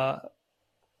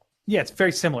it's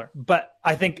very similar, but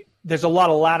I think there's a lot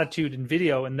of latitude in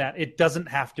video in that it doesn't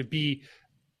have to be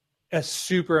a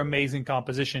super amazing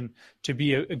composition to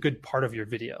be a good part of your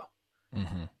video.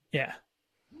 Yeah,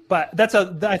 but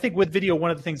I think with video,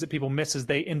 one of the things that people miss is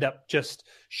they end up just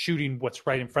shooting what's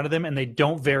right in front of them, and they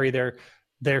don't vary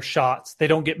their shots. They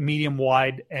don't get medium,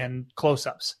 wide, and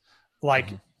close-ups. Like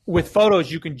with photos,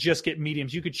 you can just get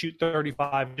mediums. You could shoot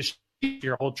 35 just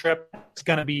your whole trip. It's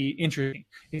going to be interesting.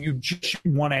 If you just shoot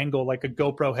one angle, like a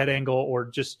GoPro head angle, or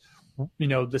just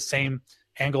the same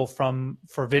angle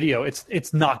for video,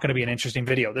 it's not going to be an interesting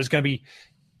video. There's going to be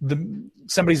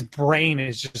somebody's brain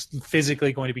is just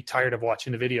physically going to be tired of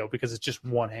watching the video because it's just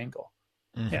one angle.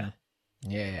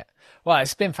 Yeah. Well,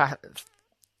 it's been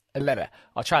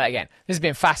I'll try that again. This has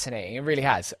been fascinating. It really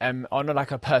has. On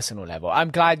like a personal level, I'm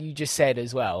glad you just said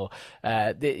as well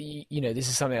that this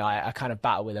is something I kind of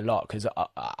battle with a lot, because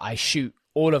I shoot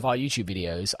all of our YouTube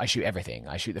videos. I shoot everything.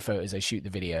 I shoot the photos, I shoot the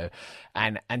video,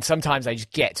 and sometimes I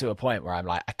just get to a point where I'm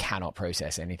like, I cannot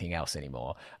process anything else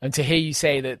anymore. And to hear you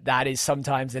say that is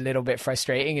sometimes a little bit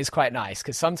frustrating is quite nice,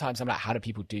 because sometimes I'm like, how do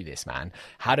people do this, man?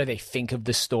 How do they think of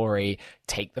the story,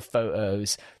 take the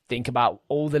photos, think about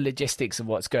all the logistics of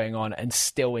what's going on, and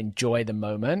still enjoy the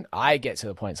moment? I get to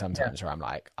the point sometimes where I'm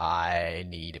like, I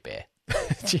need a beer.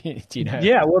 Do you know?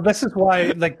 Yeah, well, this is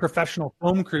why like professional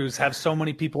film crews have so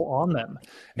many people on them.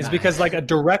 It's because like a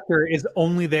director is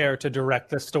only there to direct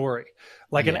the story.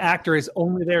 Like an actor is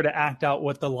only there to act out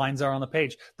what the lines are on the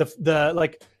page.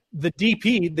 The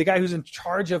DP, the guy who's in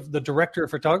charge of the director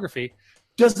of photography,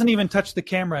 doesn't even touch the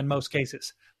camera in most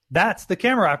cases. That's the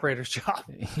camera operator's job.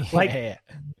 Like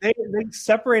they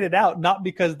separate it out, not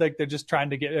because like they're just trying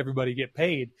to get everybody get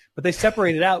paid, but they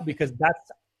separate it out because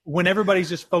that's when everybody's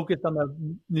just focused on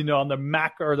the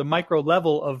macro or the micro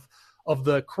level of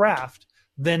the craft,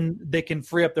 then they can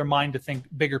free up their mind to think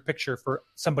bigger picture for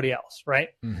somebody else, right?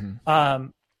 Mm-hmm.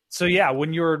 So yeah,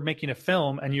 when you're making a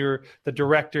film and you're the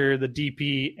director, the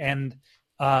DP, and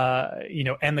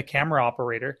and the camera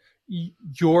operator,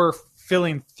 you're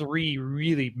filling 3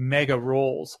 really mega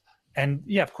roles. And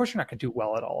yeah, of course you're not going to do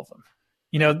well at all of them.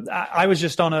 You know, I was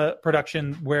just on a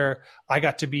production where I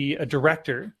got to be a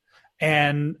director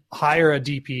and hire a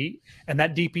DP, and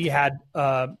that DP had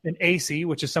an AC,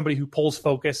 which is somebody who pulls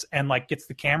focus and like gets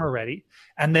the camera ready.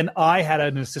 And then I had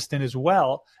an assistant as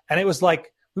well. And it was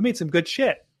like, we made some good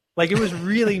shit. Like it was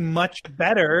really much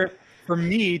better for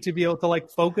me to be able to like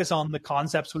focus on the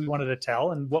concepts we wanted to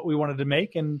tell and what we wanted to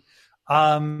make. And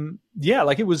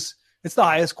like it's the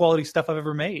highest quality stuff I've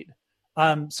ever made.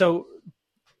 So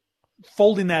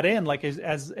folding that in like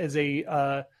as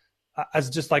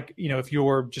just like, if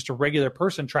you're just a regular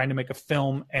person trying to make a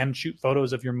film and shoot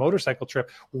photos of your motorcycle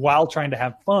trip while trying to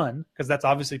have fun, because that's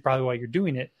obviously probably why you're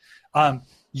doing it.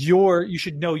 You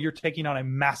should know you're taking on a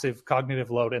massive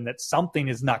cognitive load and that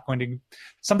something's not going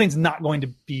to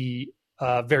be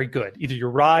very good. Either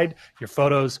your ride, your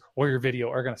photos, or your video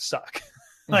are going to suck.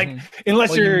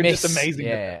 Unless you're just amazing.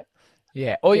 Yeah.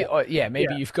 Yeah. Or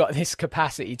maybe you've got this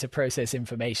capacity to process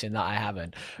information that I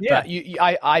haven't. Yeah. But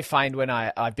I find when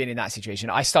I've been in that situation,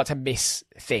 I start to miss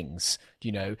things.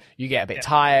 You get a bit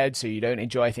tired, so you don't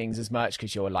enjoy things as much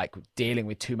because you're like dealing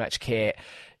with too much kit.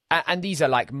 And these are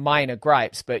like minor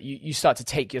gripes, but you start to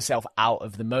take yourself out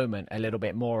of the moment a little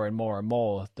bit more and more and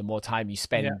more the more time you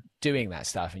spend doing that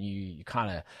stuff. And you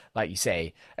kind of, like you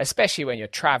say, especially when you're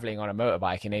traveling on a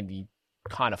motorbike in any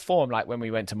kind of form, like when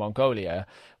we went to Mongolia,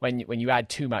 when you add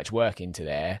too much work into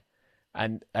there,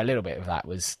 and a little bit of that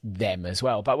was them as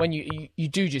well. But when you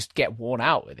do just get worn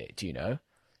out with it,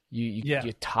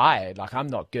 you're tired. Like I'm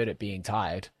not good at being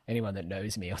tired. Anyone that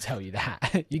knows me will tell you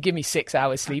that. You give me 6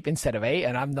 hours sleep instead of 8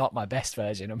 and I'm not my best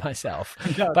version of myself.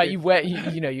 But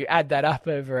you add that up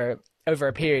over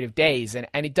a period of days and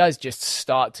it does just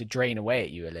start to drain away at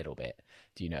you a little bit.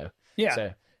 Yeah.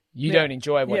 So you don't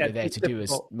enjoy what you're there to do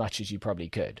as much as you probably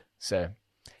could. So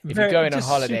if you're going on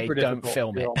holiday, don't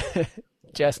film it.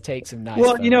 Just take some nice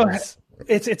photos.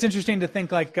 It's interesting to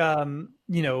think like a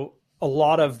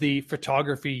lot of the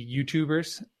photography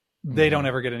YouTubers, they don't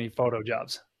ever get any photo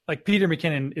jobs. Like Peter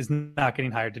McKinnon is not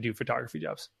getting hired to do photography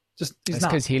jobs. It's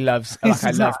because he loves. Like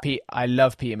I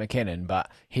love Peter McKinnon, but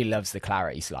he loves the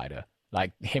clarity slider.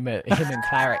 Like him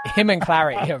and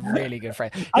Clarity are really good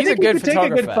friends. He's a good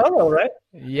photographer. Take a good photo, right?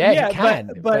 Yeah, he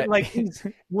can. But like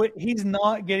he's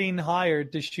not getting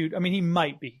hired to shoot. I mean, he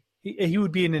might be. He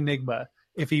would be an enigma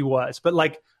if he was. But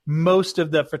like most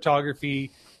of the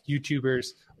photography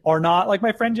YouTubers are not, like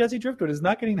my friend Jesse Driftwood is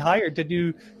not getting hired to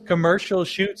do commercial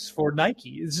shoots for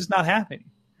Nike. It's just not happening.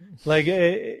 Like,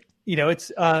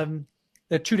 it's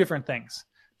they're two different things.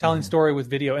 Telling story with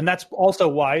video. And that's also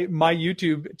why my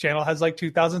YouTube channel has like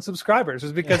 2,000 subscribers,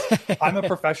 is because I'm a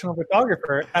professional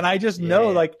photographer and I just know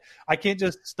like I can't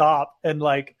just stop and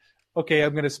like, okay,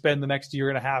 I'm going to spend the next year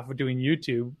and a half doing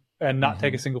YouTube and not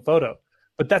take a single photo.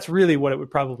 But that's really what it would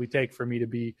probably take for me to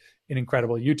be an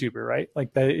incredible YouTuber, right?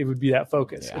 Like that, it would be that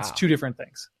focus. Yeah. It's two different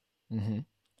things. Mm-hmm.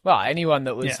 Well, anyone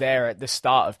that was there at the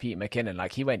start of Pete McKinnon,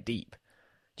 like he went deep.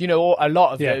 A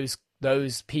lot of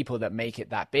those people that make it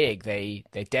that big,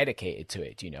 they're dedicated to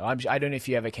it. I don't know if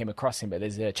you ever came across him, but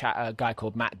there's a guy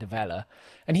called Matt DeVella,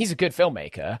 and he's a good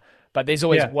filmmaker. But there's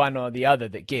always one or the other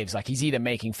that gives. Like he's either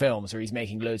making films or he's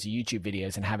making loads of YouTube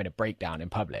videos and having a breakdown in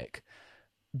public.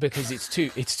 Because it's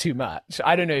too much.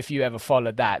 I don't know if you ever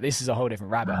followed that. This is a whole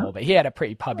different rabbit hole, but he had a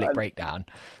pretty public breakdown.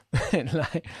 And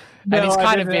it's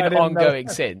kind of been ongoing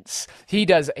since. He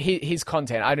does his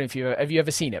content. I don't know if have you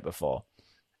ever seen it before?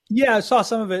 Yeah, I saw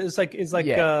some of it. It's like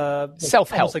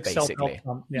self-help, like basically.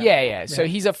 Self-help. Yeah. So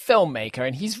he's a filmmaker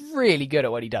and he's really good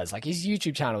at what he does. Like his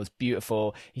YouTube channel is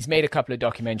beautiful. He's made a couple of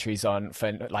documentaries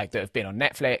that have been on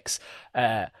Netflix.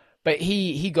 But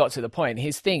he got to the point,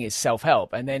 his thing is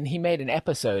self-help. And then he made an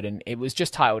episode and it was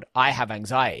just titled, I Have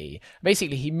Anxiety.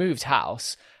 Basically, he moved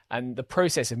house and the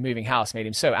process of moving house made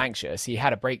him so anxious. He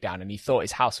had a breakdown and he thought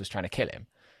his house was trying to kill him.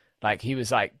 Like he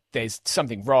was like, there's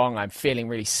something wrong. I'm feeling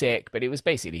really sick. But it was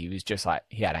basically, he was just like,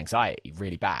 he had anxiety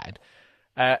really bad.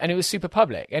 And it was super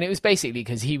public. And it was basically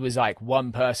because he was like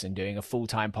one person doing a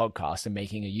full-time podcast and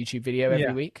making a YouTube video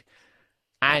every week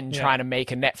and trying to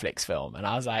make a Netflix film. And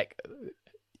I was like,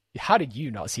 how did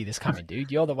you not see this coming,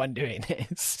 dude? You're the one doing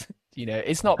this. You know,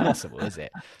 it's not possible, is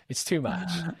it? It's too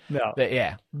much. No. But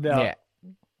No.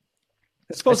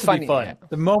 It's supposed to be fun. Yeah.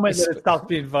 The moment that it stops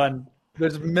being fun,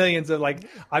 there's millions of like,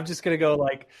 I'm just going to go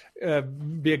like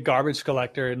be a garbage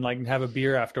collector and like have a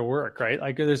beer after work, right?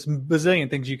 Like there's a bazillion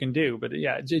things you can do, but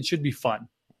yeah, it should be fun.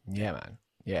 Yeah, man.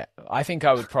 Yeah. I think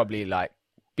I would probably like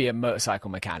be a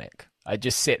motorcycle mechanic. I'd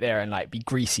just sit there and like be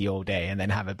greasy all day and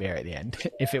then have a beer at the end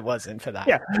if it wasn't for that.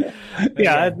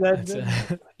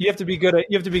 You have to be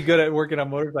good at working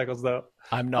on motorcycles though.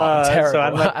 I'm not. I'm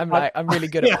terrible. So I'm really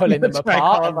good at pulling them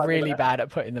apart. I'm really bad at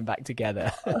putting them back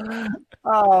together.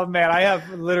 Oh man, I have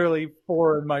literally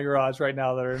 4 in my garage right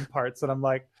now that are in parts, and I'm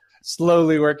like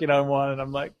slowly working on one, and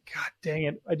I'm like, God dang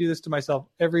it, I do this to myself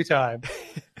every time.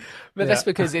 But that's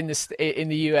because in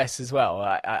the US as well,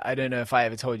 I don't know if I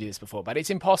ever told you this before, but it's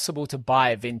impossible to buy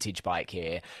a vintage bike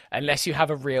here unless you have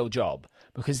a real job,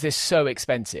 because they're so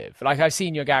expensive. Like I've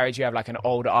seen your garage, you have like an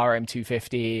old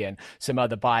RM250 and some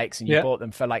other bikes, and you bought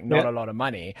them for like not a lot of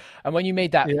money. And when you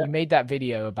made that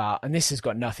video about, and this has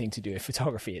got nothing to do with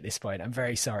photography at this point, I'm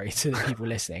very sorry to the people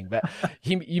listening, but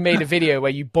you made a video where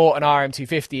you bought an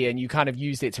RM250 and you kind of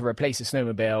used it to replace a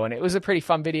snowmobile, and it was a pretty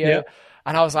fun video. Yeah.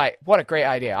 And I was like, what a great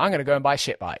idea. I'm going to go and buy a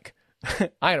shit bike. I'm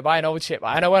going to buy an old shit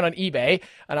bike. And I went on eBay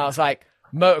and I was like,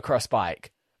 motocross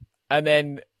bike. And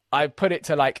then I put it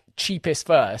to like cheapest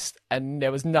first, and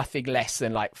there was nothing less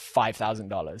than like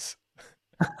 $5,000.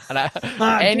 And I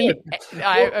promise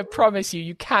you promise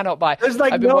you cannot buy. There's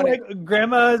like like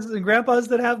grandmas and grandpas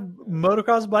that have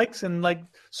motocross bikes in like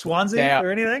Swansea or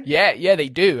anything. Yeah, they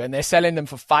do, and they're selling them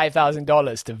for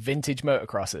 $5,000 to vintage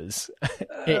motocrossers.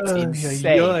 It's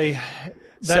insane.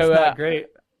 That's not great.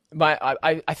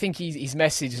 I think he's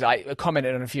messaged, I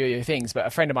commented on a few of your things, but a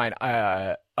friend of mine,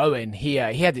 Owen, he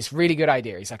had this really good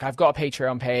idea. He's like, I've got a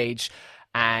Patreon page,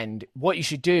 and what you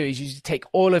should do is you should take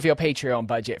all of your Patreon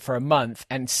budget for a month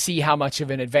and see how much of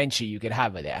an adventure you could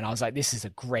have with it. And I was like, this is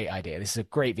a great idea. This is a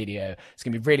great video. It's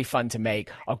going to be really fun to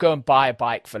make. I'll go and buy a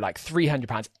bike for like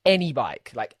 £300, any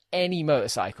bike, like any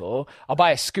motorcycle. I'll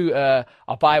buy a scooter.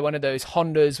 I'll buy one of those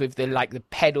Hondas with the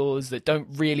pedals that don't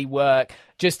really work.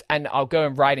 And I'll go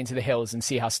and ride into the hills and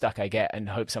see how stuck I get and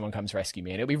hope someone comes rescue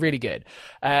me. And it'll be really good.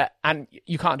 And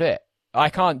you can't do it.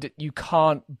 You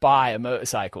can't buy a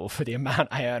motorcycle for the amount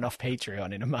I earn off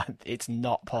Patreon in a month. It's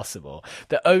not possible.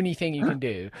 The only thing you can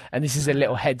do, and this is a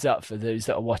little heads up for those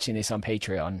that are watching this on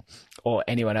Patreon or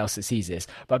anyone else that sees this,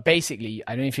 but basically,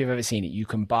 I don't know if you've ever seen it, you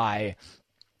can buy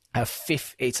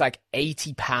it's like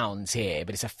 £80 here,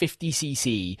 but it's a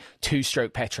 50cc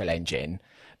 2-stroke petrol engine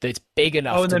that's big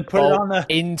enough to bolt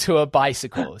into a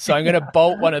bicycle. So I'm going to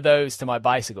bolt one of those to my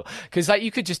bicycle, because like you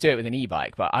could just do it with an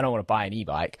e-bike, but I don't want to buy an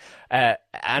e-bike. And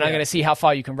I'm going to see how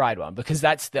far you can ride one, because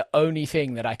that's the only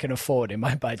thing that I can afford in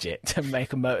my budget to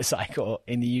make a motorcycle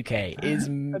in the UK.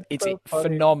 It's so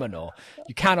phenomenal.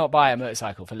 You cannot buy a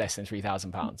motorcycle for less than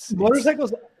 £3,000.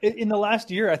 Motorcycles in the last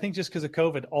year, I think just because of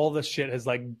COVID, all this shit has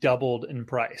like doubled in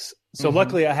price. So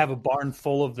luckily I have a barn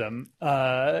full of them,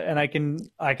 and I can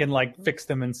like fix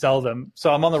them and sell them.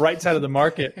 So I'm on the right side of the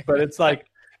market, but it's like,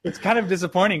 it's kind of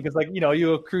disappointing because like,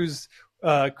 you cruise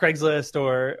Craigslist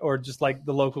or just like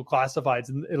the local classifieds,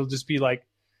 and it'll just be like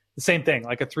the same thing,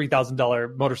 like a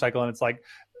 $3,000 motorcycle. And it's like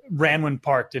ran when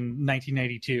parked in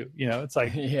 1982, it's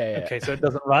like, okay, so it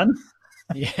doesn't run.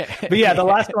 But yeah, the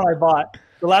last one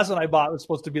I bought was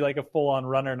supposed to be like a full-on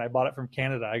runner, and I bought it from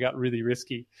Canada. I got really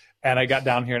risky, and I got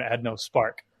down here and it had no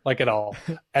spark, like at all.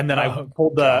 And then I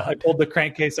pulled the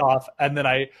crankcase off, and then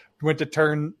I went to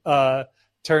turn the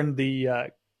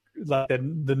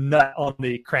nut on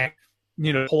the crank,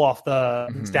 pull off the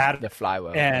stator, the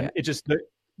flywheel, and it just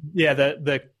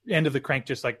the end of the crank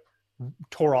just like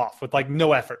tore off with like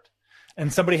no effort,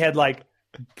 and somebody had like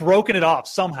broken it off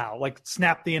somehow, like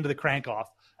snapped the end of the crank off,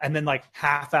 and then like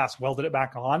half-ass welded it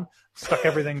back on, stuck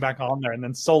everything back on there, and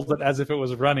then sold it as if it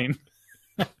was running.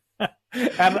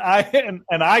 and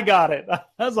I got it. I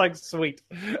was like, sweet,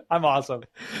 I'm awesome.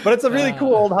 But it's a really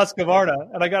cool old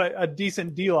Husqvarna, and I got a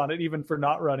decent deal on it even for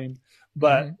not running.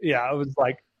 But yeah, I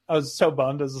was so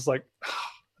bummed. I was just like, I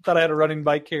thought I had a running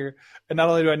bike here, and not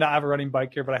only do I not have a running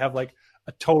bike here, but I have like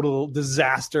a total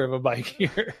disaster of a bike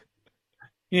here.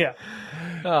 Yeah.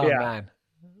 Oh man.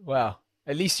 Well,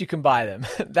 at least you can buy them.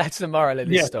 That's the moral of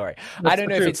this story. I don't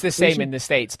know if it's the same in the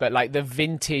States, but like the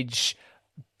vintage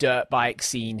dirt bike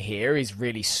scene here is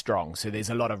really strong. So there's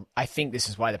a lot of, I think this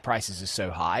is why the prices are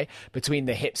so high between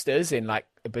hipsters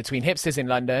in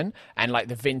London and like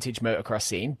the vintage motocross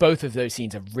scene. Both of those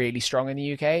scenes are really strong in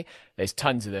the UK. There's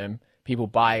tons of them. People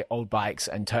buy old bikes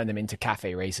and turn them into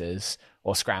cafe racers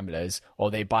or scramblers,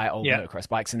 or they buy old motocross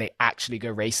bikes and they actually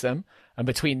go race them. And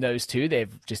between those two,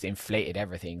 they've just inflated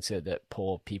everything so that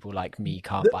poor people like me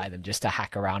can't buy them just to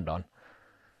hack around on.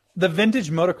 The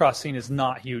vintage motocross scene is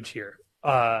not huge here,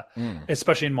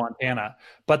 especially in Montana.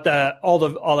 But all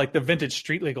the vintage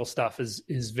street legal stuff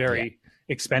is very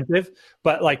expensive.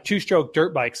 But like 2-stroke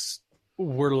dirt bikes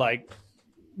were like,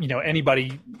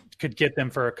 anybody could get them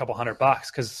for a couple $100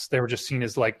 because they were just seen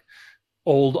as like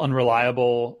old,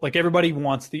 unreliable. Like everybody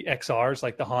wants the XRs,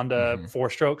 like the Honda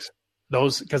 4-strokes,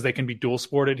 those because they can be dual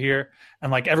sported here,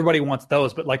 and like everybody wants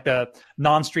those. But like the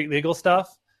non-street legal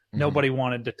stuff, nobody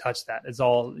wanted to touch that. It's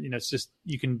all it's just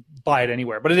you can buy it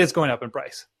anywhere, but it is going up in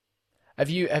price. Have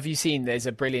you seen? There's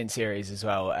a brilliant series as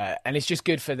well, and it's just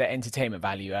good for the entertainment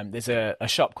value. There's a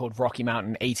shop called Rocky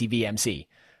Mountain ATV MC.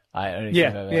 I don't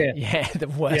know if you've ever, the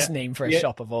worst name for a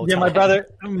shop of all time. Yeah, my brother,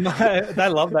 I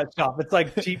love that shop. It's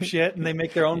like cheap shit, and they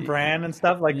make their own brand and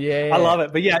stuff. Like, I love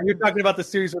it. But you're talking about the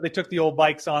series where they took the old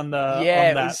bikes on the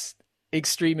it was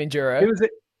Extreme Enduro.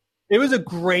 It was a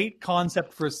great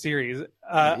concept for a series.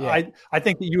 I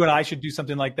think that you and I should do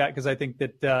something like that because I think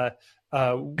that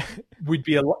we'd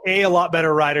be a lot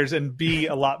better riders and B,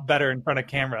 a lot better in front of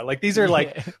camera. Like these are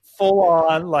like full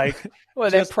on like. Well,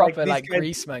 they're proper like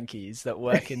grease monkeys that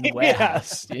work in the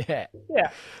warehouse. Yeah.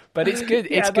 But it's good.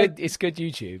 It's good. It's good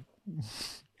YouTube.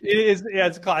 It is. Yeah,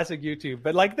 it's classic YouTube.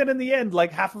 But like then in the end,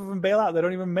 like half of them bail out. They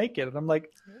don't even make it. And I'm like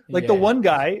the one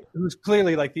guy who's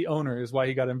clearly like the owner is why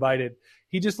he got invited.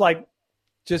 He just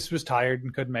was tired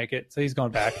and couldn't make it, so he's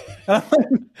going back.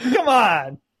 Come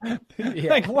on.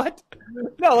 Like what?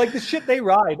 No, like the shit they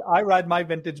ride. I ride my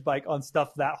vintage bike on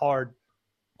stuff that hard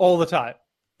all the time.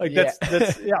 Like that's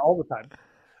all the time.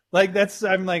 Like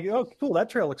I'm like, oh cool, that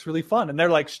trail looks really fun. And they're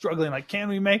like struggling, like, can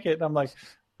we make it? And I'm like,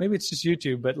 maybe it's just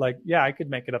YouTube, but like, yeah, I could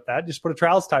make it up that. Just put a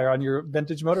trials tire on your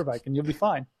vintage motorbike and you'll be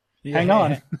fine. Hang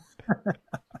on.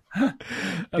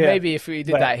 Maybe if we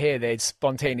did that here, they'd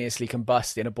spontaneously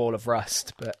combust in a ball of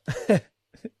rust. But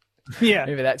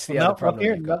maybe that's the other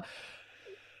problem.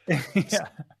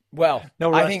 Well,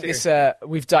 I think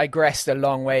we've digressed a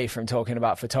long way from talking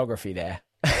about photography there.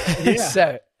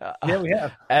 So we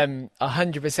have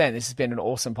 100%. This has been an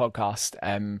awesome podcast.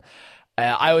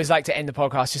 I always like to end the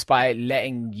podcast just by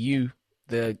letting you,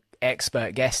 the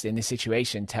expert guest in this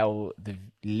situation, tell the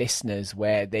listeners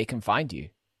where they can find you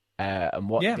and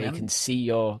what they can see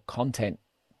your content,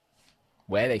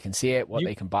 where they can see it, what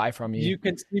they can buy from you. You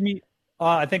can see me.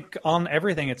 I think on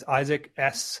everything, it's Isaac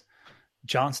S.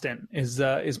 Johnston is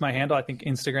my handle. I think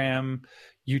Instagram,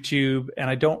 YouTube, and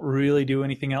I don't really do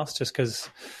anything else just because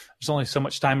there's only so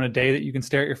much time in a day that you can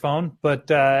stare at your phone. But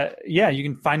you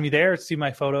can find me there, see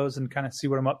my photos, and kind of see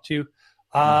what I'm up to.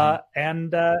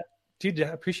 And dude, I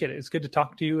appreciate it. It's good to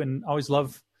talk to you, and always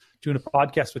love doing a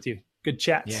podcast with you. Good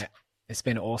chats. Yeah, it's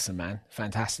been awesome, man.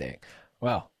 Fantastic.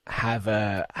 Well, have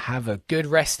a good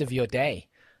rest of your day.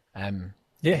 Catch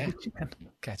you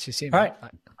Catch you soon. All right.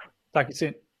 Talk to you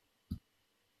soon.